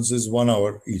 performances, 1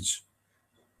 hour each.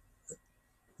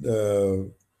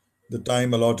 The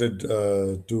time allotted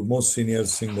to most senior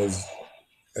singers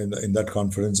in that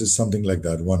conference is something like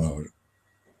that, 1 hour.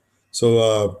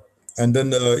 So, and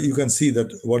then you can see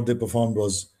that what they performed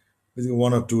was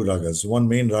 1 or 2 ragas, one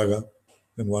main raga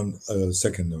and one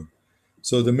second.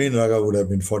 So the main raga would have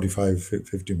been 45,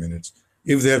 50 minutes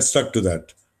if they had stuck to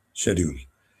that schedule.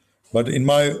 But in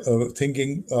my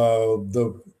thinking,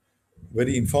 the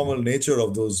very informal nature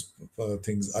of those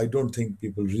things, I don't think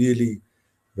people really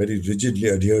very rigidly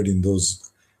adhered in those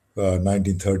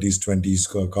 1930s, 20s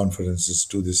conferences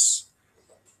to this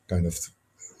kind of.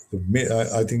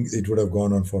 I think it would have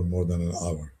gone on for more than an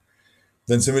hour.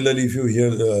 Then similarly, if you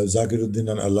hear Zakiruddin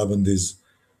and Allabandi's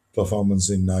performance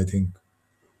in, I think,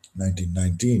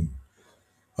 1919,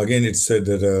 Again, it's said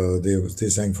that they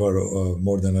sang for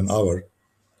more than an hour,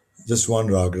 just one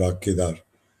rag Kedar.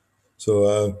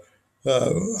 So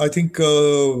I think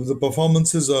the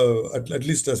performances, at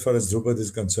least as far as Dhrupad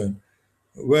is concerned,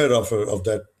 were of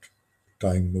that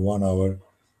time, 1 hour,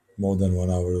 more than 1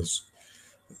 hour,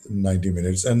 90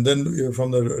 minutes. And then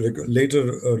from the later,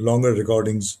 longer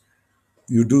recordings,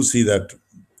 you do see that.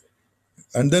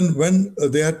 And then when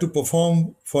they had to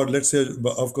perform for, let's say,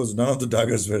 of course, none of the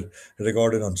Dagars were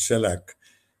recorded on shellac.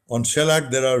 On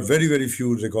shellac, there are very, very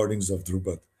few recordings of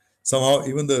Dhrupad. Somehow,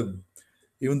 even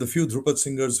the few Dhrupad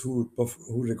singers who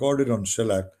recorded on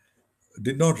shellac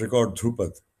did not record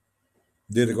Dhrupad.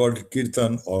 They recorded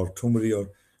Kirtan or Thumri, or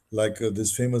like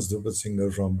this famous Dhrupad singer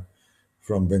from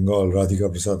Bengal, Radhika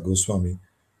Prasad Goswami.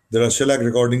 There are shellac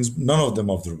recordings, none of them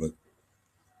of Dhrupad.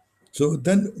 So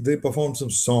then they performed some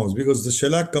songs because the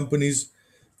shellac companies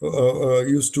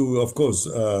used to, of course,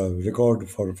 record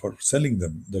for selling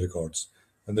them the records,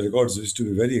 and the records used to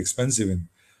be very expensive. In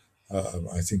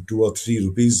I think 2 or 3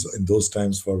 rupees in those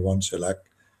times for one shellac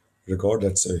record.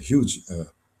 That's a huge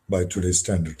by today's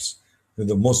standards.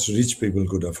 The most rich people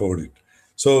could afford it.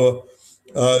 So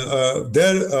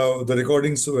there, the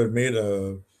recordings were made.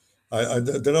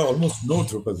 There are almost no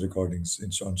Drupad recordings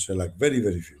on shellac. Very,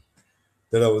 very few.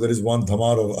 There is one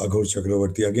Dhamar of Aghor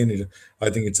Chakravarti. Again, I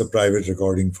think it's a private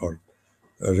recording for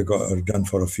done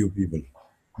for a few people,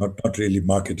 not really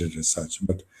marketed as such.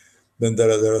 But then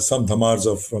there are some Dhamars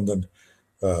from the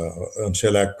on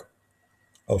shellac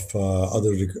of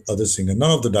other singers.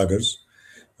 None of the Dagars.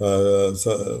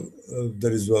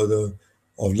 There is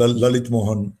of Lalit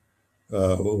Mohan,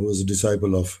 who was a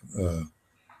disciple of,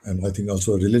 and I think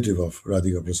also a relative of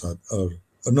Radhika Prasad, or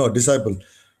no, a disciple,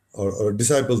 or a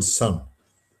disciple's son.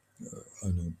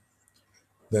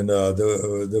 Then there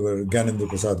were Gyanendra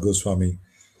Prasad Goswami.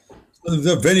 So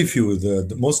there are very few,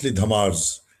 mostly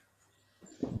Dhamars,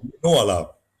 no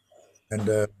alap. And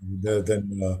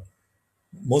then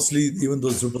mostly even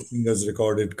those Drupad singers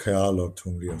recorded Khayal or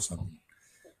Thumri or something.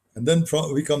 And then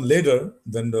we come later,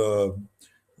 then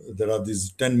there are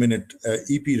these 10-minute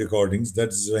EP recordings,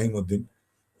 that's Rahimuddin.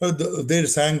 They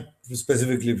sang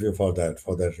specifically for that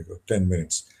record, 10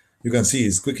 minutes. You can see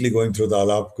he's quickly going through the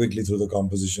alap, quickly through the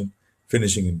composition,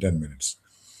 finishing in 10 minutes.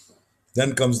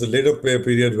 Then comes the later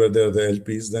period where there are the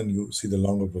LPs, then you see the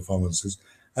longer performances.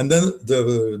 And then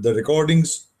the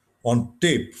recordings on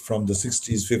tape from the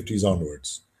 60s, 50s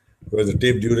onwards, where the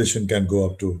tape duration can go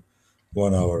up to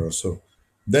 1 hour or so.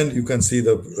 Then you can see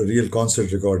the real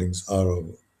concert recordings are of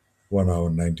 1 hour,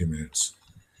 90 minutes.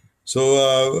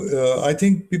 So I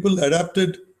think people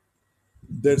adapted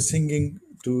their singing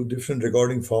to different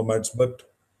recording formats, but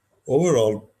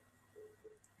overall,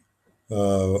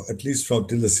 at least from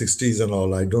till the 60s and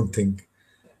all, I don't think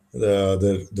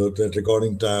the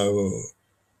recording time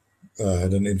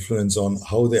had an influence on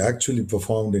how they actually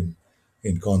performed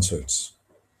in concerts.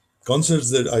 Concerts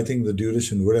that I think the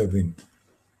duration would have been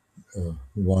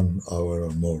 1 hour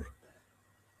or more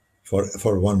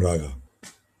for one raga.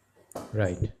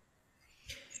 Right.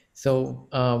 So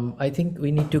I think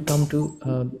we need to come to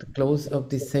the close of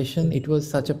this session. It was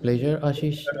such a pleasure,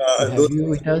 Ashish, to have you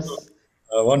with us.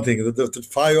 One thing, the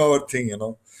 5 hour thing,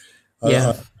 Yeah.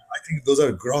 I think those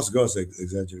are gross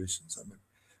exaggerations. I mean,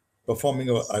 performing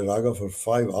a raga for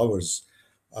 5 hours,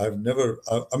 I've never.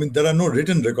 I mean, there are no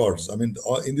written records. I mean,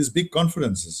 in these big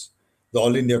conferences, the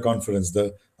All India Conference,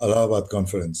 the Allahabad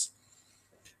Conference,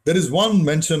 there is one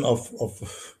mention of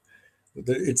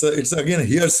it's again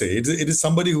hearsay. It is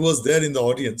somebody who was there in the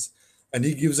audience, and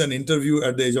he gives an interview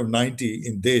at the age of 90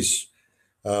 in Desh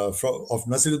of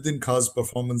Nasiruddin Khan's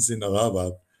performance in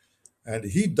Allahabad, and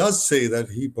he does say that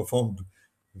he performed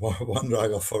one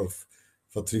raga for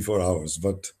 3-4 hours.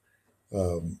 But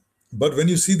when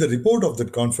you see the report of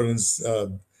that conference,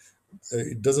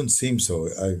 it doesn't seem so.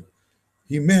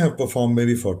 He may have performed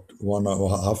maybe for 1 hour,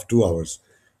 half, 2 hours,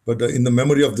 but in the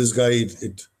memory of this guy,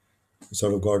 it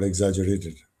sort of got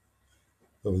exaggerated.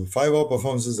 So the 5 hour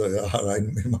performances are,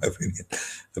 in my opinion,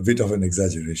 a bit of an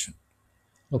exaggeration.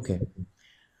 Okay.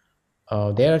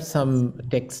 There are some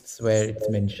texts where it's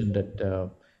mentioned that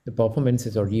the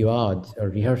performances or riwaj or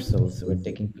rehearsals were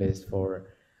taking place for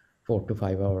 4 to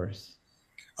 5 hours.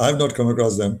 I have not come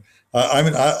across them. I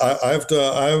mean, I have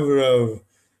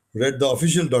read the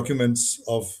official documents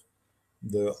of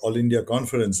the All India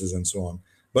conferences and so on.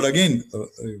 But again,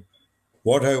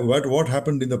 what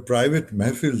happened in the private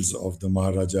mehfils of the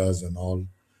Maharajas and all,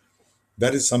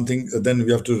 that is something. Then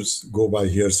we have to go by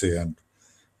hearsay, and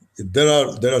there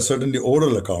are certainly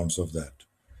oral accounts of that.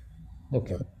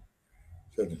 Okay.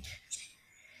 Certainly.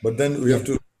 But then we have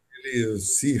to really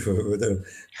see whether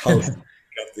how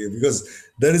Karthik, because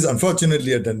there is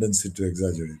unfortunately a tendency to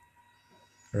exaggerate.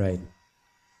 Right.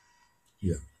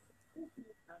 Yeah.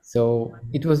 So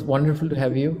it was wonderful to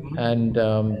have you, and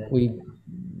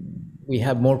we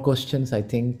have more questions, I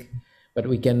think, but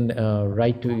we can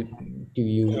write to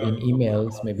you in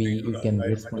emails. Maybe you can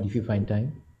respond if you find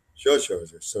time. Sure,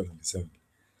 certainly, certainly.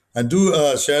 And do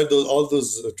share those all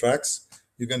those tracks.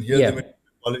 You can hear them in Yeah.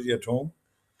 quality at home.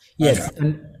 And Yes,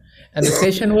 and the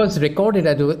session was recorded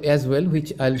as well,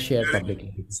 which I'll share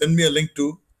publicly. send me a link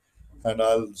too, and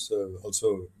I'll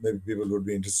also maybe people would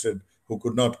be interested who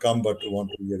could not come but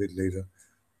want to hear it later.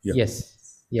 Yeah,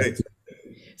 Yes. Yeah. great.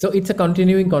 So it's a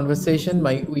continuing conversation.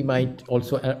 We might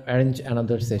also arrange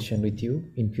another session with you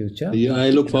in future. Yeah, I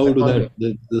look forward to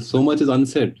that. There's so much is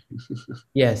unsaid.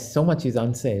 Yes, so much is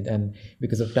unsaid, and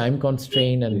because of time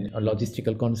constraint and a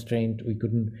logistical constraint, we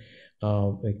couldn't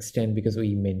extend because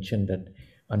we mentioned that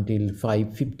until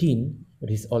 5:15,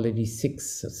 but it's already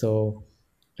 6, so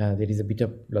there is a bit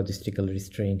of logistical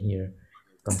restraint here,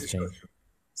 constraint.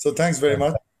 So thanks very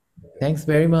much. Thanks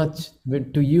very much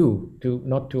to you, to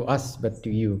not to us, but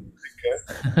to you.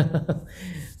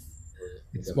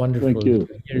 It's wonderful Thank you.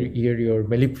 to hear your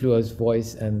mellifluous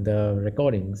voice and the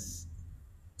recordings.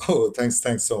 Oh, thanks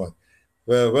so much.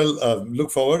 Look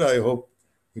forward. I hope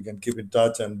we can keep in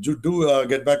touch, and do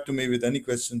get back to me with any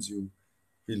questions you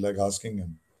feel like asking.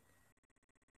 And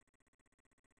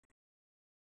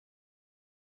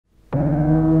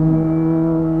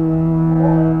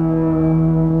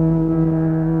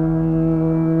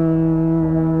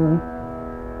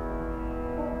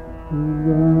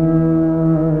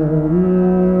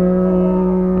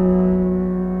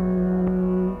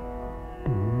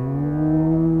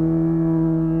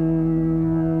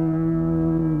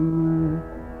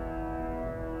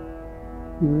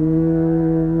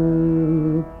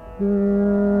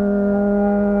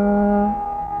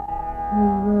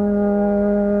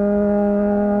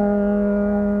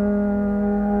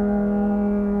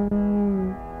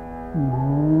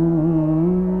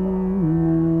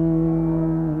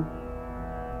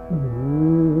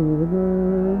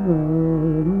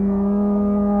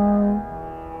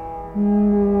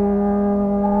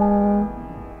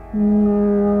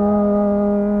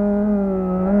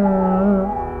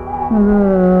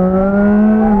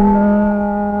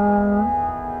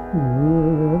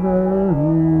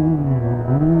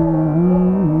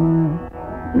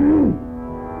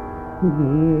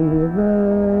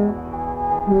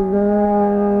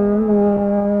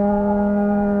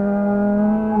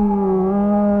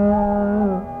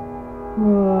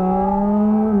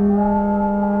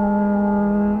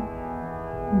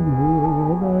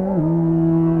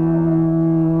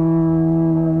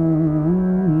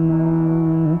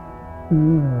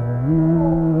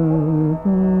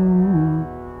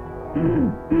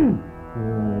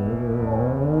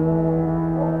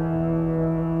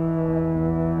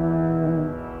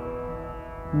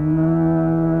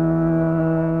Na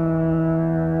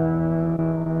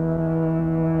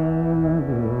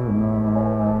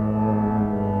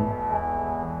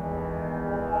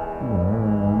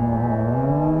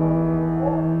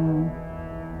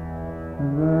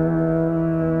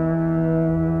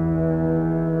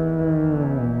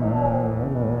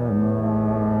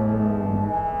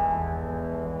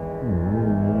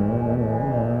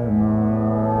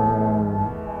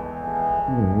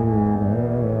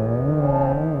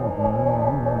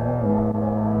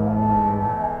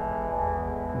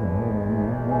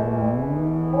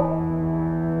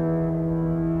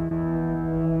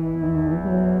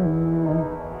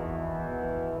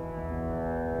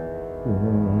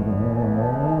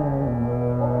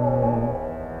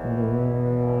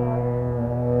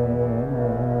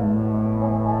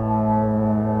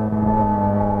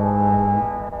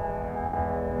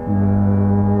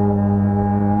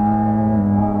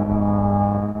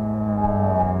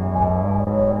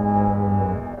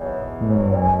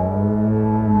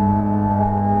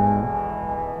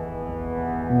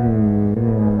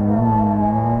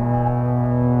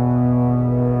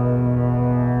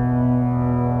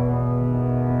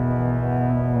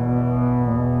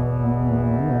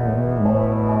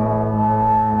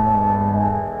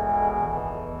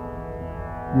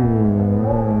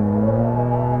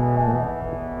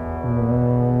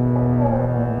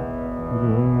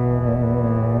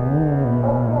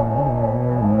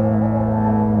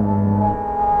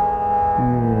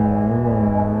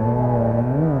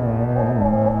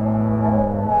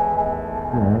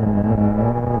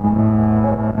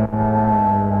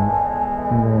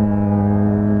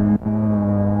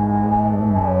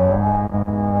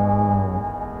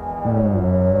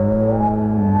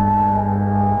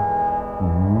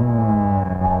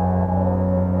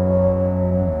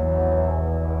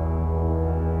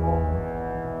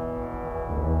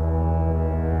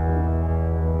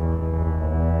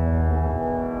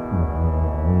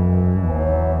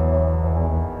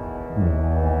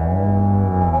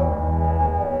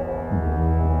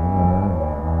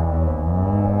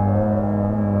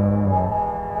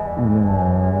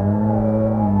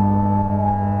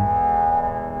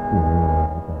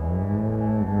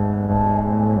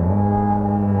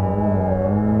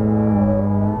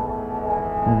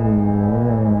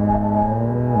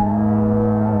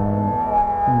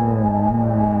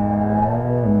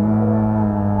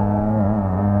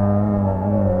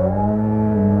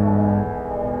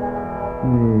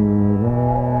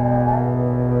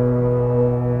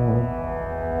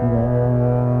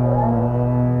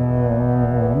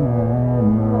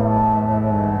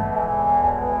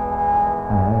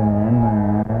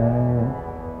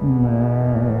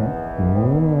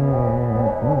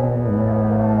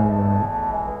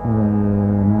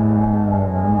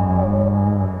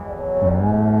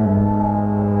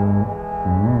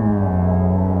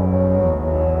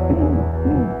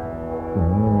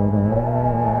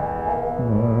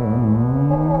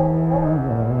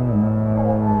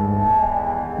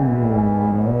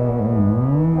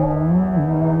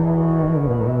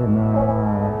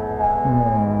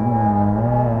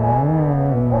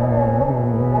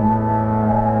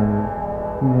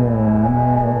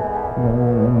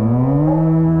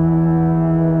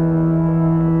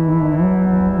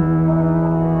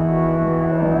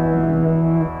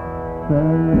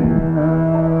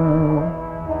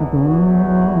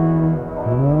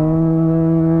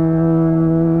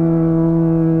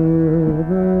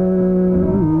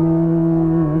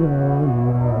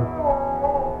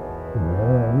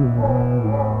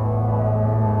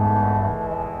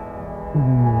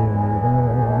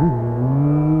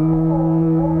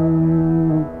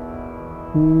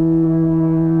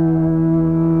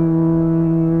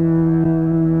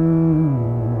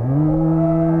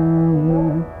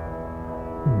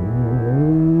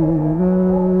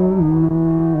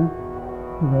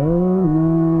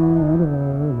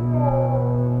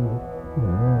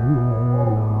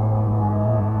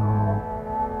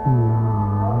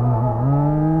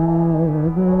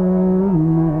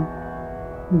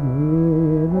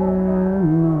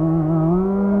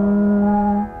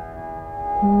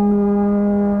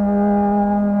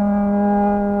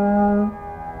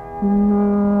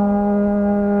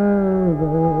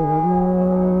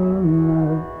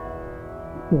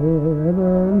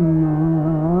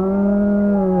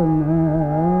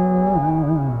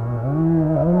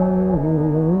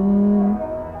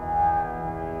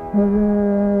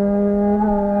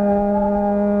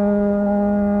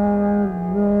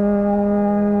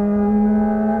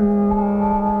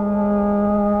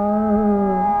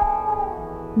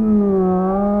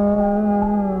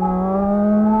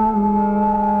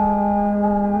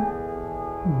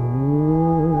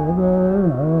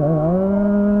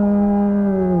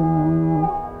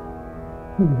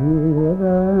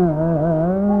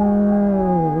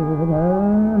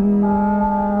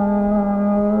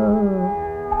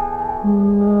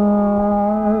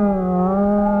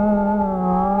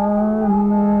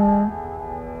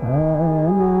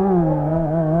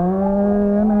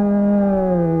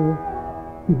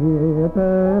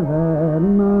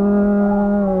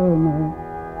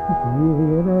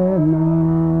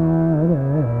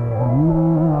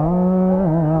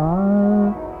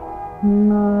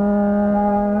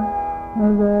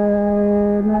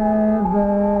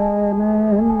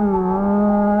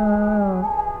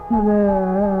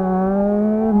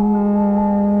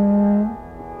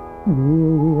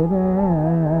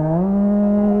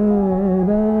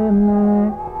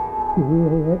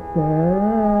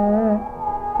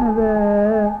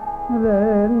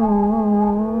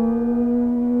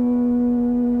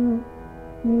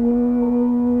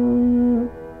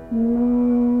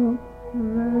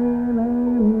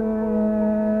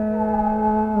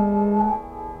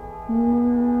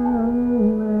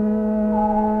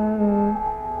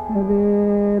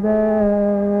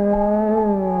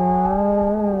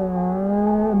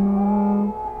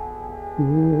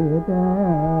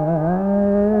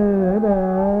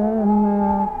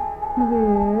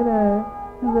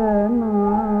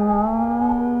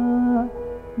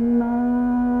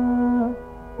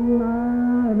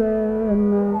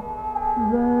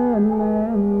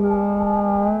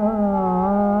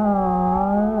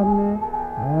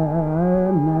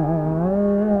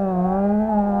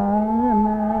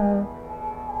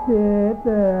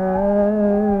Then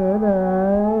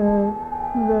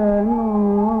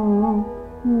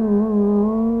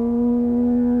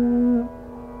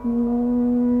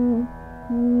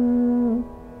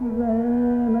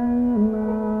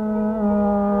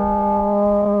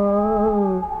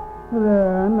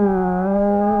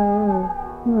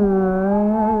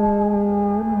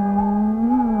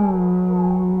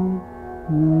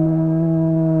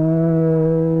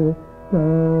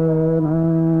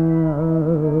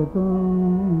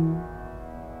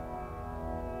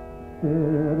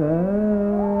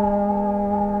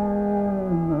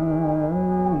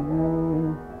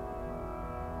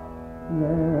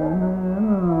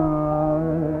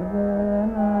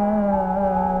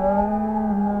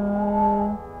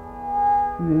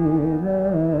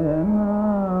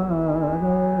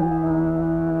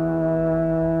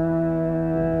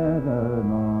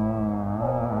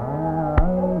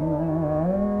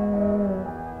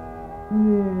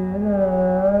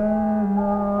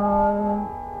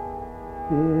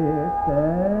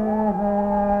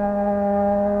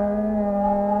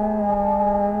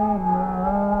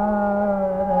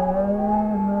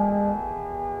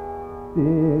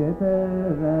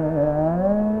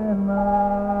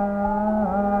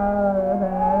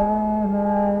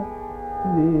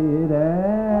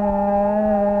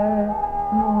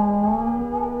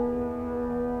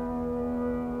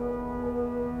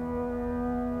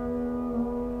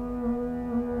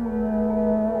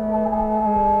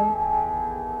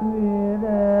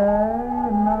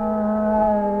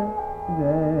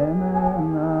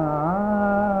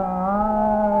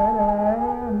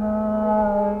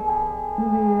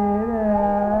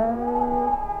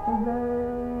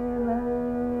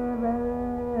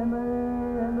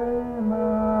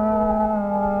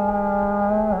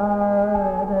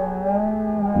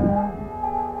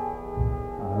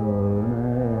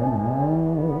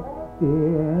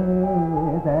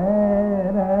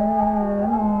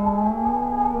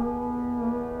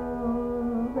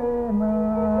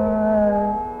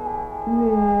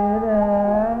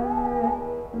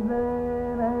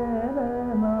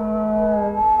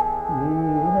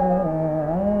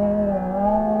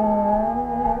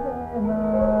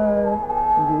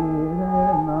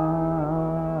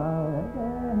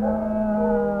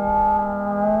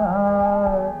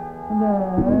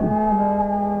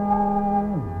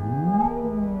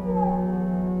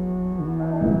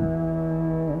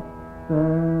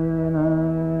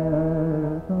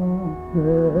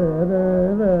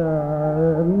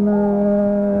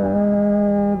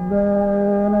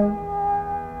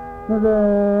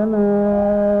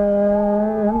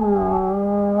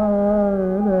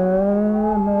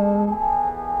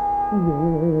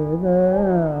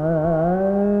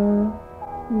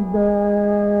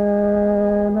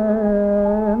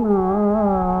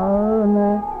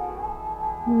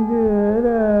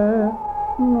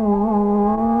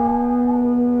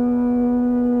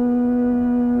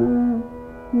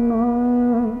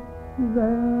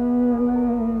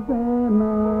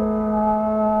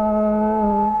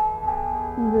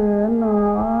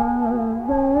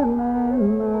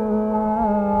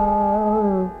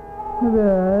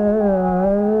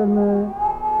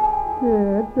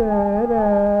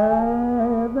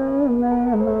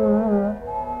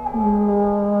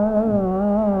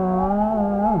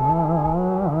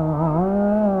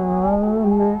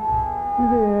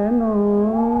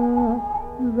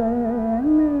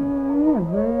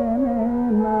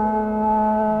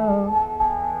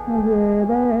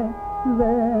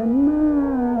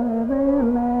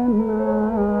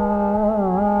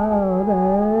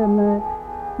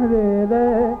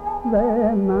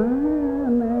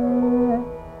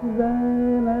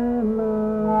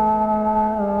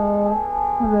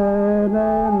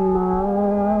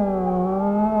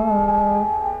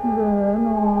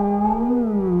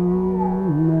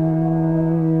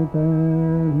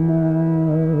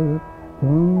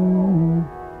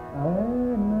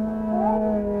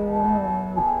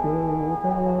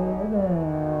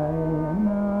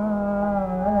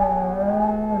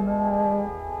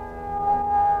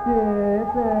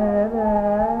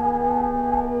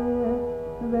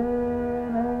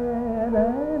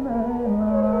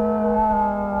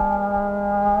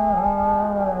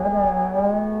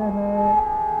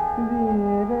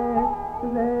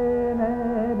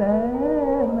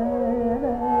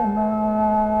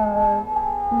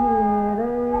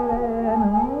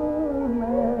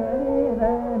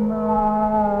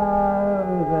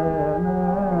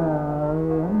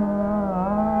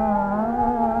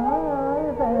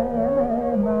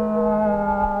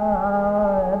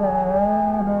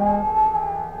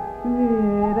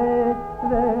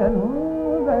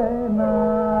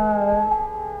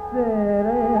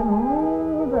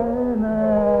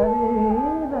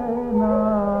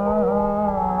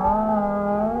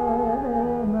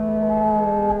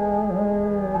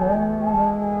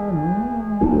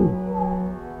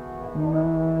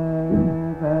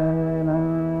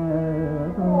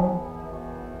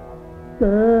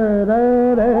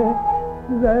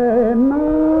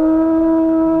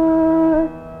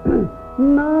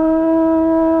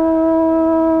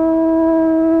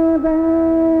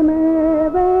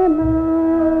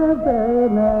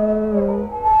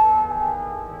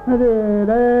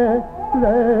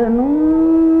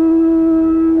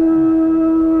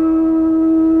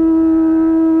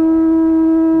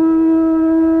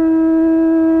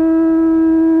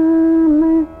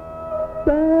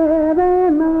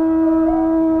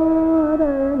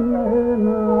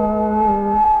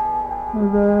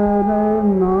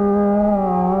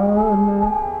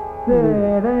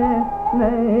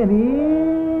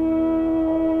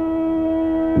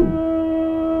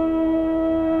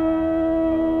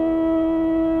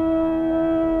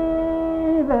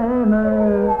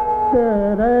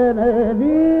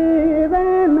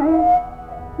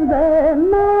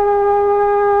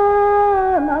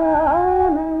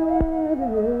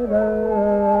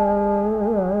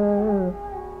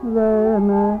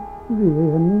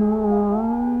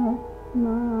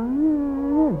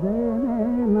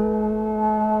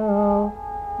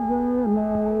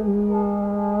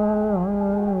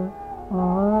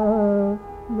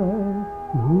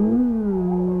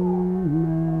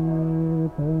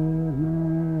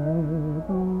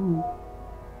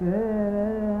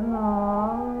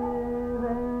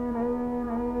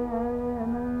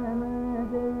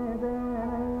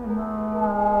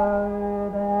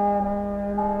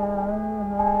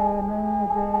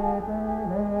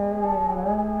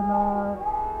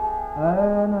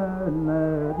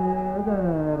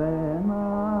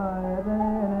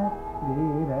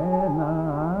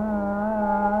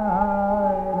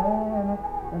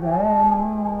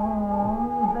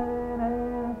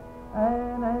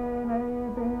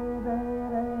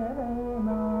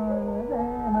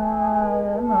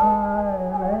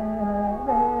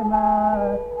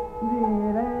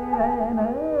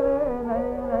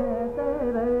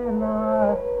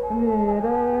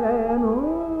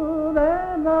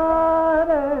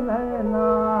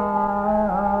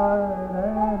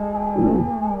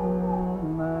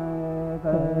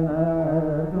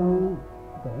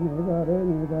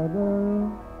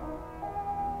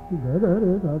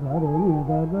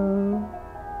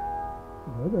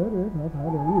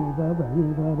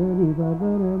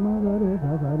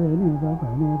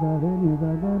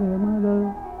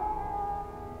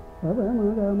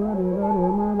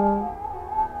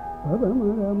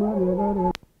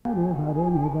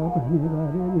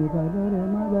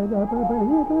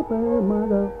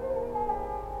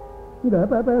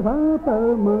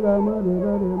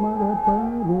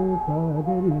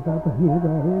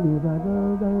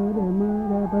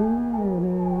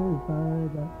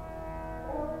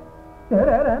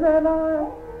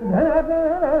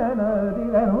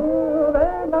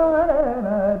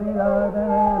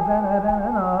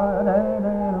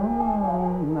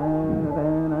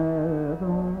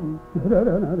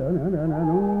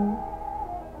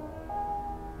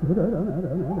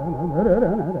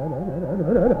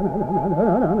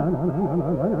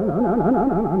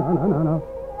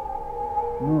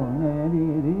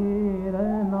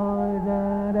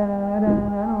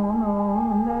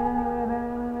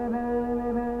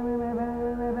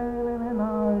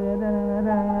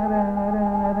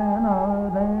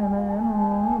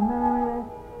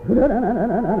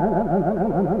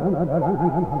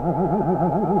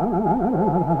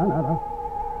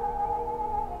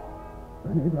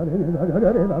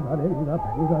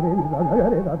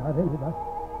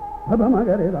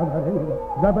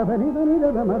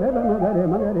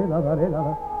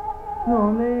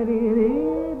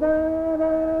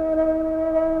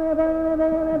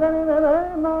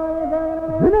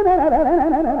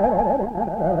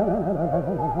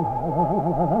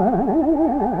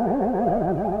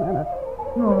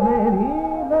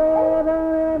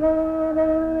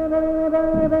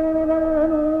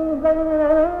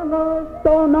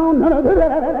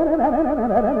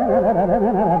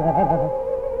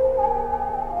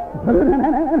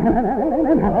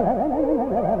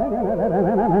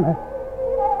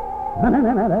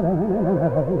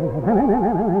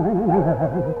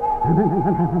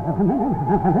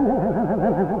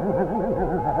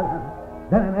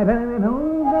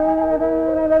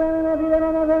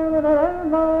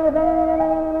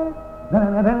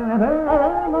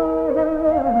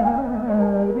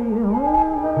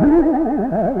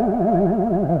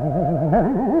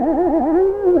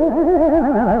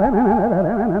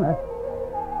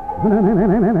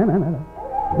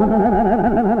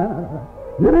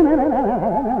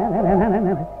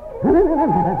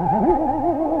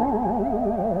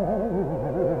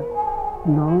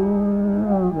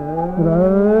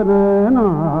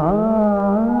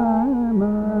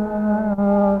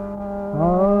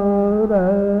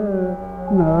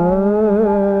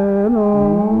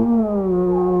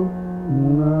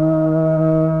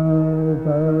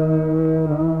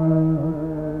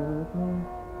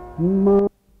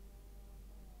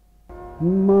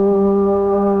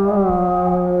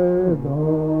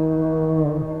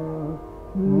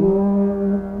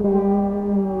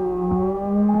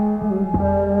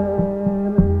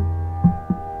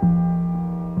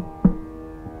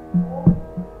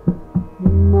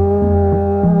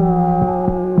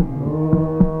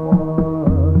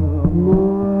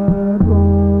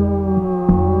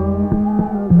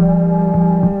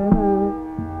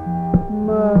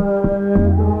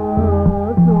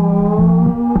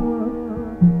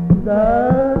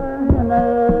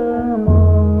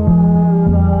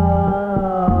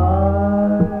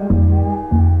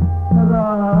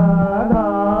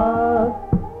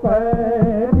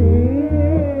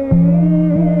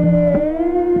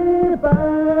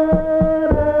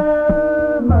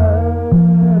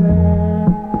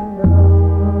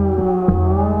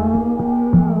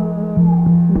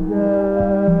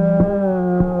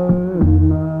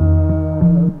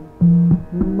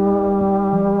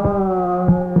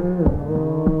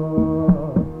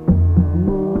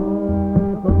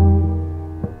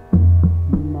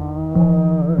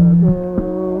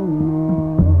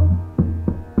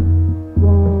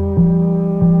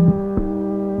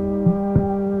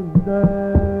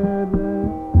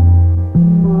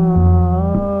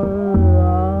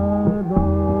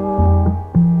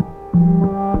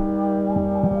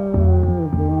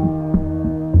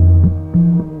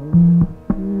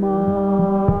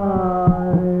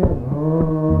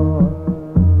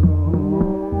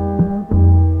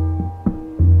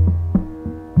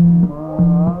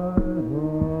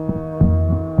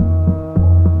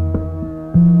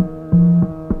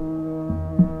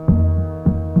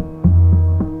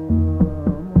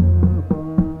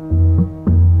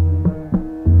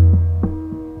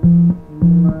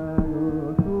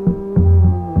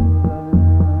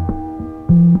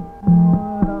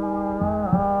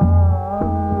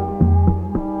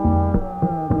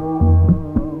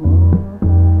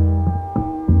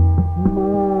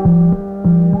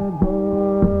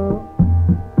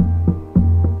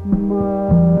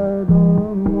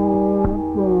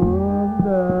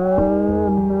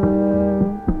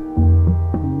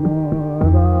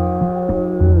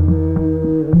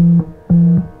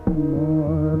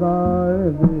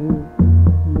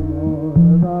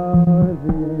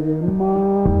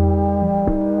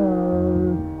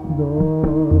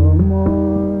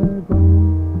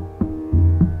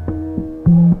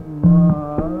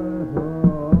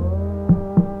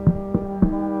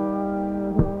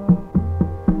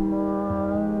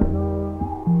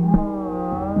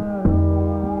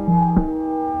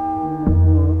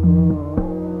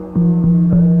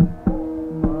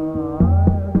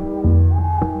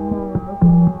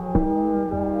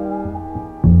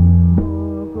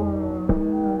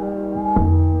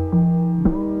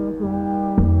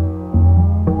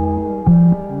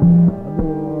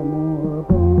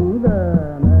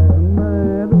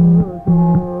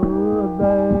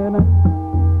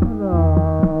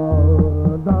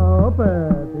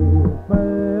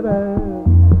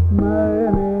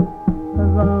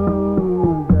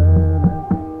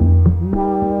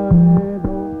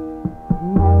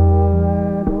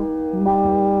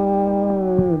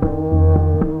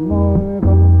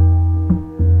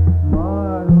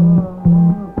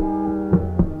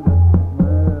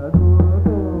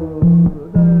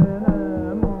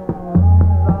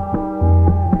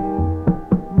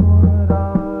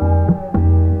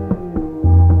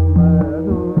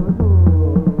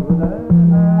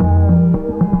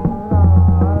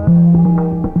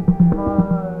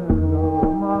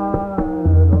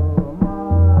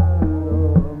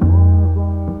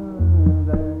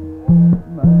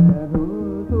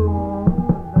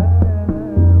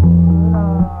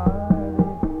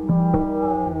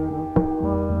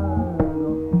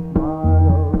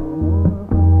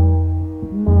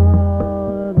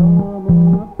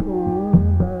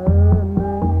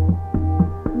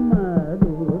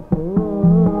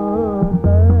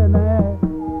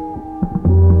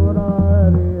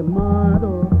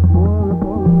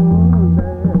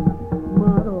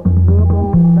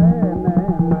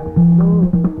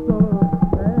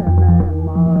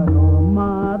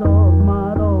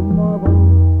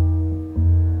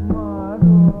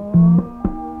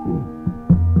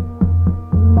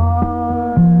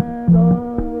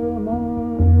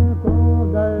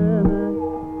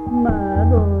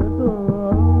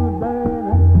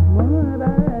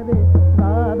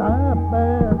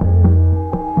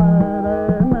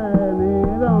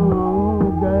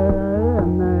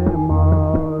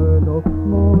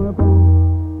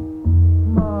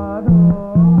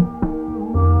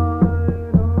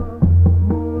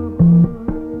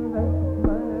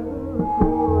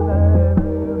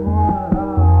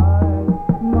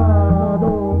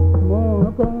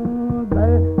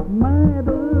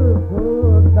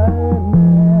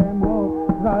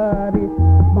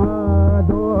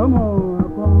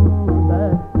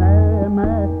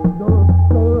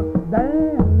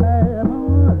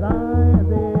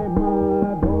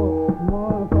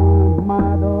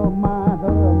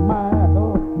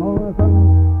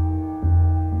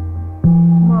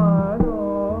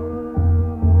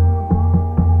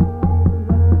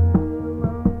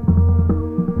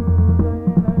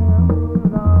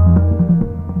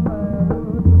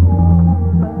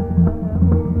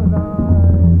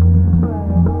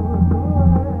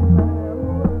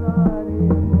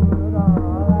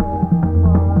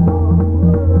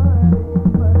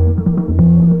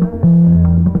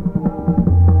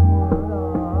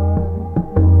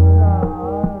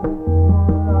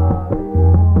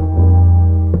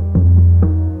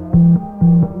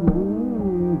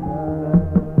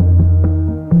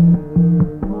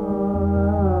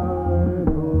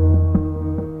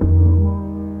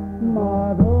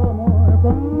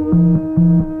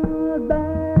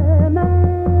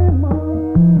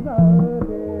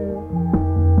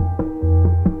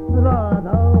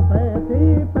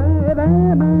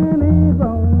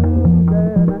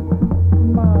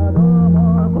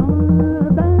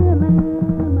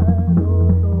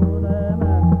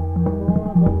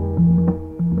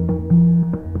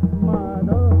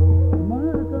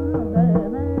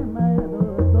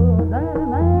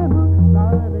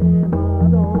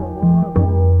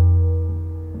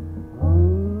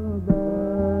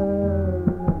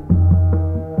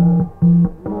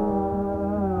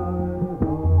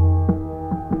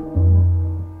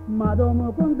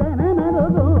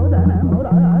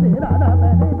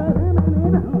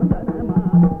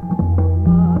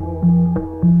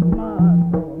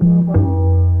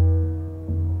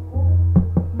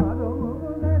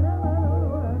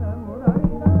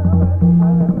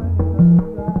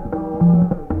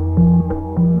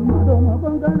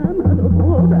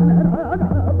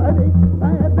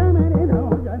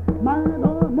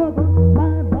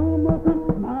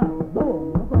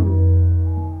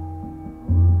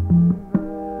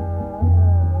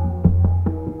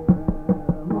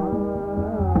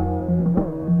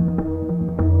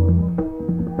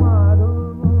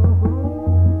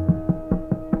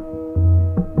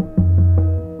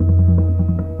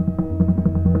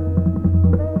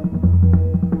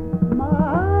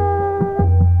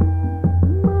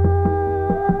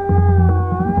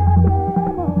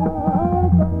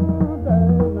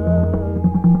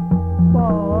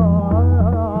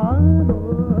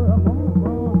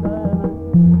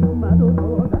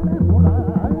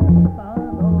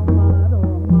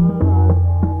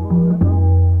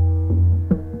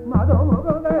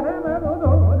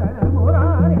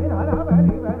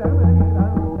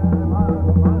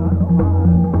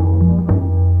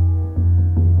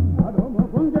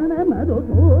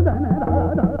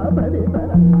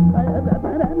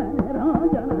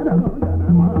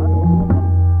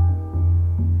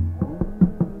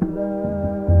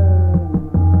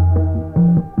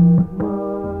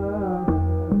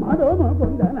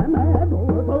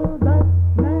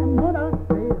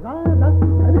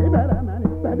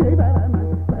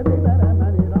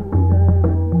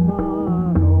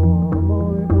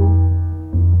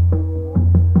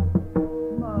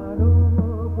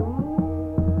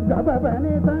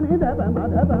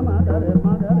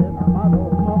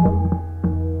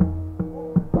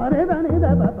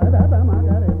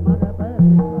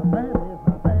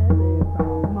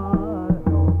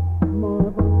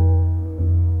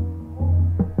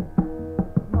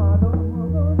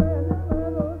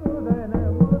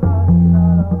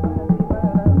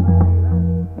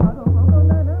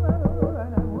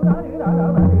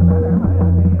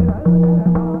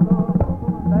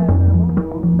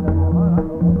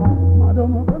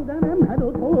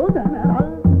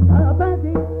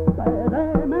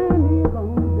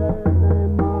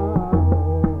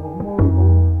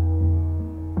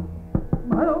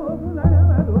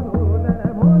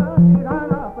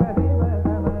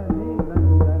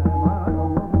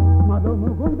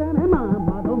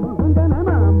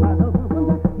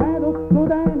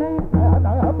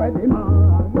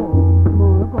Padma